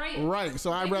say a prayer. Right. So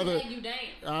They can let you down.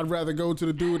 I'd rather go to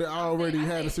the dude that I already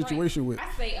had a situation with.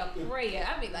 I say a prayer.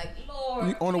 I be like, Lord.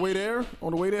 You, on the way there,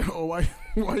 or why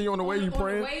you on the way you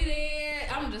praying? On the way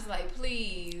there, I'm just like,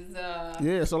 please.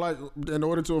 Yeah. So like, in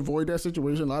order to avoid that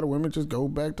situation, a lot of women just go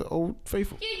back to old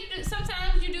faithful. Yeah, you do,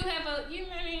 sometimes you do have a, you know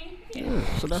what I mean?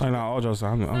 Yeah. So that's Like not all jokes.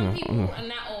 Some people,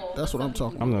 not all. That's what I'm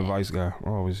talking I'm the advice guy. I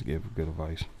always give good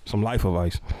advice. Some life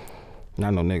advice.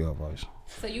 Not no nigga advice.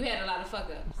 So you had a lot of fuck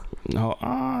ups. No,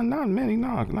 not many.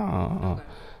 No. Okay.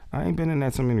 I ain't been in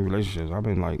that so many relationships. I've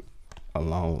been like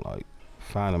alone, like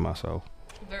finding myself.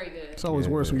 Very good. It's always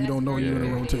worse when you don't know you're in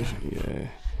a rotation. Yeah.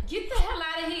 Get the hell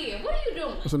out of here. What are you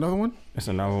doing? That's another one. It's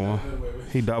another one.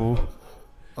 He double.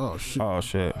 Oh shit. Oh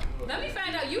shit. Let me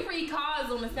find out. You read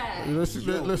cards on the side.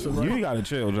 Listen, right? You gotta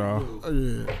chill, John. Oh,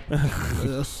 yeah.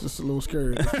 That's just a little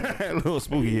scary. A little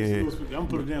spooky, yeah. I'm gonna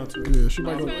put it down too. Yeah, she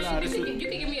might go. You can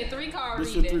give me a 3-card This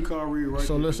is a reading. 3-card read right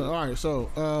So there. listen, all right. So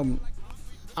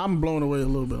I'm blown away a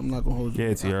little bit. I'm not gonna hold you.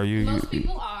 Yeah, TIERA, you. Most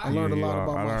people I are. learned a Yeah, lot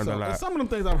about I learned a myself. lot. And some of them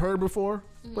things I've heard before,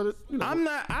 but it, you know,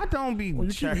 I don't be When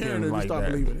you keep hearing checking it, you like start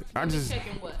that. believing it. I just,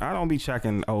 Checking what? I don't be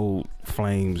checking old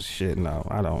flames shit. No,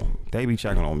 I don't. They be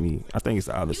checking on me. I think it's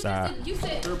the other side. You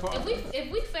said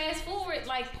if we fast forward,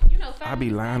 like, you know, I be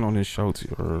lying on this show,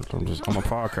 TIERA. I'm a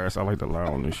podcast. I like to lie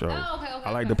on this show. Oh, okay,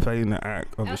 I like to play in the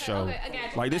act of the Okay, show. okay, I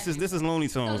got you, Like this got is Looney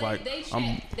So Tunes. Like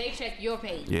they check your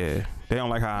page. yeah, they don't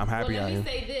like how I'm happy Well, I let am. me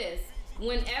say this.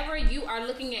 Whenever you are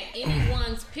looking at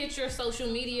anyone's picture, social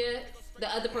media, the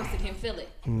other person can feel it.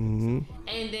 Mm-hmm.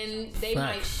 And then they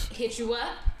Facts. might hit you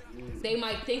up. They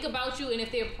might think about you, and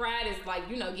if their pride is like,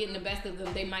 you know, getting the best of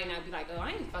them, they might not be like, oh,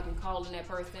 I ain't fucking calling that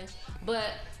person.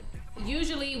 But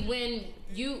usually when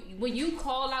you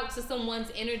call out to someone's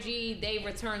energy, they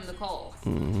return the call.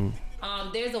 Mm-hmm.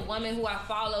 There's a woman who I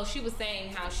follow. She was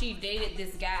saying how she dated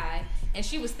this guy, and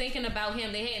she was thinking about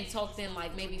him. They hadn't talked in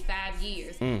like maybe 5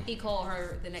 years. He called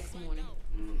her the next morning.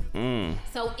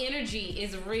 So energy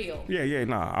is real. Yeah,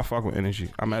 nah. I fuck with energy.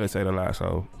 I meditate a lot,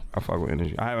 so I fuck with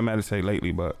energy. I haven't meditated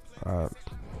lately, but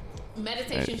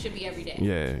Meditation should be every day.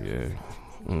 yeah.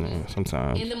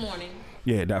 Sometimes. In the morning.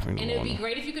 Yeah, definitely. And in it the would be morning.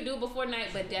 great if you could do it before night,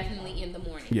 but definitely in the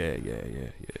morning. Yeah.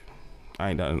 I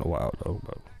ain't done it in a while though,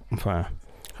 but I'm fine.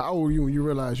 how old were you when you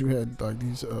realized you had like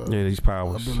these? Yeah, these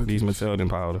powers, abilities. these Matildan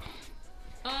powder.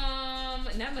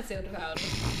 Not Matilda powder.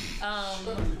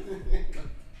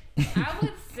 I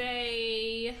would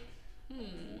say,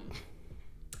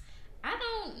 I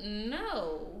don't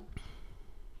know.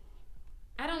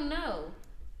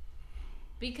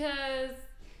 Because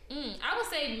I would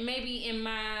say maybe in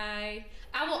my,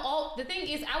 the thing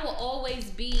is, I will always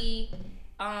be,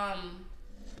 I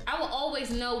will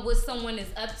always know what someone is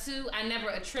up to. I never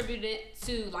attribute it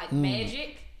to like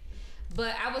magic,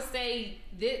 but I would say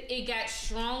that it got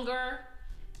stronger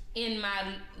in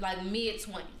my like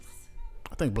mid-20s.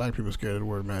 I think black people scared of the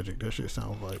word magic. That shit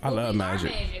sounds like. I love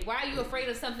magic. Why are you afraid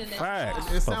of something that's Facts.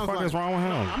 wrong? It sounds the fuck like, is wrong with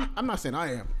him? I'm not saying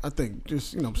I am. I think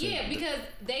just, you know what I'm saying. Yeah, because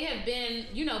they have been,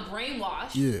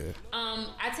 brainwashed. Yeah.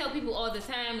 I tell people all the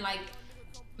time, like,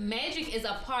 magic is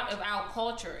a part of our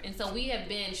culture, and so we have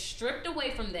been stripped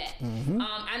away from that. And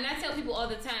I tell people all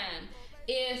the time,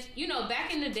 if,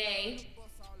 back in the day,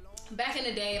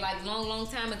 like long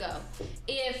time ago,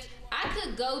 if I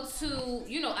could go to,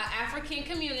 an African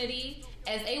community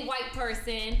as a white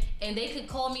person and they could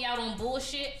call me out on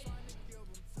bullshit,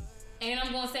 and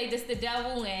I'm gonna say this the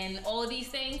devil and all these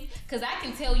things, because I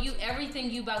can tell you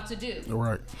everything you about to do.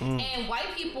 Right. And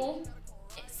white people,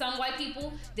 some white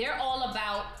people, they're all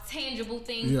about tangible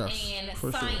things and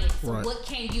science. Sure. Right. What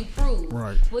can you prove?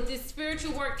 Right. With this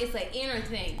spiritual work, it's an inner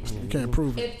thing. You can't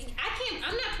prove it.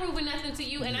 I'm not proving nothing to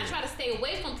you, and I try to stay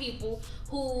away from people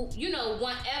who,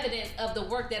 want evidence of the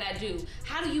work that I do.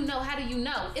 How do you know? How do you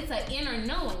know? It's an inner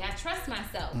knowing. I trust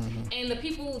myself. And the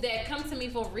people that come to me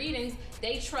for readings,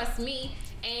 they trust me.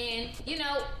 And,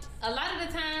 a lot of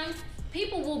the times,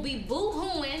 people will be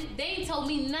boo-hooing. They ain't told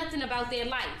me nothing about their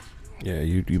life. Yeah,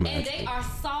 you And magic. they are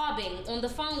sobbing on the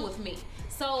phone with me.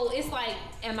 So it's like,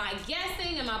 am I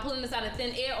guessing? Am I pulling this out of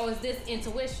thin air, or is this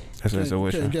intuition? That's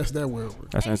intuition. Can't guess that well.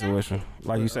 That's intuition.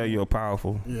 Like you say, you're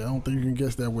powerful. Yeah, I don't think you can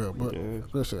guess that well. But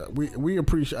listen, we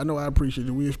appreciate. I know I appreciate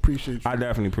you. We appreciate you. I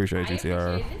definitely appreciate you,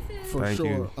 TIERA. For Thank sure.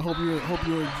 you. I hope you.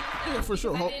 Yeah, for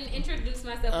sure. I didn't introduce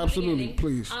myself. Absolutely, at the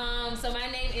beginning. please. So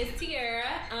my name is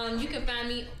TIERA. You can find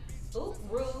me. Ooh,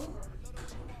 rude.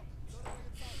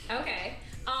 Okay.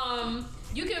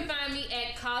 You can find me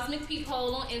at Cosmic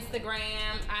Peephole on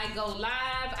Instagram. I go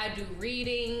live. I do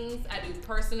readings. I do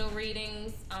personal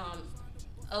readings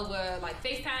over like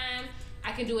FaceTime.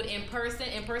 I can do it in person.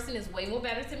 In person is way more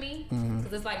better to me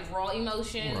because it's like raw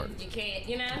emotion. Right. You can't,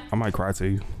 I might cry to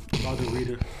you. I'll do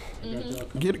reader.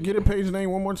 Get a page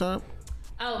name one more time.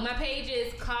 Oh, my page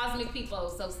is Cosmic People,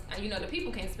 so the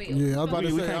people can't spell. Yeah, I was about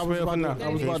to say. I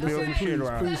was about to say.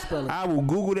 Please spell it. I will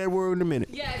Google that word in a minute.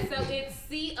 Yeah, so it's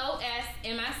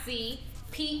COSMIC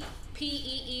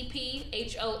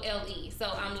PEEPHOLE. So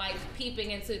I'm like peeping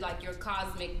into like your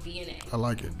cosmic DNA. I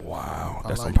like it. Wow,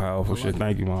 that's like some powerful shit.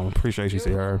 Thank you, Mom. Appreciate you,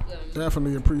 TIERA.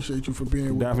 Definitely appreciate you for being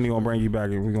with Definitely gonna bring you back,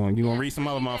 and you gonna read some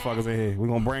other motherfuckers in here. We're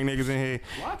gonna bring niggas in here.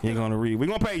 You're gonna read. We're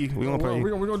gonna pay you. We're gonna pay you.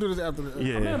 We're gonna do this after.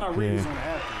 Yeah, I'm in my readings on the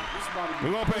yeah. after.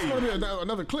 We're gonna pay It's you. gonna be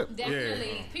another clip.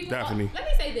 Definitely. People, definitely. let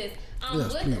me say this.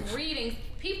 Yes, with please. readings,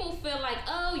 people feel like,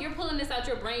 oh, you're pulling this out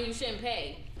your brain, you shouldn't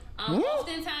pay.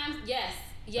 Oftentimes, yes.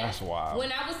 That's wild.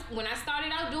 When I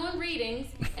started out doing readings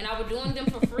and I was doing them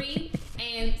for free,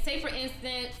 and say for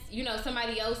instance,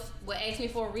 somebody else would ask me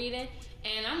for a reading,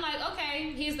 and I'm like,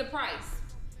 okay, here's the price.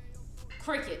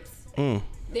 Crickets.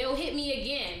 They'll hit me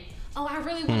again. Oh, I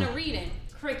really want a reading.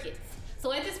 Crickets.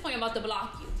 So at this point, I'm about to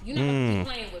block you. You're not going to keep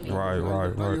playing with me. Right.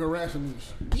 Now you're harassing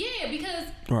us. Yeah, because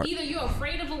either you're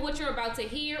afraid of what you're about to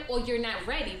hear, or you're not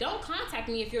ready. Don't contact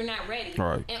me if you're not ready.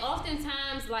 Right. And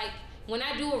oftentimes, like, when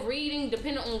I do a reading,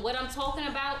 depending on what I'm talking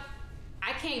about,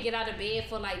 I can't get out of bed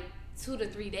for like 2 to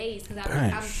 3 days because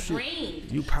I'm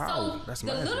drained. You power. So That's the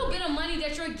magic. little bit of money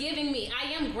that you're giving me, I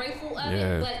am grateful of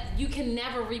it, but you can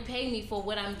never repay me for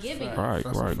what I'm giving you. Right.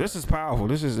 This is powerful.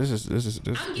 This is I'm what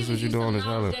giving you're you doing some is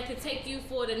hella. knowledge that could take you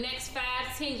for the next 5,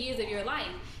 10 years of your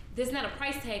life. There's not a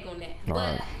price tag on that.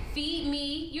 Right. But feed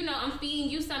me, I'm feeding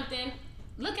you something.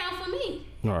 Look out for me.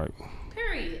 Right.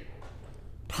 Period.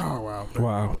 Oh wow.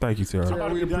 Wow. Thank you, TIERA.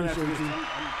 We appreciate you.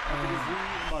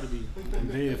 I'm about to be in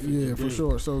bed for Yeah, for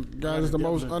sure. So, guys, it's the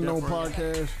most unknown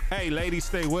podcast. Hey, ladies,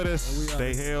 stay with us.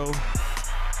 Stay held.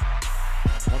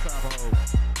 One time for